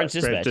 French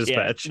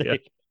Dispatch. Yeah.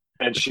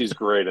 And she's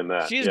great in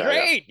that. She's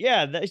great.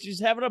 Yeah, she's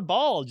having a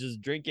ball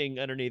just drinking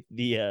underneath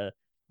the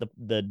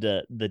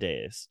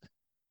dais.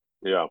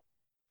 Yeah,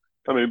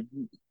 I mean,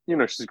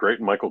 she's great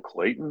in Michael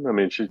Clayton. I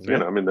mean, she's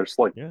there's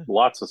like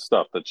lots of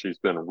stuff that she's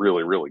been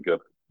really, really good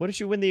at. What did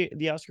she win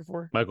the Oscar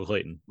for? Michael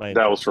Clayton.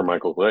 That was for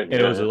Michael Clayton.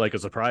 And it was like a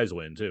surprise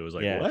win too. It was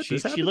like, what?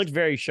 She looked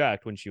very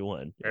shocked when she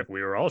won.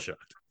 We were all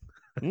shocked.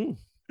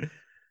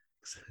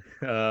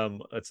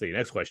 Let's see.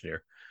 Next question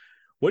here.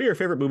 What are your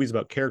favorite movies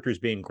about characters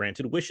being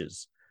granted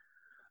wishes?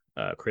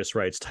 Chris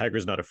writes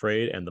Tiger's Not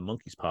Afraid and The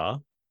Monkey's Paw.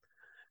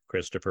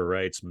 Christopher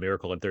writes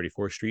Miracle on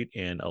 34th Street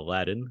and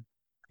Aladdin,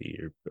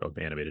 the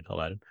animated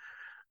Aladdin.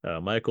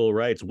 Michael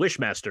writes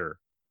Wishmaster.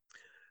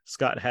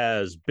 Scott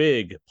has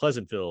Big,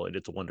 Pleasantville, and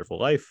It's a Wonderful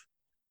Life.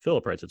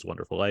 Philip writes It's a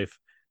Wonderful Life.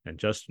 And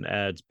Justin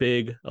adds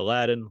Big,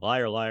 Aladdin,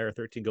 Liar Liar,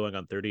 13 Going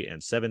on 30,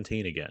 and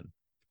 17 again.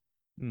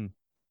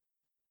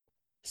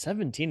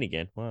 17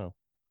 again. Wow.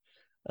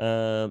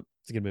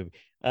 It's a good movie.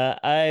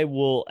 I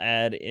will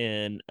add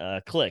in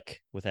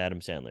Click with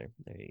Adam Sandler.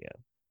 There you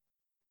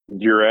go.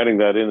 You're adding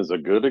that in as a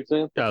good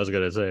example? I was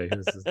gonna say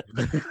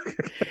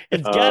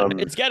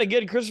it's got a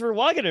good Christopher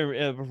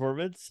Walken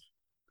performance.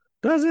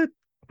 Does it?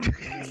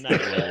 Not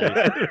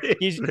really.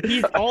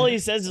 He's all he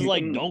says is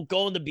like, "Don't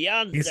go in the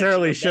Beyond." He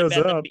certainly shows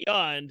up.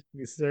 Beyond.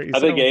 I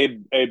think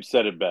Abe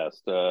said it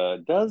best.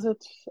 Does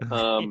it?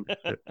 But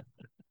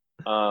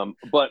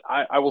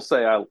I will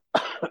say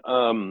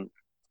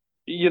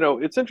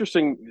it's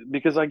interesting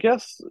because I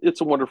guess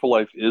It's a Wonderful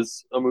Life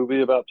is a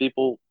movie about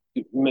people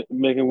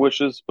making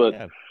wishes,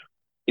 but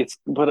it's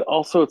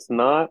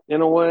not in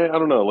a way. I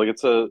don't know. Like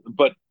I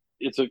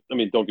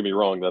mean, don't get me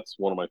wrong. That's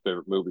one of my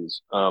favorite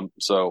movies.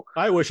 So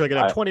I wish I could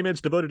have 20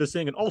 minutes devoted to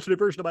seeing an alternate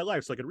version of my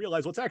life so I could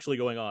realize what's actually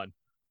going on.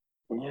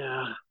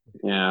 Yeah.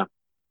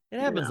 It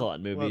happens a lot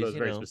in movies. One of those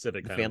very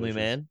specific kind Family of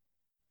Man.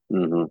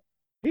 Mm-hmm.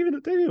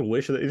 They even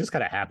wish that it just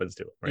kind of happens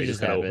to him, right? He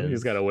just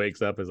kind of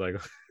wakes up. Is like,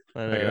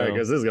 I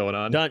guess this is going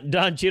on.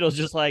 Don Cheadle's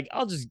just like,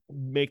 I'll just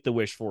make the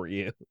wish for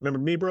you. Remember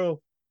me,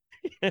 bro?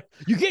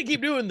 You can't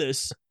keep doing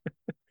this.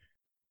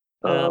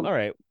 All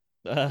right.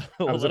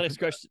 The next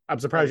question. I'm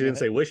surprised you didn't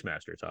say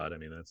Wishmaster, Todd. I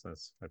mean,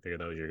 that's I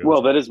figured that was your.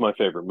 Well, that is my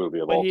favorite movie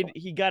of all.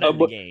 He got it in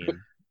the game.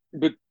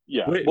 But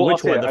yeah,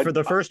 which one? For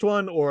the first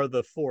one or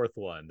the fourth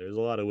one? There's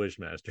a lot of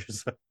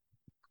Wishmasters.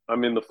 I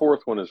mean, the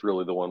fourth one is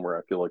really the one where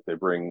I feel like they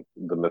bring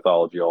the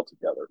mythology all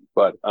together.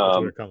 But that's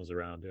where it comes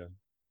around, yeah.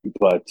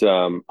 But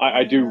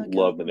I do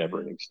love the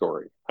Neverending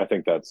Story. I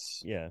think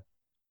that's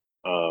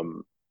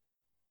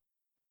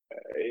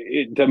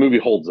that movie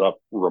holds up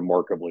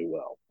remarkably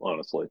well,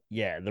 honestly.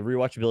 Yeah, the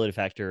rewatchability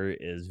factor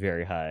is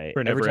very high.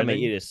 For Every time I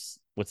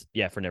Neverending?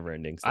 eat for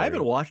Neverending Story. I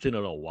haven't watched it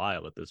in a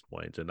while at this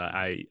point, and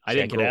I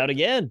Check didn't it out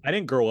again. I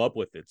didn't grow up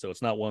with it, so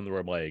it's not one where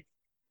I'm like,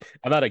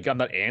 I'm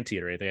not anti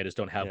it or anything. I just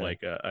don't have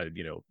like a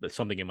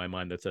something in my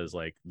mind that says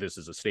like this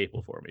is a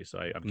staple for me. So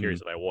I'm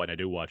curious when I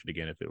do watch it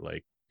again, if it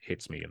like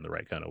hits me in the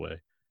right kind of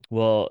way.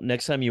 Well,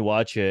 next time you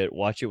watch it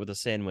with a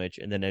sandwich,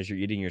 and then as you're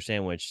eating your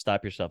sandwich,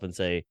 stop yourself and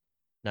say,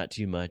 "Not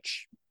too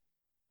much."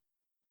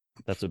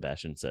 That's what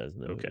Bastian says.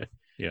 Okay.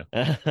 Yeah.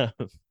 The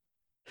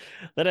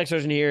next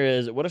question here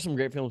is, what are some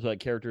great films about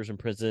characters in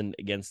prison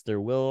against their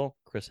will?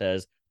 Chris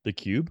has The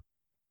Cube,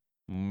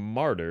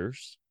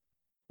 Martyrs.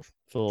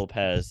 Philip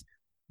has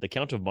The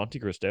Count of Monte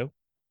Cristo.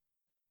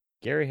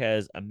 Gary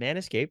has A Man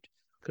Escaped.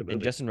 And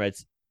Justin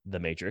writes The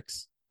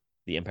Matrix,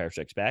 The Empire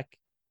Strikes Back,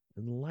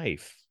 and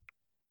Life.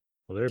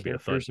 Well, that'd be a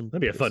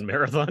fun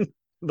marathon.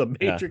 The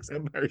Matrix,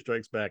 Empire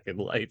Strikes Back, and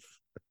Life.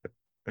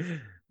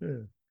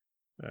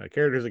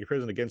 Characters in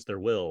prison against their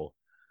will.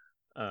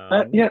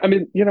 I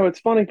mean, it's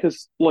funny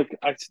because, like,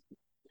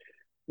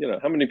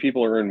 how many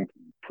people are in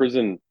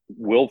prison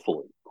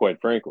willfully?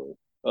 Quite frankly,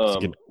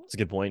 it's a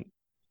good point.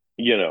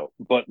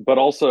 But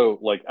also,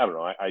 like, I don't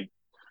know.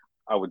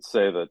 I would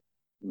say that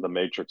the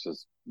Matrix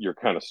is, you're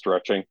kind of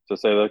stretching to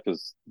say that,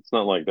 because it's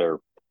not like they're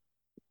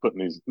putting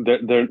these.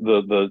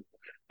 The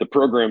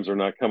programs are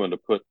not coming to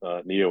put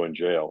Neo in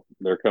jail.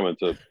 They're coming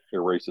to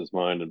erase his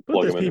mind and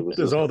plug him into the system.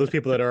 There's all those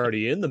people that are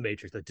already in the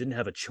Matrix that didn't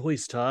have a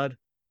choice, Todd.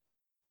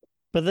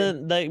 But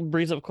then that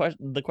brings up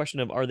the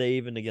question of, are they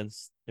even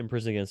in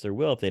prison against their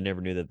will if they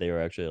never knew that they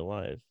were actually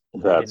alive?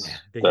 That's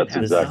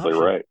exactly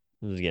right.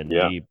 This is getting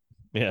deep.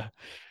 Yeah.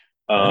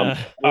 I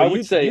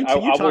would say you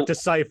talk to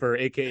Cypher,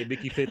 aka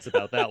Mickey Fitz,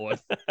 about that one.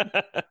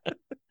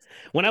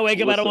 When I wake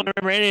up, I don't want to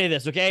remember any of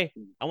this. Okay,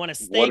 I want to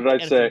steak. What did I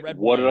say?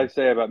 What did I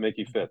say about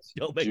Mickey Fitz?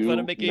 Don't make fun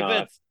of Mickey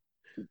Fitz.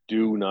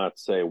 Do not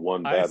say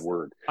one bad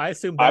word. I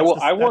assume. I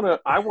want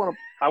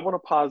to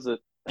posit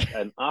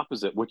an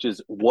opposite, which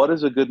is, what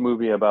is a good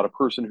movie about a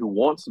person who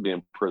wants to be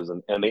in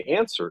prison? And the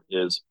answer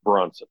is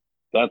Bronson.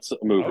 That's a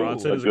movie.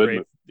 Bronson is a great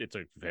movie. It's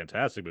a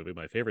fantastic movie.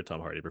 My favorite Tom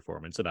Hardy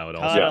performance. And I would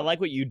also. Todd, I like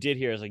what you did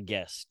here as a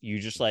guest. You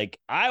just like,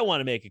 I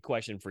want to make a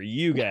question for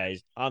you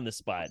guys on the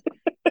spot.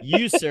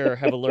 You, sir,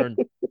 have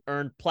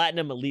earned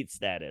platinum elite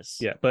status.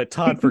 Yeah, but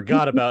Todd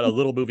forgot about a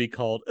little movie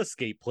called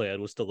Escape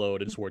Plan with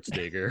Stallone and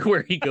Schwarzenegger,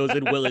 where he goes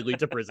in willingly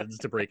to prisons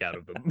to break out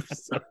of them.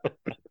 So.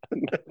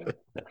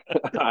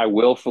 I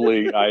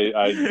willfully,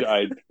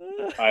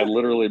 I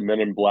literally Men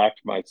in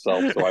Blacked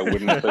myself so I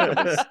wouldn't think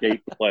of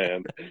Escape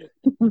Plan.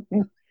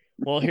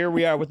 Well, here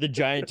we are with the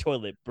giant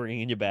toilet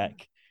bringing you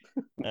back.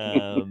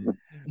 And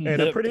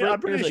I'm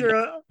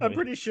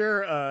pretty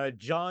sure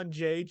John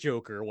J.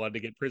 Joker wanted to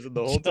get prison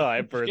the whole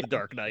time for The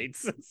Dark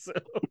Knights. So.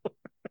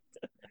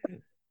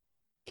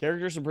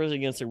 Characters in prison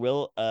against their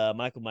will.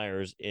 Michael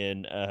Myers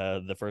in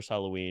the first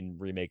Halloween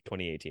remake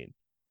 2018.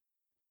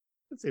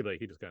 It seemed like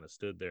he just kind of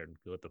stood there and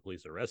let the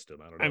police arrest him.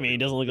 I don't know. I mean, he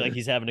doesn't look like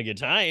he's having a good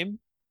time.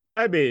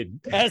 I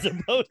mean, as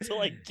opposed to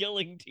like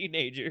killing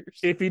teenagers.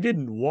 If he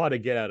didn't want to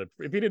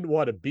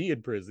be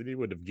in prison, he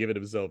wouldn't have given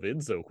himself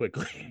in so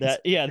quickly.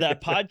 That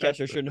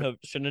podcaster shouldn't have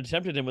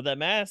attempted him with that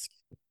mask.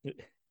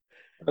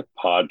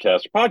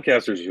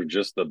 Podcasters are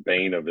just the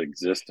bane of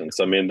existence.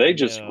 I mean, they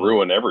just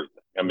ruin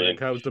everything. I mean, when it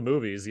comes to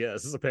movies,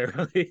 yes,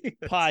 apparently.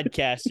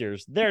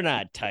 Podcasters, they're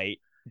not tight.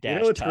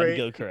 What's Todd great?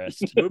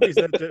 Gilchrist. movies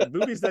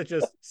that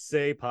just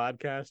say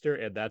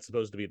podcaster, and that's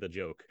supposed to be the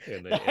joke.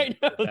 I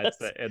know.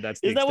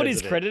 Is that what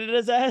he's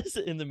credited as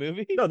in the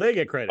movie? No, they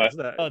get credits.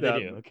 They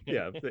do. Okay.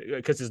 Yeah,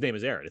 because his name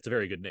is Aaron. It's a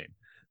very good name.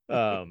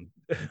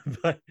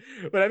 But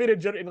I mean,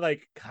 in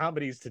like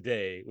comedies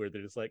today, where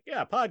they're just like,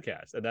 yeah,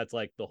 podcast, and that's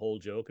like the whole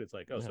joke. It's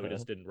like, oh, so we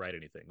just didn't write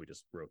anything. We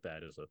just wrote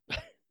that as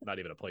not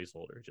even a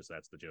placeholder. Just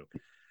that's the joke.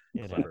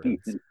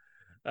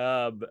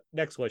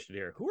 Next question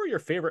here. Who are your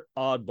favorite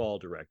oddball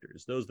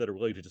directors? Those that are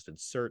willing to just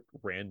insert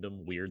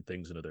random weird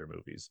things into their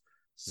movies.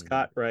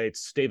 Scott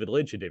writes David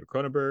Lynch and David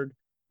Cronenberg,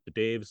 the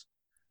Daves.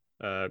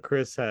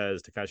 Chris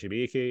has Takashi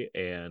Miike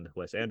and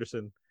Wes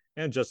Anderson,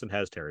 and Justin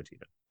has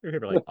Tarantino. Your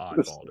favorite like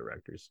oddball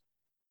directors?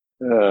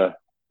 I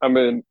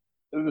mean,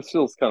 this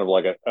feels kind of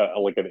like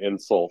an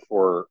insult,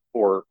 or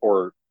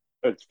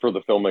it's for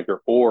the filmmaker,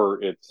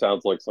 or it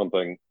sounds like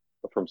something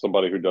from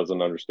somebody who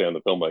doesn't understand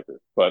the filmmaker.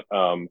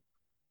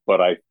 But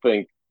I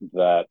think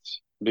that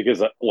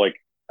because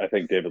I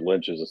think David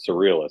Lynch is a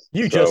surrealist.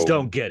 You just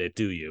don't get it,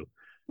 do you?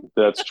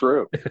 That's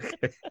true.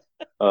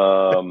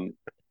 I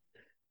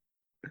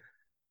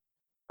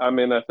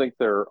mean, I think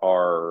there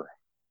are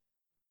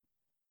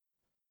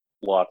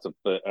lots of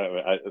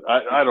I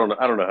don't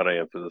know how to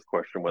answer this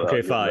question without.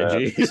 Okay,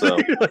 fine. So.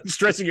 You're like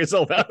stressing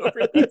yourself out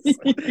over this.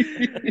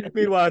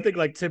 Meanwhile, I think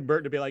like Tim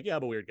Burton would be like, yeah,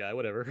 I'm a weird guy,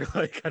 whatever.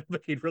 Like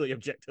he'd really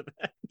object to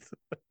that.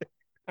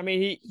 I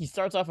mean, he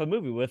starts off a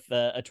movie with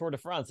a Tour de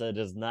France that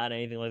is not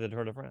anything like the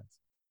Tour de France.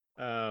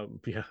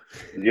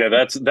 Yeah,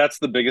 that's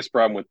the biggest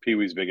problem with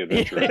Pee-wee's Big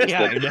Adventure.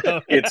 I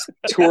know. It's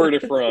Tour de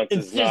France.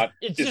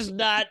 It's just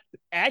not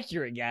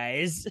accurate,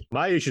 guys.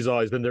 My issue's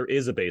always been there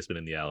is a basement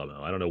in the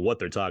Alamo. I don't know what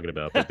they're talking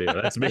about, but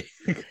that's me.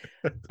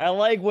 I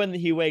like when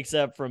he wakes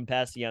up from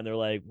passing out. They're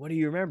like, "What do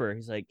you remember?"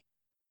 He's like,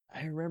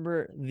 "I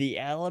remember the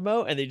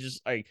Alamo," and they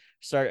just like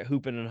start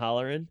hooping and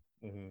hollering.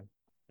 Mm-hmm.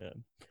 Yeah.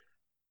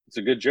 It's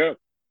a good joke.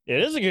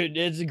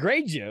 It's a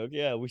great joke.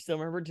 Yeah, we still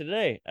remember it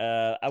today.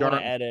 I want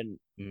to add in.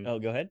 Mm-hmm. Oh,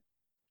 go ahead.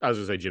 I was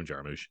gonna say Jim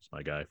Jarmusch is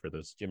my guy for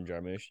this. Jim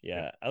Jarmusch,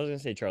 yeah. I was gonna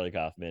say Charlie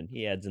Kaufman.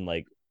 He adds in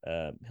like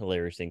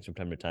hilarious things from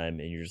time to time,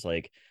 and you're just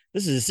like,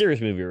 "This is a serious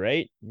movie,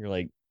 right?" And you're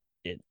like,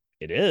 "It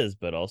is,"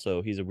 but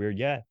also he's a weird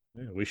guy.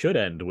 Yeah, we should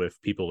end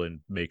with people in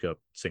makeup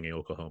singing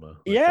Oklahoma.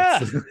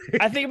 Like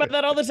I think about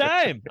that all the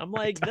time. I'm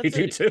like,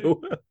 that's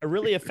too. A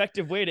really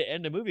effective way to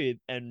end a movie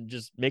and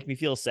just make me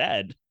feel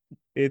sad.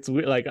 It's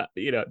like,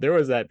 there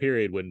was that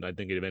period when I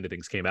think If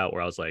Anything's came out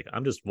where I was like,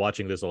 I'm just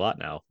watching this a lot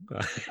now.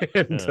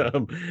 And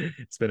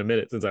it's been a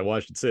minute since I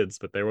watched it since,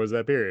 but there was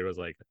that period. I was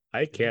like,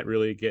 I can't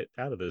really get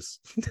out of this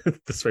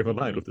frame of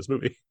mind with this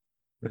movie.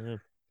 Yeah.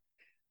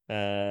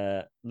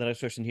 The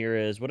next question here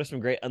is, what are some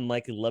great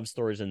unlikely love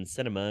stories in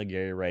cinema?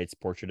 Gary writes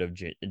Portrait of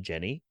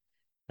Jenny.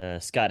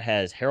 Scott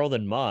has Harold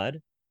and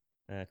Maude.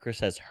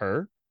 Chris has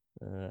Her.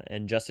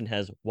 And Justin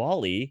has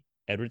Wall-E,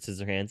 Edward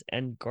Scissorhands,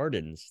 and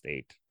Garden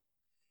State.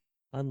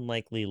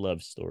 Unlikely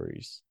love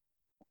stories.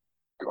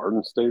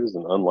 Garden State is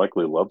an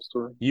unlikely love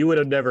story? You would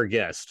have never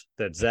guessed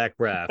that Zach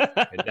Braff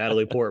and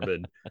Natalie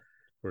Portman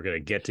were going to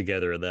get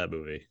together in that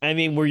movie. I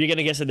mean, were you going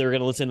to guess that they were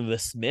going to listen to the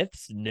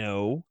Smiths?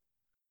 No.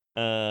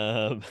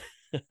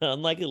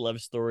 Unlikely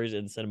love stories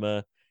in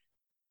cinema.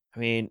 I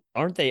mean,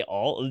 aren't they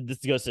all? This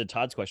goes to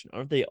Todd's question.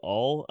 Aren't they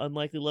all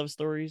unlikely love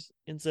stories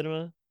in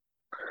cinema?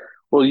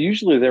 Well,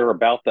 usually they're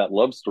about that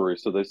love story,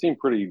 so they seem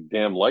pretty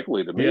damn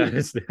likely to me.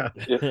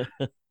 Yeah.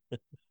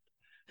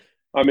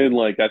 I mean,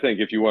 like, I think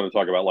if you want to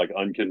talk about like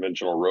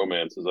unconventional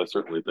romances, I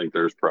certainly think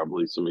there's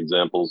probably some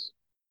examples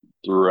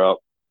throughout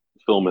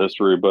film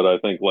history. But I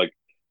think like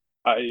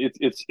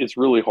it's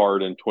really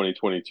hard in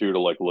 2022 to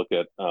like look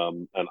at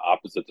an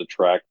opposites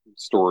attract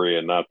story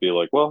and not be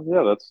like, well,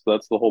 yeah,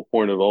 that's the whole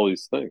point of all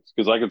these things.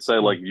 Because I could say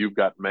like You've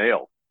Got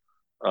Mail,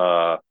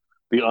 the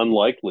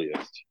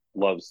unlikeliest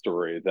love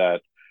story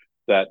that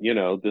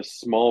this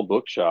small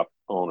bookshop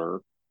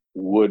owner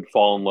would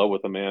fall in love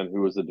with a man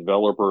who was a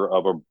developer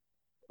of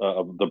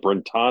the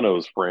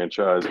Brentanos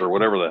franchise or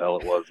whatever the hell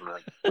it was in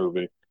that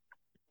movie.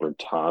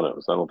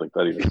 Brentanos. I don't think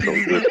that even still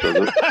exists,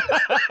 does it?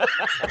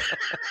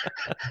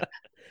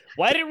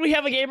 Why didn't we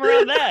have a game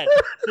around that?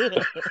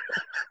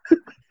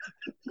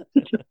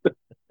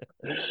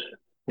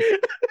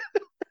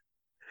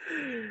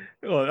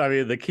 Well, I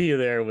mean, the key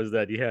there was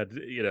that you had,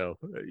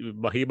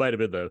 he might have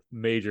been the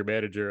major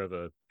manager of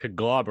a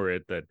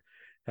conglomerate that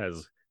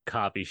has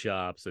coffee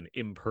shops and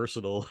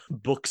impersonal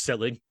book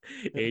selling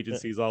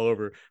agencies all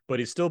over, but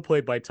he's still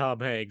played by Tom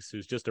Hanks,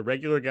 who's just a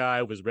regular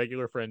guy with his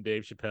regular friend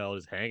Dave Chappelle,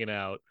 just hanging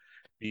out,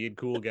 being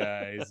cool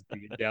guys,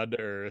 being down to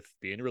earth,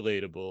 being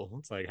relatable.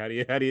 It's like, how do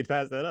you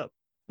pass that up?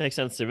 Makes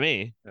sense to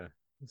me. Yeah.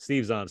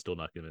 Steve Zahn's still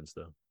not convinced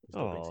though.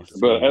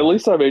 But at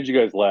least I made you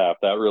guys laugh.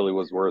 That really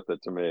was worth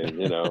it to me.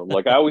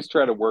 Like I always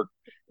try to work.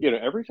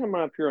 Every time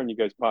I appear on you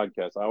guys'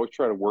 podcast, I always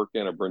try to work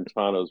in a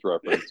Brentanos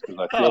reference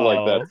because I feel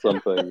like that's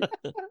something.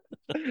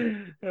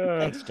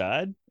 Thanks,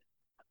 Todd.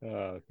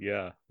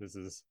 Yeah, this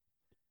is.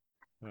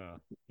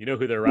 You know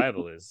who their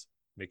rival is?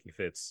 Mickey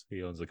Fitz.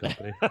 He owns the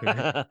company.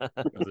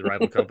 The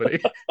rival company.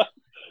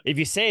 If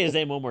you say his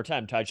name one more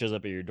time, Todd shows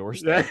up at your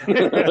doorstep.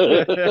 You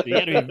got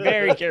to be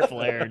very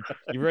careful, Aaron.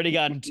 You've already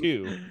gotten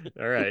 2.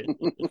 All right.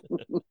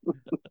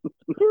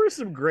 Who are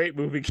some great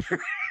movie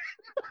characters?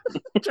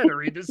 I'm trying to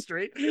read this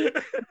straight.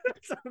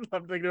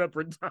 I'm thinking about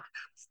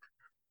Brentanos.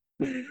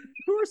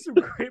 Who are some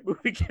great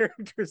movie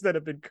characters that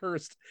have been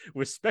cursed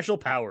with special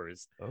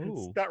powers?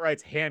 Oh. Scott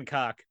writes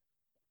Hancock.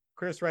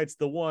 Chris writes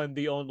the one,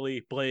 the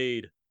only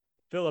Blade.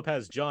 Philip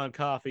has John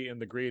Coffey in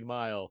The Green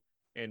Mile.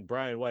 And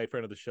Brian White,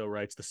 friend of the show,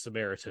 writes The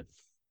Samaritan.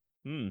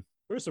 There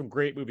are some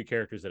great movie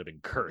characters that have been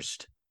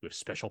cursed with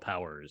special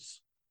powers.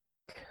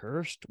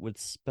 Cursed with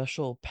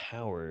special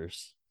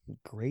powers.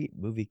 Great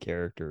movie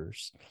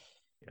characters.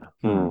 Yeah.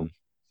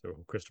 So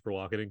Christopher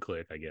Walken and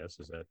Click, I guess,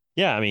 is that?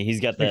 Yeah, I mean,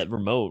 he's got that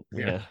remote.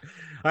 Yeah.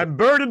 I'm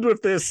burdened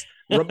with this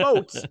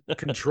remote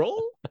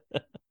control.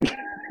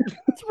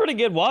 It's pretty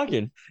good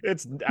walking.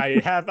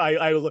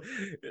 I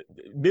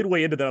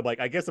midway into that, I'm like,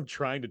 I guess I'm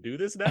trying to do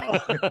this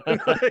now.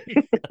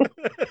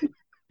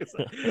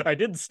 I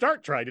didn't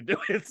start trying to do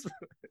it.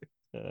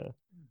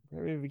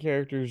 Movie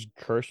characters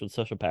cursed with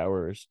special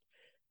powers.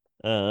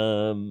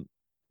 Thanos.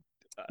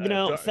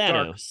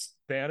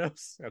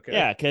 Thanos? Okay.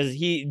 Yeah, because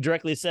he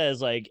directly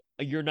says, like,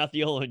 you're not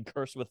the only one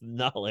cursed with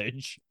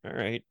knowledge. All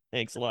right.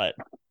 Thanks a lot.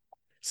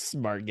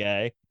 Smart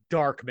guy.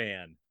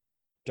 Darkman,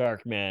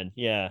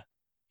 yeah.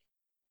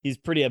 He's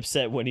pretty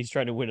upset when he's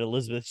trying to win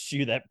Elizabeth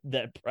Shue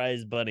that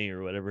prize bunny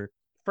or whatever.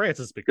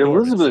 Francis McDormand.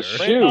 Elizabeth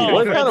Shue.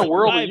 What kind of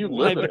world are you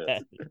living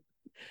in?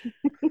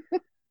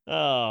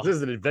 Oh, this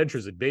is an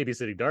Adventures in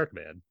Babysitting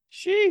Darkman.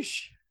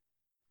 Sheesh.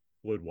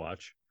 Would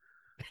watch.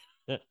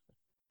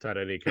 Todd,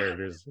 any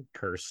characters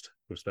cursed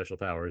with special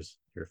powers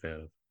you're a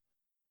fan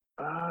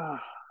of?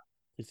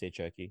 You say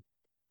Chucky.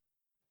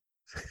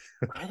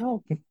 I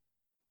don't.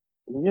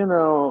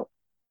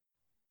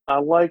 I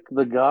like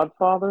The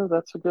Godfather.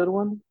 That's a good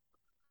one.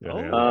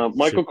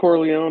 Michael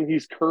Corleone.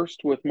 He's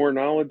cursed with more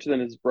knowledge than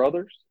his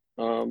brothers.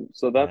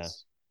 So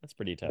that's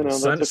pretty tough.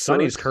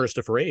 Sonny's cursed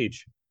with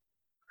rage.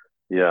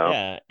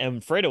 Yeah,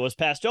 and Fredo was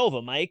passed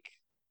over. Mike,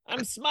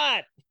 I'm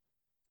smart.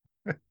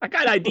 I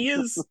got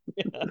ideas.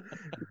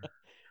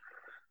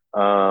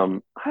 I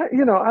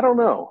don't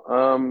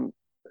know.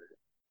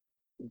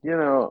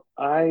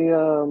 I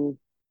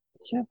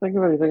can't think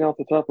of anything off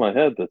the top of my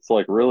head that's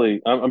like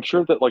really. I'm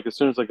sure that like as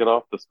soon as I get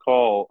off this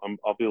call,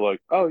 I'll be like,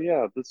 oh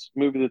yeah, this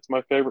movie that's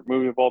my favorite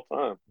movie of all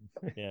time.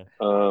 Yeah.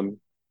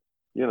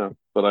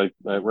 But I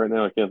right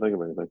now I can't think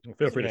of anything.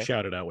 Feel free to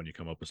shout it out when you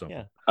come up with something.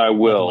 Yeah. I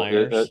will.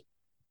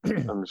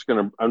 I'm just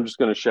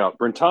gonna shout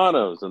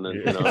Brentanos and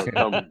then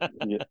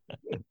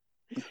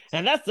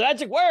And that's the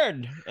magic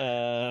word.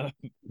 The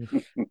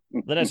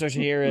next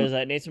question here is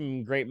name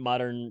some great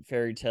modern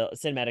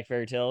cinematic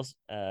fairy tales.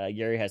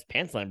 Gary has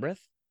Pan's Labyrinth.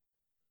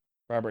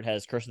 Robert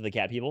has Curse of the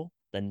Cat People,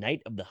 The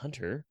Night of the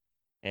Hunter,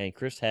 and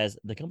Chris has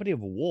The Company of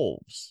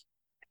Wolves.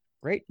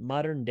 Great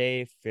modern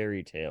day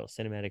fairy tales,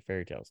 cinematic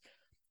fairy tales.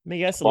 I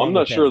mean, I'm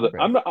not sure that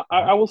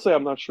I will say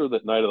I'm not sure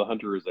that Night of the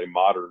Hunter is a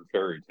modern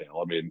fairy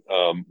tale. I mean,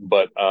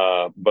 but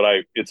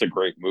it's a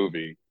great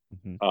movie.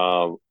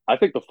 Mm-hmm. I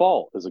think The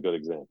Fall is a good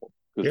example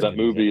because that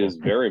movie is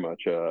very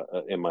much,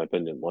 in my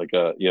opinion, like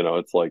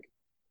it's like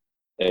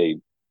a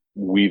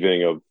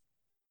weaving of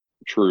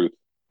truth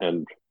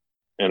and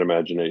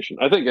imagination.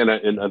 I think,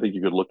 and I think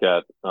you could look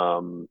at, I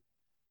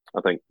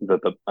think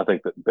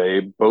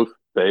that both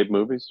Babe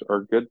movies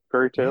are good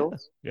fairy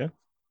tales. Yeah.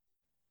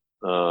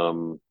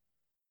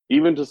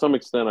 Even to some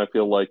extent, I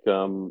feel like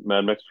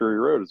Mad Max Fury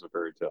Road is a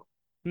fairy tale.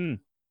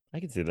 I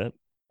can see that.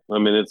 I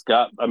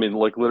mean,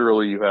 like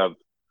literally, you have,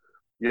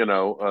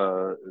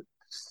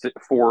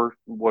 four,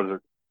 what is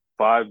it,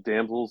 five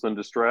damsels in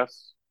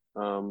distress,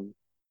 Yeah.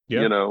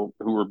 you know,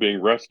 who were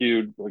being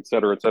rescued, et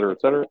cetera, et cetera,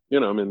 et cetera. You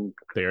know, I mean,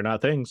 They are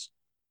not things.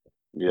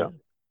 yeah.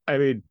 I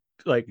mean,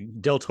 like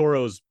Del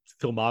Toro's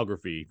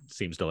filmography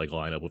seems to like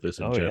line up with this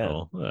in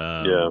general.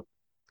 Yeah.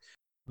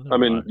 I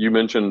mean, you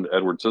mentioned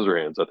Edward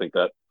Scissorhands. I think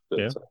that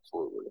fits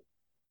absolutely.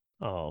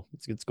 Oh,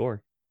 it's a good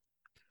score.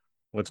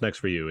 What's next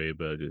for you,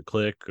 Abe?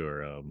 Click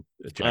or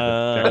Jack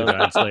the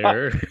Giant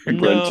Slayer?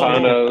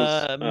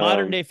 Brentanos,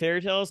 modern day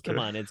fairy tales. Come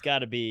on, it's got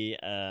to be.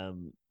 I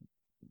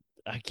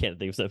can't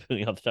think of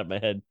something off the top of my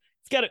head.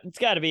 It's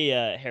got to be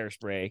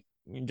Hairspray.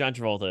 John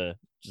Travolta,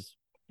 just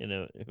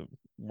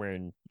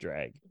wearing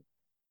drag.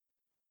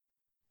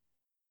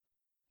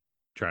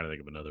 Trying to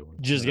think of another one.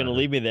 Just gonna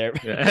leave me there.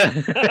 Yeah.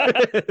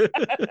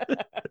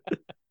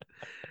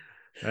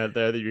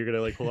 You're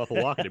gonna like pull off a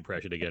walking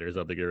impression again or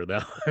something or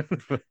that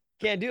one.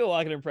 Can't do a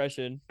walking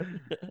impression.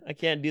 I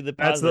can't do the.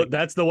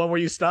 That's the one where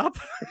you stop.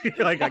 You're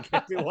like, I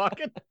can't do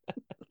walking.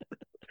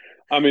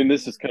 I mean,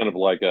 this is kind of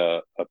like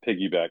a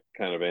piggyback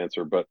kind of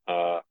answer, but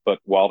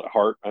Wild at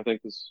Heart, I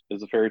think, is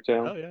a fairy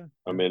tale. Oh yeah.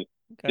 I mean,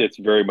 it's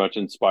very much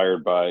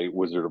inspired by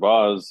Wizard of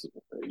Oz,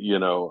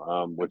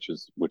 which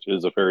is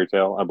a fairy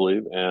tale, I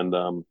believe, and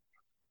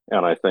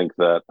I think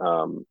that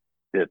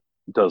it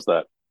does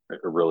that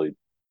really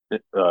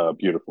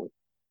beautifully.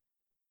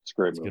 It's a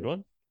great movie. Good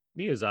one.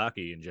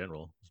 Miyazaki in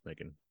general is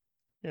making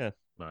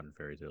modern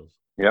fairy tales.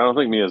 Yeah, I don't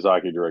think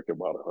Miyazaki directed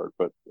Wild at Heart,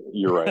 but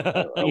you're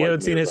right. You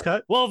haven't seen his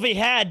cut? Well, if he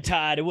had,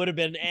 Todd, it would have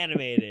been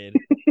animated.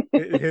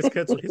 his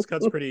cut's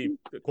pretty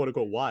quote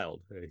unquote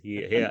wild.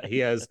 He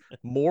has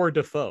more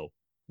Defoe.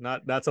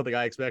 Not something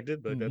I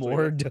expected, but that's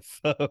more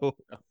Defoe.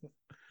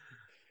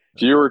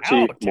 Fewer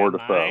teeth, more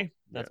Defoe.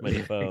 That's my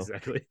Defoe.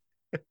 Exactly.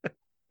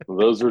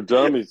 Those are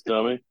dummies,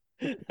 dummy.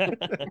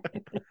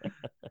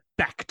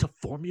 Back to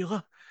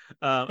formula.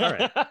 All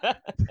right.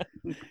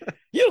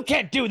 You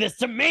can't do this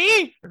to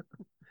me.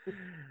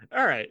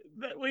 All right,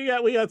 we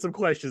got some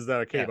questions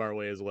that came our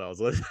way as well.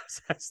 So let's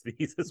ask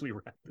these as we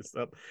wrap this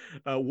up.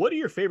 What are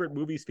your favorite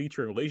movies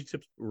featuring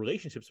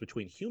relationships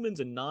between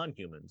humans and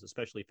non-humans,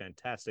 especially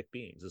fantastic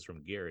beings? This is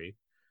from Gary.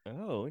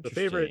 Oh, interesting. The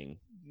favorite,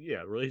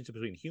 relationship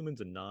between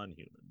humans and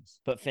non-humans.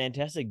 But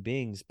fantastic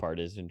beings part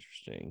is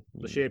interesting.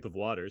 The Shape of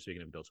Water.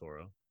 Speaking of Del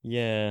Toro.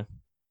 Yeah.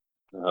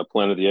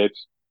 Planet of the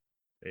Apes.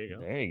 There you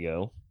go. There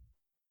you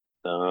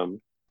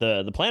go.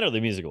 The Planet or the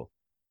musical.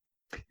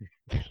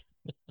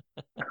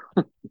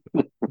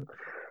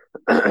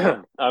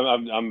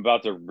 I'm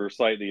about to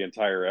recite the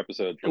entire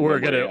episode. We're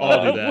gonna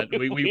all do that.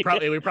 We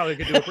probably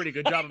could do a pretty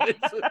good job of it.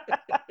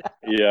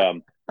 Yeah,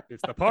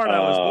 it's the part I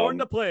was born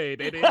to play,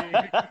 baby.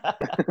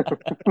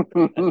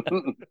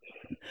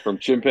 From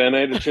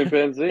chimpanzee to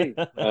chimpanzee.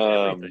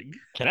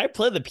 Can I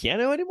play the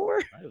piano anymore?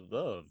 I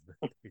love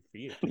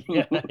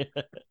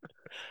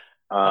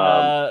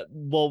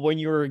well, when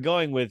you were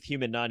going with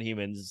human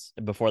non-humans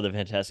before the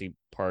fantastic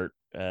part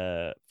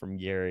from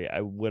Gary,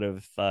 I would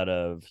have thought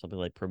of something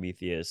like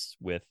Prometheus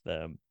with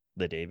the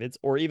Davids,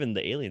 or even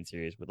the Alien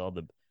series with all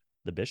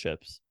the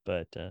bishops,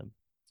 but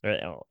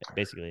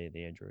basically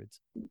the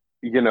androids.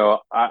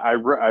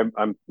 I'm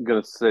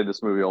going to say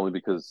this movie only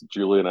because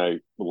Julie and I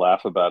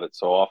laugh about it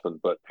so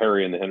often, but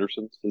Harry and the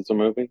Hendersons is a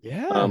movie.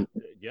 Yeah.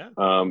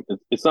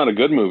 It's not a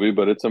good movie,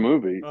 but it's a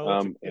movie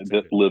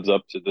that lives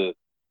up to the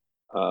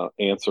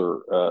answer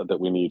that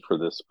we need for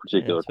this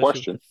particular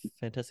question.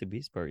 Fantastic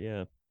Beast part,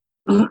 yeah.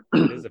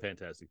 It is a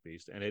Fantastic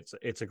Beast, and it's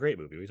a great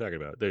movie. We're talking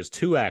about. There's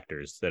two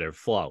actors that are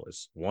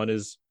flawless. One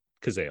is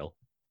Cazale.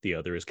 The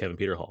other is Kevin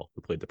Peter Hall,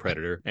 who played the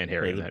Predator, and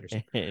Harry and the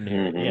Henderson. And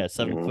Harry,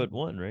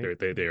 7'1", right?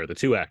 They are the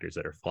two actors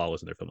that are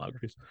flawless in their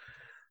filmographies.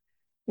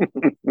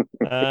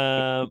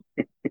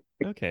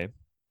 Okay.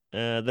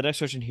 The next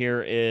question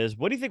here is: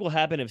 what do you think will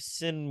happen if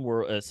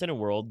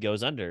Cineworld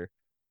goes under?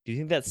 Do you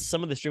think that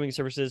some of the streaming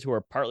services who are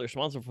partly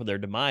responsible for their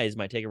demise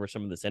might take over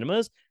some of the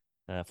cinemas?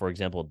 For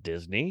example,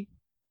 Disney.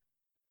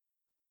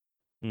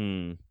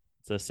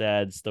 It's a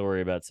sad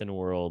story about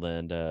Cineworld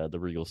and the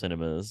Regal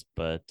Cinemas,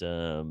 but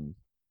for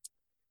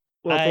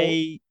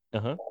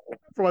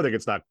one thing,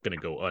 it's not going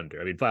to go under.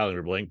 I mean, filing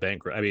for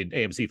bankrupt. I mean,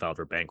 AMC filed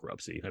for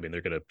bankruptcy. I mean,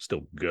 they're going to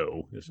still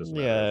go. It's just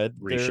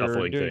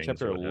reshuffling they're things.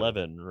 Chapter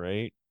 11,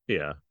 right?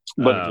 Yeah,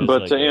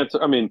 but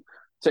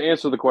to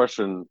answer the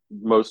question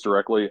most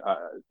directly,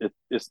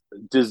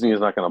 Disney is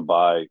not going to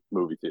buy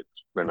movie theaters.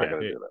 They're not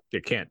going to do that.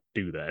 It can't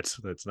do that.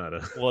 That's not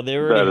a. Well, they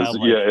already have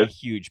a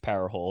huge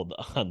power hold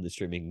on the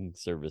streaming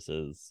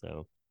services.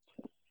 So,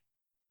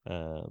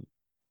 I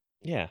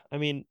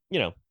mean,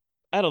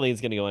 I don't think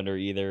it's going to go under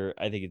either.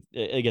 I think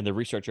again, the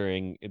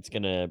restructuring, it's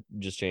going to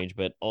just change,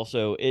 but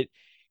also it's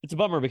a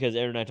bummer because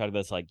Aaron and I talked about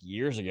this like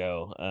years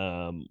ago,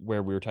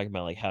 where we were talking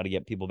about like how to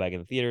get people back in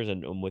the theaters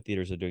and what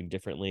theaters are doing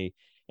differently,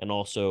 and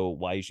also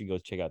why you should go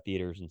check out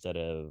theaters instead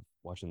of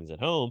watching these at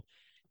home.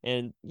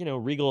 And,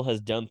 Regal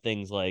has done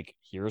things like,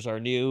 here's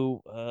our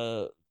new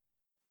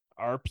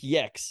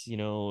RPX,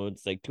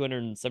 it's like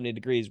 270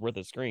 degrees worth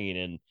of screen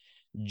and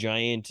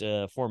giant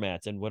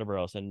formats and whatever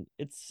else. And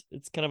it's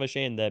kind of a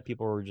shame that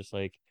people were just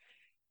like,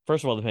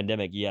 first of all, the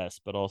pandemic,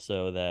 yes, but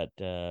also that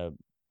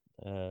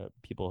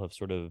people have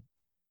sort of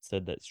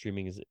said that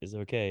streaming is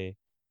okay,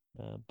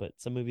 but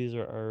some movies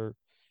are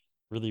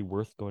really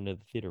worth going to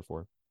the theater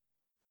for.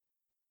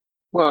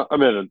 Well, I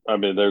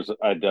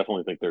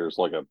definitely think there's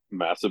like a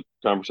massive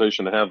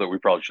conversation to have that we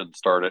probably shouldn't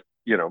start it,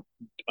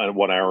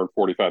 1 hour and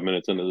 45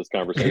 minutes into this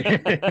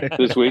conversation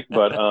this week.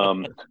 But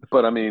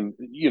I mean,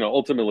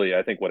 ultimately,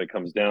 I think what it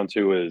comes down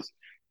to is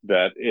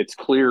that it's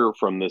clear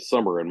from this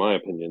summer, in my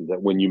opinion,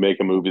 that when you make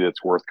a movie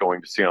that's worth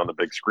going to see on the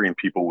big screen,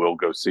 people will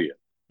go see it.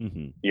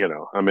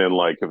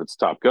 Like if it's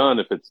Top Gun,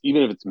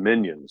 even if it's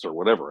Minions or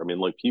whatever, I mean,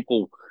 like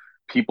people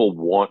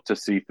want to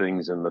see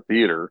things in the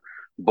theater.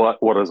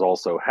 But what is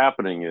also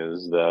happening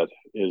is that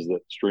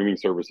streaming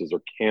services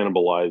are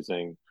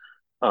cannibalizing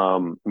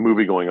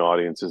movie-going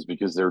audiences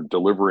because they're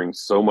delivering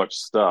so much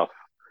stuff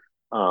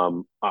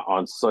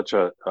on such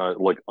a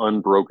like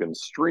unbroken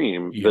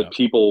stream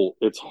that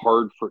it's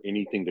hard for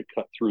anything to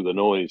cut through the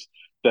noise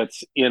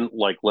that's in,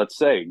 like, let's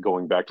say,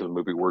 going back to the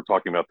movie we're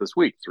talking about this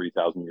week,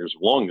 3,000 Years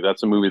of Longing.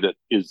 That's a movie that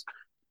is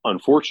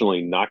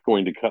unfortunately not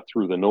going to cut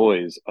through the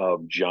noise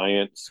of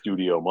giant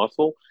studio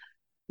muscle,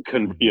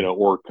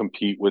 or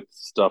compete with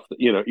stuff that,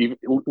 even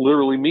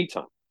literally Me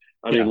Time.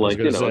 I mean, like,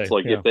 it's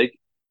like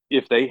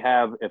if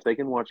they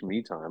can watch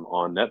Me Time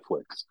on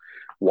Netflix,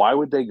 why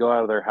would they go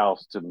out of their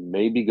house to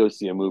maybe go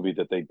see a movie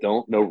that they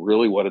don't know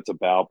really what it's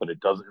about, but it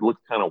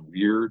looks kind of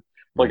weird.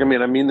 Like, I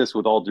mean this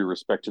with all due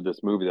respect to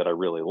this movie that I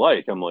really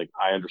like. I'm like,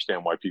 I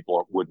understand why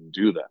people wouldn't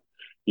do that,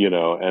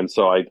 and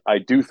so I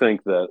do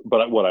think that,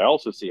 but what I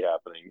also see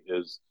happening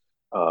is,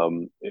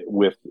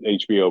 with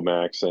HBO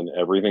Max and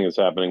everything that's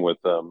happening with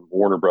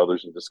Warner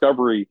Brothers and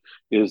Discovery,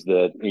 is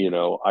that,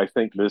 I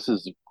think this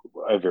is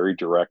a very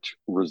direct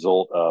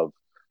result of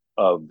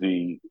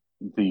the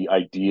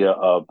idea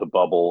of the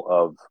bubble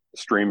of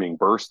streaming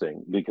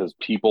bursting, because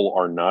people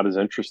are not as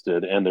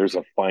interested and there's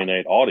a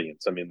finite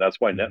audience. I mean,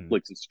 that's why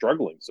Netflix is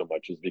struggling so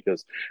much, is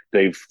because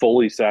they've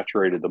fully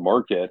saturated the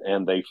market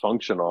and they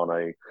function on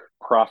a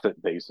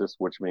profit basis,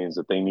 which means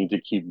that they need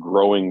to keep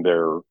growing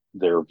their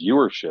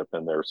viewership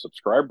and their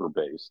subscriber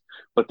base,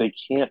 but they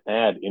can't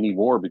add any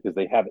more because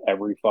they have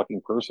every fucking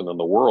person in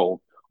the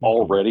world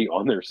already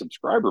on their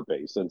subscriber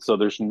base. And so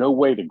there's no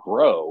way to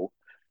grow.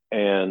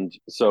 And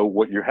so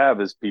what you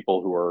have is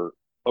people who are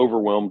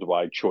overwhelmed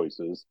by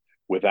choices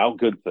without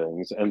good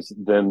things. And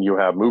then you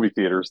have movie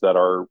theaters that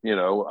are,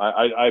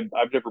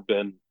 I've never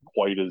been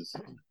quite as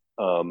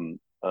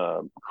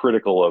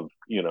critical of,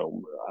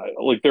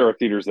 like, there are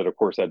theaters that of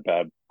course had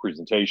bad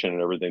presentation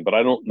and everything, but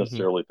I don't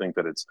necessarily think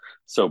that it's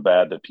so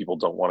bad that people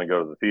don't want to go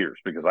to the theaters,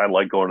 because I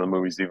like going to the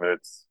movies, even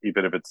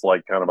if it's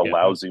like kind of a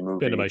lousy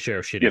movie. Been to my share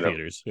of shitty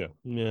theaters.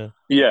 And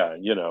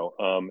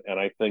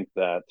I think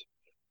that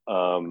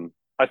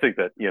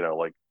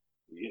like,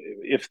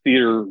 if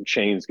theater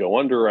chains go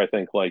under, I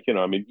think, like,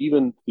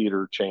 even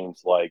theater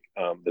chains like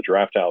the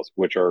Draft House,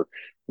 which are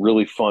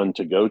really fun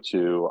to go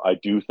to, I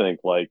do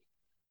think, like,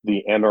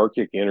 the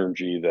anarchic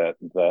energy that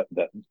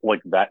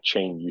like that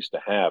chain used to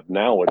have,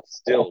 now it's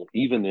still,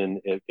 even in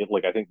it,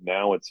 like, I think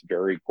now it's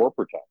very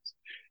corporatized,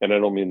 and I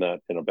don't mean that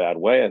in a bad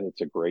way, and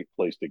it's a great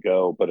place to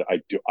go, but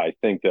I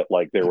think that,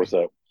 like, there was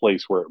a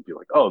place where it would be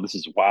like, oh, this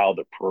is wild,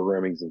 the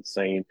programming's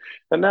insane,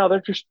 and now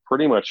they're just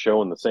pretty much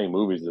showing the same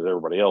movies as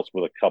everybody else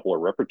with a couple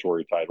of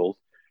repertory titles.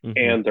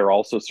 And they're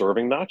also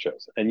serving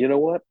nachos, and you know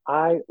what,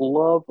 I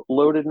love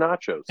loaded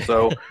nachos,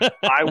 so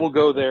I will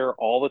go there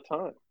all the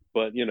time.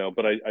 But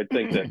I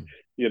think that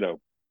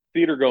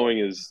theater going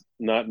is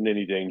not in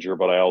any danger,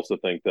 but I also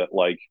think that,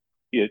 like,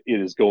 it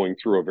is going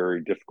through a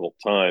very difficult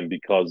time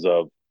because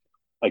of,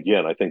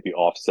 again, I think the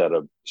offset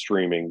of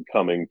streaming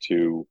coming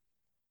to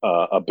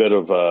a bit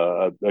of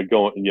a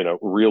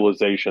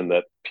realization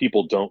that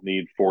people don't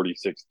need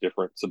 46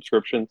 different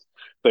subscriptions.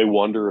 They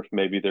wonder if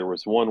maybe there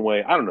was one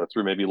way, I don't know,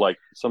 through maybe like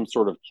some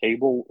sort of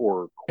cable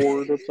or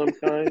cord of some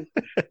kind,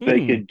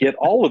 they could get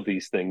all of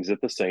these things at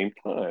the same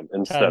time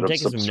instead of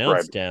subscribing. Some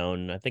notes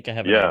down. I think I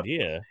have an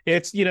idea.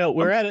 It's,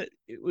 we're at it.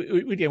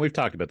 We've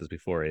talked about this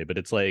before, but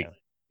it's like,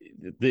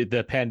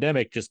 the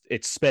pandemic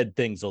it sped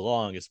things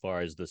along as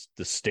far as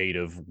the state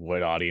of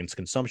what audience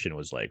consumption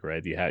was like,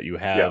 right? You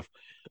have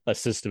a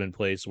system in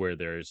place where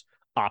there's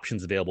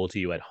options available to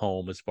you at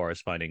home as far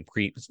as finding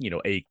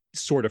a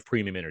sort of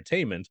premium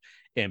entertainment,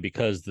 and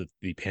because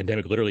the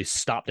pandemic literally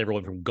stopped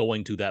everyone from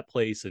going to that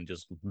place and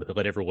just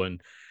let everyone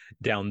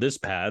down this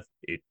path,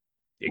 it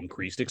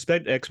increased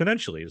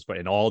exponentially.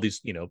 And all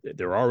these,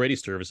 there are already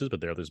services,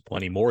 but there's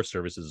plenty more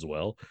services as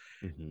well.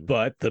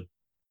 But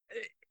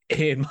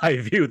in my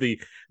view,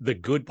 the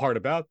good part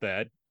about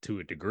that, to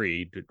a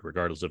degree,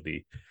 regardless of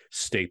the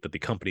state that the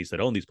companies that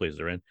own these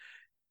places are in,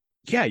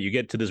 you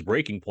get to this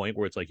breaking point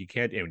where it's like, you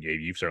can't, and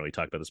you've certainly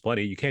talked about this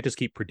plenty, you can't just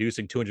keep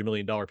producing $200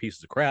 million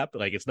pieces of crap.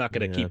 Like, it's not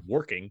going to keep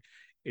working.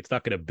 It's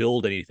not going to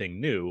build anything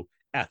new.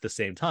 At the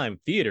same time,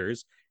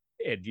 theaters,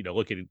 and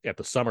looking at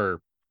the summer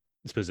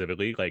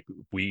specifically, like,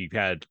 we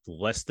had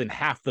less than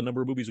half the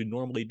number of movies we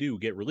normally do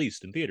get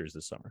released in theaters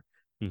this summer.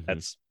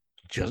 That's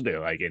just,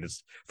 like, and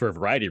it's for a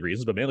variety of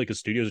reasons, but mainly because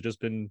studios have just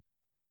been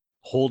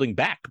holding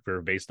back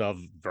based off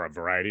a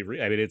variety of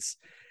I mean,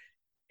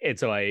 and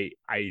so I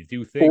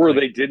do think, or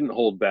they didn't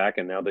hold back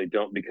and now they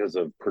don't because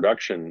of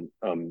production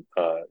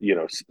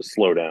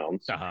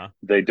slowdowns.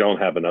 They don't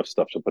have enough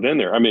stuff to put in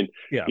there. I mean,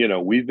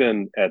 we've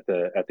been at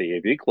the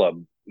AV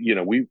Club,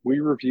 we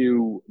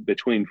review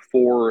between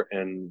 4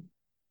 and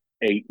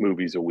 8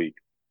 movies a week.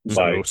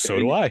 So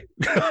do I.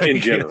 In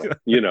general,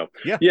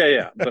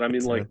 Yeah. But I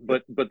mean, like,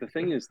 but the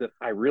thing is that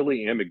I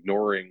really am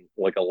ignoring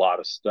like a lot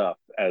of stuff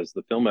as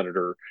the film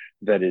editor.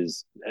 That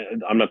is,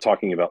 I'm not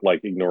talking about like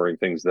ignoring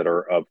things that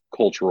are of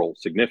cultural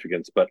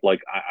significance, but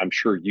like I'm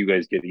sure you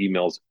guys get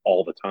emails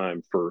all the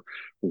time for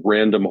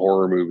random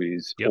horror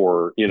movies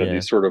or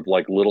these sort of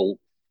like little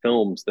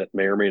films that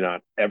may or may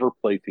not ever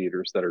play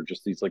theaters that are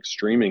just these like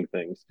streaming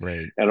things.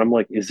 Right. And I'm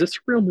like, is this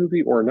a real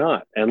movie or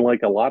not? And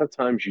like a lot of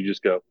times you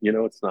just go,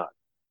 it's not.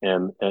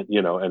 And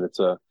it's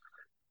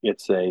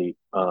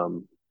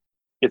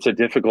a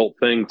difficult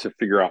thing to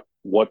figure out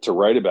what to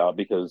write about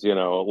because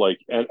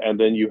and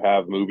then you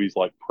have movies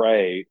like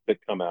Prey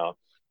that come out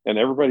and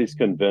everybody's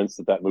convinced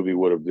that movie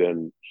would have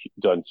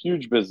done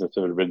huge business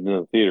if it had been in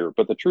the theater,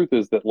 but the truth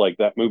is that like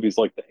that movie's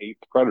like the 8th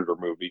Predator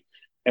movie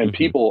and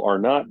people are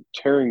not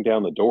tearing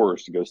down the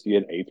doors to go see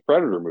an 8th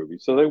Predator movie,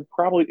 so it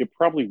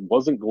probably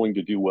wasn't going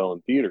to do well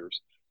in theaters.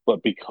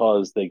 But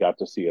because they got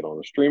to see it on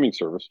a streaming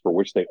service for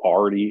which they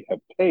already have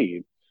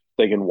paid,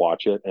 they can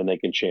watch it and they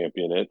can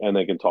champion it and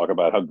they can talk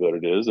about how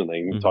good it is and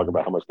they can talk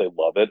about how much they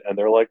love it. And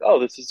they're like,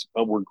 oh,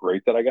 we're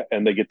great that I got,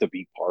 and they get to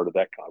be part of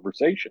that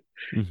conversation.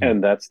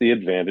 And that's the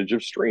advantage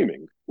of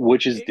streaming,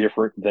 which is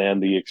different than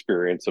the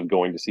experience of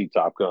going to see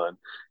Top Gun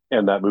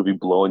and that movie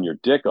blowing your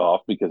dick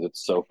off because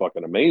it's so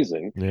fucking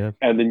amazing. Yeah.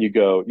 And then you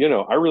go,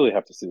 I really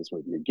have to see this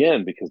movie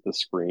again because the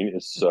screen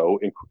is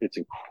it's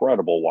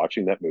incredible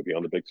watching that movie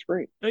on the big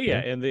screen. Yeah.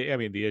 And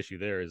the issue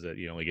there is that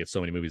you only get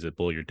so many movies that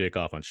blow your dick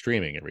off on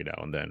streaming every now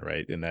and then.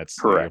 Right. And that's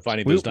correct.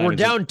 We're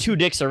down 2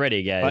 dicks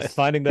already, guys.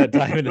 Finding that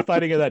diamond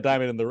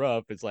in the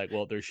rough. It's like,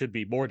 well, there should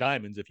be more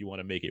diamonds if you want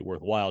to make it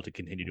worthwhile to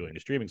continue doing a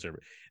streaming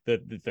service.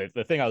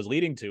 The thing I was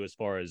leading to as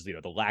far as, the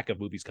lack of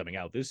movies coming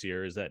out this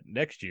year is that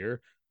next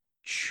year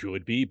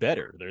should be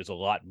better. There's a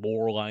lot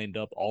more lined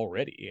up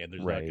already, and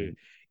there's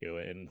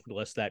and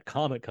unless that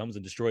comet comes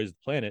and destroys the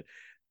planet,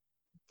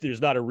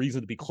 there's not a reason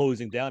to be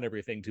closing down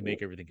everything to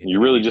make everything. You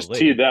really just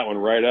teed that one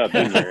right up,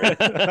 didn't you?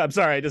 I'm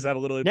sorry, I just had a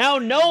little. Now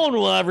no one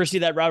will ever see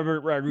that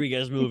Robert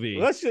Rodriguez movie.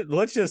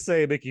 Let's just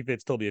say Mickey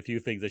Fitz told me a few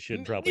things I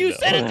shouldn't probably. You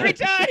said it 3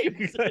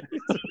 times.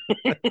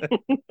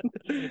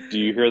 Do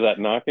you hear that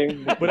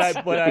knocking?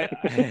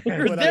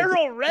 You're there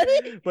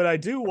already. But I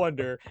do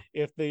wonder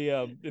if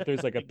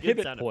there's like a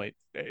pivot point.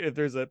 If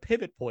there's a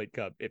pivot point,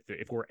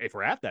 if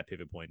we're at that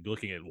pivot point,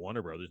 looking at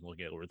Warner Brothers and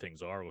looking at where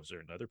things are with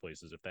certain other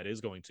places, if that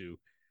is going to,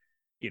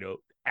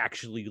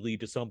 actually lead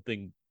to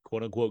something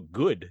quote unquote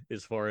good,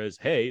 as far as,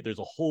 hey, there's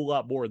a whole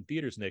lot more in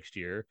theaters next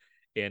year,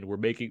 and we're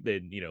making the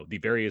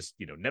various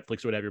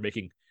Netflix or whatever, you're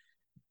making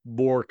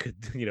more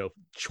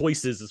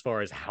choices as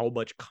far as how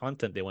much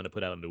content they want to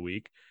put out in the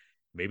week.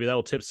 Maybe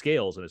that'll tip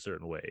scales in a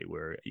certain way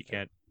where you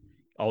can't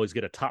always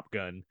get a Top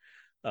Gun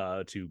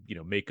to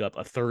make up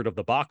a third of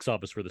the box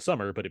office for the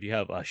summer, but if you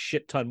have a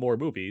shit ton more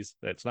movies,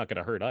 that's not going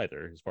to hurt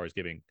either as far as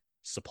giving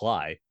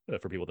supply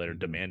for people that are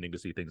demanding to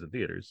see things in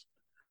theaters.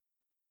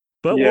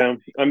 But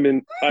I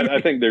mean,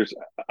 I think there's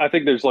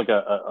like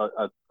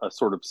a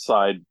sort of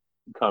side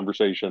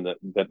conversation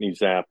that needs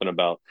to happen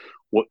about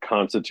what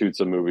constitutes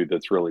a movie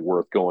that's really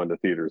worth going to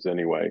theaters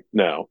anyway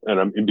now. And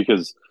I mean,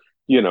 because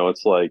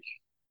it's like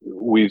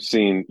we've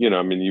seen, you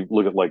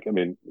look at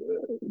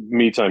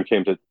Me Time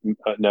came to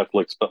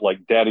Netflix, but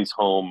like Daddy's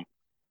Home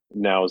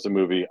now is a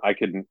movie I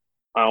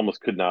almost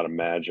could not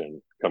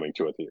imagine coming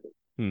to a theater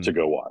to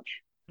go watch.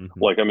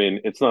 Like, I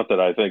mean, it's not that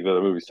I think that the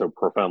movie's so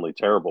profoundly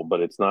terrible, but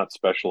it's not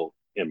special,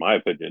 in my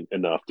opinion,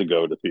 enough to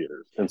go to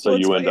theaters. And so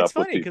you end up it's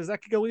funny because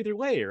that could go either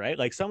way, right?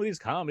 Like some of these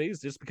comedies,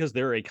 just because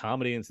they're a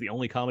comedy and it's the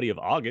only comedy of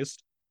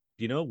August,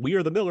 We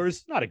Are the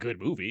Millers, not a good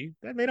movie.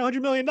 That made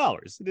 $100 million.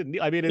 It didn't.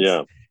 I mean,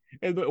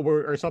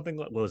 or something.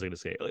 What was I going to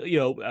say?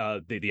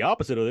 The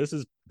opposite of this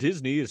is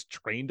Disney has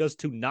trained us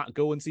to not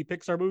go and see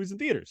Pixar movies in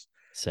theaters.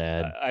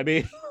 Sad. I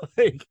mean,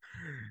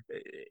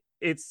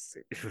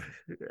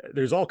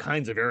 there's all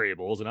kinds of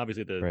variables, and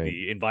obviously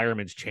the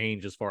environments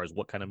change as far as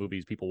what kind of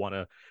movies people want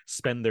to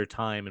spend their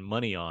time and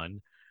money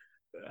on,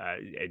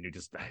 and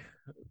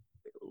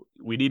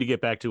we need to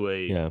get back to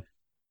a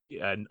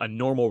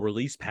normal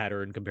release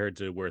pattern compared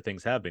to where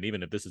things have been.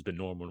 Even if this has been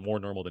more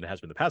normal than it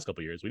has been the past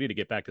couple of years, we need to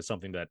get back to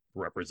something that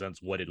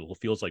represents what it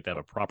feels like to have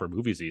a proper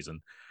movie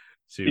season,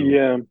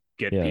 to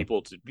get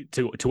people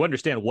to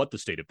understand what the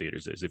state of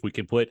theaters is. If we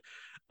can put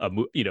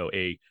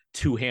a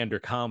two-hander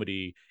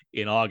comedy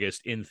in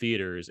August in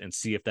theaters and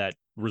see if that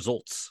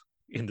results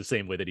in the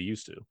same way that it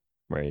used to.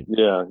 Right.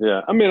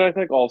 Yeah. I mean, I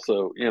think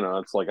also,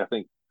 it's like, I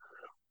think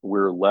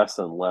we're less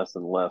and less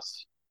and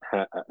less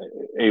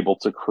able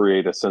to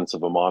create a sense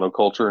of a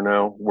monoculture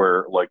now,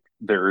 where like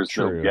there is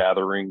no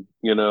gathering,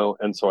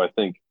 and so I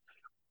think,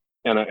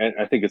 and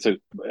I think it's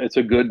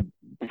a good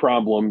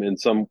problem in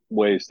some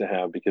ways to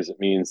have, because it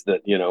means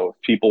that, you know,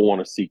 if people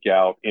want to seek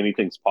out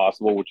Anything's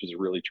Possible, which is a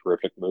really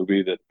terrific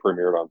movie that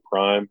premiered on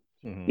Prime,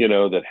 you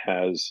know, that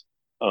has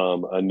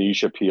a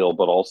niche appeal,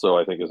 but also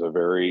I think is a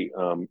very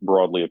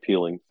broadly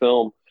appealing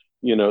film.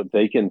 You know,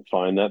 they can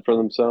find that for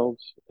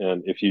themselves.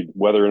 And if you,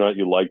 whether or not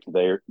you liked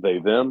they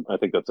them, I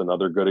think that's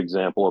another good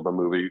example of a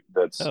movie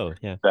that's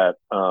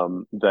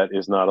that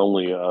is not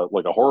only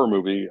like a horror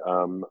movie,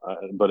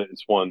 but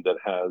it's one that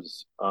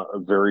has a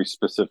very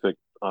specific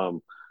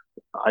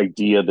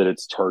idea that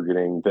it's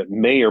targeting that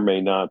may or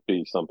may not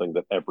be something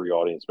that every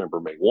audience member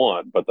may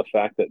want. But the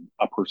fact that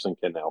a person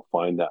can now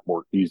find that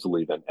more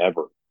easily than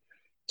ever,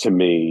 to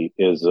me,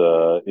 is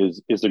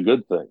a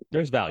good thing.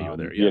 There's value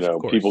there. Yes, you know,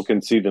 people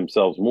can see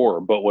themselves more.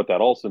 But what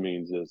that also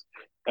means is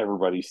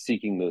everybody's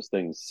seeking those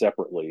things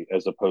separately,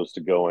 as opposed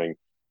to going,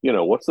 you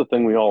know, what's the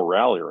thing we all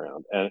rally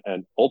around?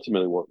 And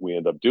ultimately what we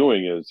end up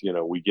doing is, you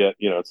know, we get,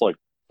 you know, it's like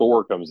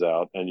Thor comes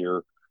out and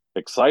you're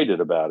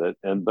excited about it,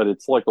 but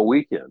it's like a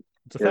weekend.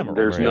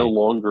 There's no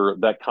longer,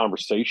 that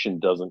conversation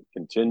doesn't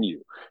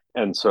continue.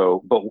 And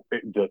so, but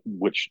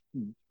which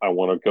I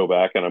want to go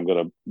back, and I'm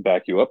going to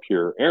back you up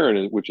here,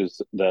 Aaron, which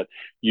is that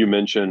you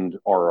mentioned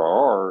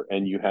RRR,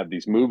 and you have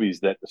these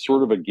movies that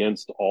sort of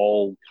against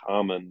all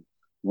common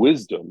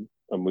wisdom.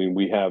 I mean,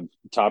 we have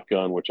Top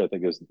Gun, which I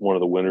think is one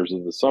of the winners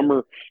of the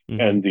summer.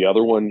 And the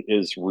other one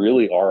is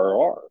really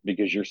RRR,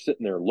 because you're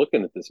sitting there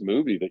looking at this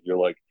movie that you're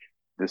like,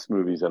 this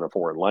movie's in a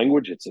foreign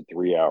language. It's a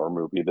 3-hour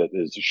movie that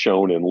is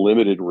shown in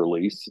limited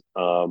release,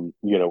 you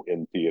know,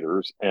 in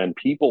theaters, and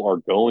people are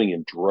going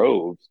in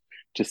droves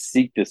to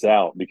seek this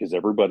out because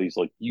everybody's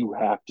like, you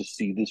have to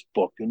see this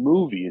fucking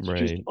movie. It's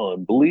just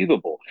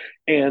unbelievable.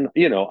 And,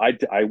 you know,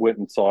 I went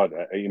and saw it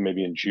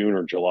maybe in June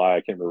or July.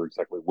 I can't remember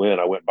exactly when.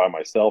 I went by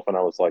myself and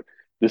I was like,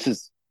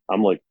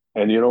 I'm like,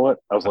 and you know what?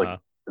 I was like,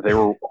 they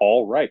were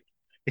all right.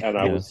 And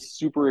I was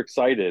super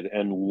excited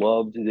and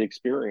loved the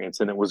experience,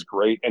 and it was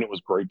great. And it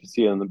was great to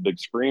see it on the big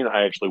screen.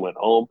 I actually went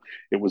home.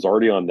 It was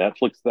already on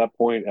Netflix at that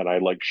point, and I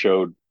like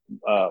showed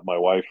my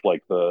wife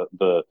like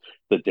the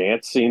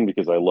dance scene,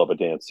 because I love a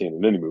dance scene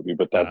in any movie,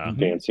 but that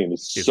dance scene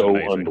is so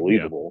amazing.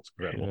 Unbelievable.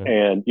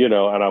 And you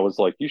know, and I was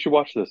like, you should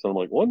watch this. And I'm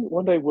like,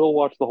 one day we'll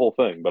watch the whole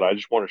thing, but I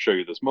just want to show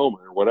you this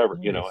moment or whatever,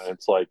 you know. And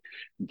it's like,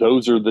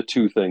 those are the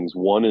two things.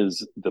 One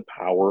is the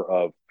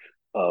power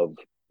of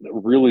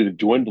really the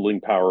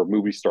dwindling power of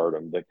movie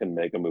stardom that can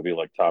make a movie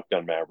like Top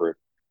Gun Maverick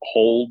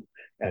hold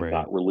and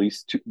not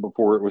released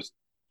before it was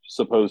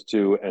supposed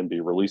to, and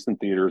be released in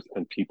theaters,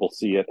 and people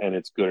see it and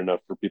it's good enough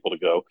for people to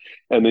go.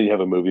 And then you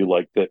have a movie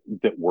like that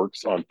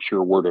works on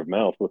pure word of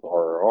mouth with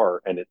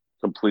RRR, and it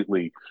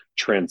completely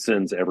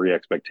transcends every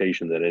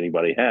expectation that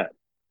anybody had.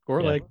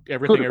 Or like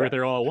everything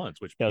all at once,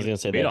 which I was going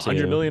to say made that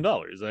 $100 million.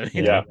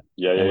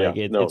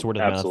 Its word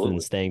of mouth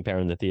and staying power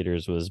in the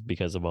theaters was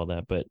because of all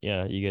that. But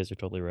yeah, you guys are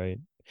totally right.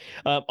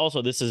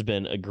 Also, this has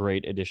been a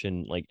great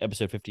edition, like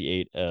episode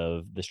 58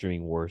 of the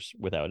Streaming Wars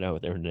without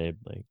Aaron and Abe.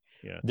 Like,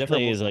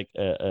 definitely is like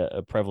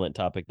a prevalent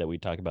topic that we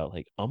talk about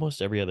like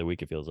almost every other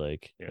week. It feels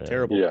like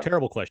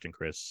terrible question,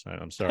 Chris.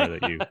 I'm sorry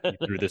that you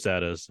threw this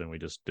at us and we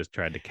just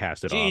tried to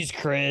cast it off. Jeez,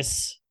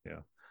 Chris.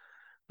 Yeah.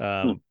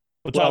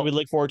 Well, Todd, we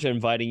look forward to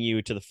inviting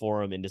you to the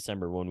forum in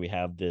December when we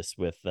have this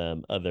with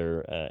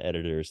other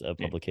editors of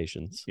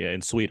publications. Yeah,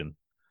 in Sweden.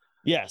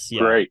 Yes. Yeah.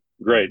 Great.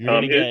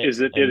 It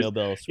is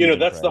Nobel you know,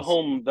 that's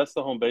Prize.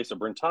 the home base of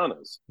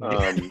Brentanas.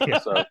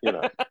 So you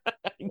know,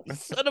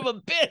 son of a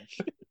bitch.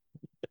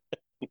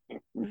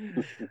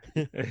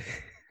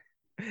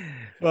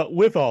 Well,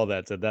 with all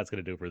that said, that's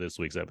going to do it for this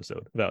week's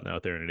episode of Out Now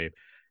with Aaron and Abe.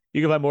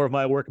 You can find more of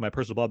my work at my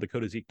personal blog,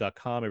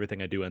 thecodeofzeke.com.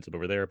 Everything I do ends up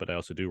over there, but I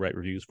also do write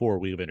reviews for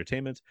Wheel of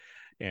Entertainment,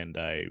 and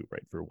I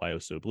write for Why Oh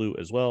So Blue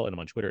as well, and I'm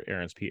on Twitter,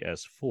 Aaron's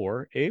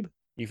PS4. Abe?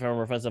 You can find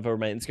more fun stuff over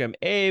my Instagram,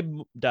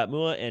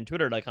 abe.mua, and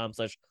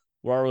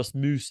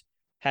twitter.com/warosmoose,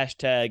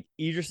 hashtag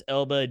Idris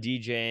Elba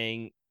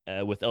DJing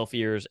with elf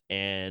ears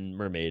and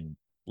mermaid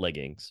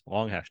leggings.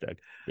 Long hashtag.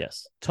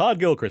 Yes. Todd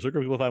Gilchrist, where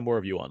can people find more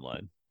of you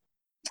online?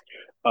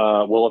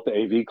 Well, at the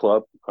AV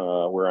Club,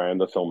 where I am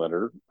the film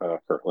editor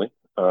currently.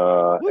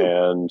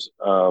 And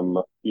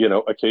you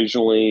know,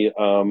 occasionally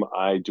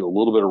I do a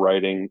little bit of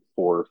writing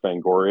for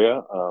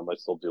Fangoria. I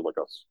still do like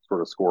a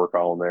sort of score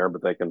column there,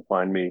 but they can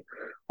find me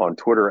on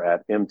Twitter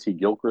at MT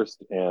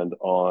Gilchrist and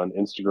on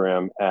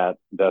Instagram at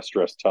Best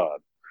Dressed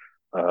Todd.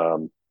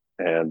 And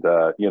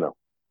you know,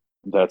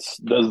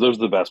 those are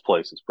the best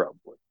places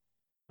probably.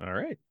 All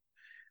right.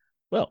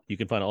 Well, you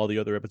can find all the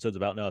other episodes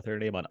of Out Now with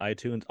Aaron and Abe on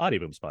iTunes,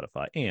 Audioboom,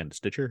 Spotify, and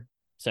Stitcher.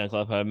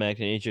 SoundCloud, Podmac,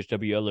 and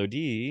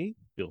HHWLOD.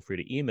 Feel free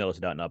to email us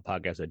at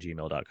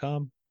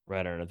outnowpodcast@gmail.com.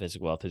 Right on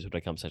Facebook,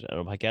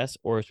 facebook.com/outnowpodcast,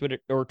 or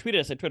tweet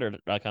us at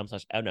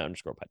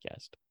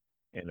twitter.com/outnow_podcast.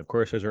 And of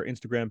course, there's our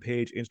Instagram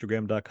page,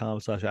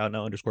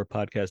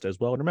 instagram.com/outnow_podcast as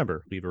well. And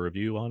remember, leave a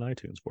review on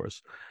iTunes for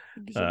us.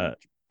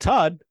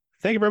 Todd,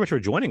 thank you very much for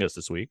joining us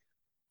this week.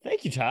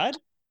 Thank you, Todd.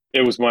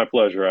 It was my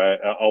pleasure. I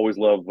always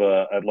love,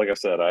 like I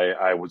said,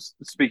 I was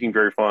speaking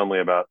very fondly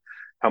about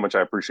how much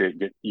I appreciate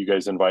you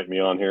guys inviting me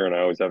on here, and I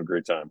always have a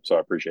great time. So I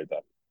appreciate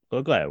that.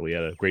 Well, glad we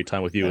had a great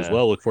time with you as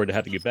well. Look forward to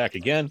having you back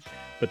again.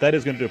 But that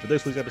is going to do it for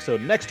this week's episode.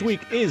 Next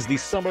week is the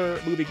Summer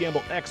Movie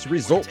Gamble X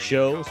Results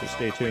Show, so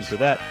stay tuned for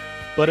that.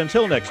 But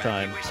until next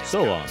time,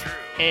 so long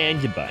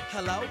and goodbye.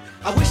 Hello?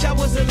 I wish I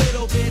was a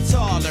little bit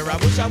taller. I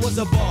wish I was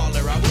a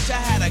baller. I wish I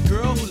had a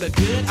girl who looked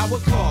good, I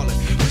would call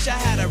her. Wish I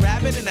had a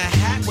rabbit in a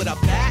hat with a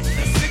bat and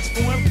a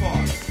 6'4"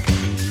 baller.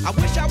 I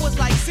wish I was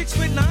like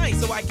 6'9"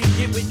 so I could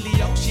get with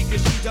Leoshi,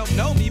 cause she don't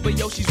know me, but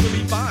yo, she's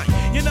really fine.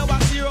 You know, I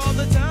see her all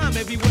the time,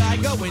 everywhere I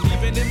go, and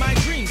even in my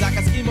dreams, I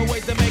can scheme a way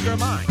to make her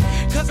mine.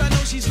 Cause I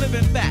know she's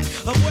living fat,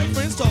 her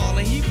boyfriend's tall,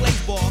 and he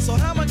plays ball, so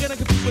how am I gonna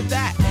compete with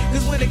that?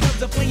 Cause when it comes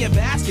to playing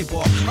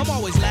basketball, I'm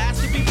always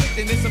last to be picked,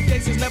 and in some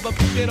cases never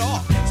picked at all.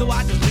 So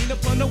I just lean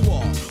up on the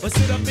wall, or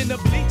sit up in the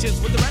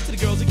bleachers with the rest of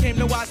the girls who came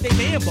to watch they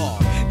man ball.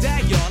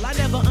 Dag y'all, I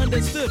never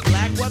understood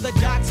black, why the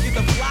jocks get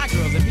the fly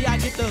girls, and me I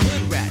get the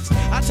hood rats.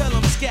 I tell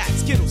them scat,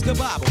 skittles,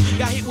 kabobble.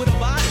 Got hit with a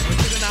bottle,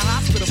 was in a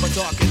hospital for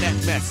talking that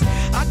mess.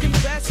 I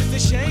confess it's a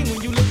shame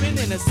when you living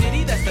in a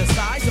city that's the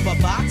size of a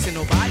box and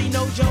nobody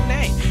knows your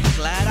name.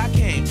 Glad I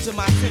came to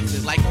my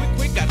senses, like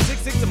quick, got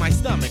sick to my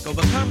stomach,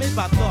 overcome it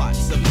by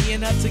thoughts of me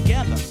and her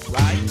together,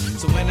 right?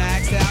 So when I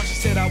asked her out, she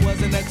said I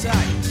wasn't a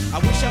type. I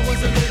wish I was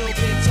a little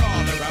bit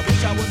taller. I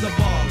wish I was a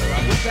baller.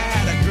 I wish I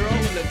had a girl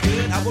who looked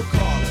good, I would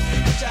call her.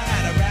 Wish I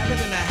had a rabbit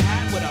in a hat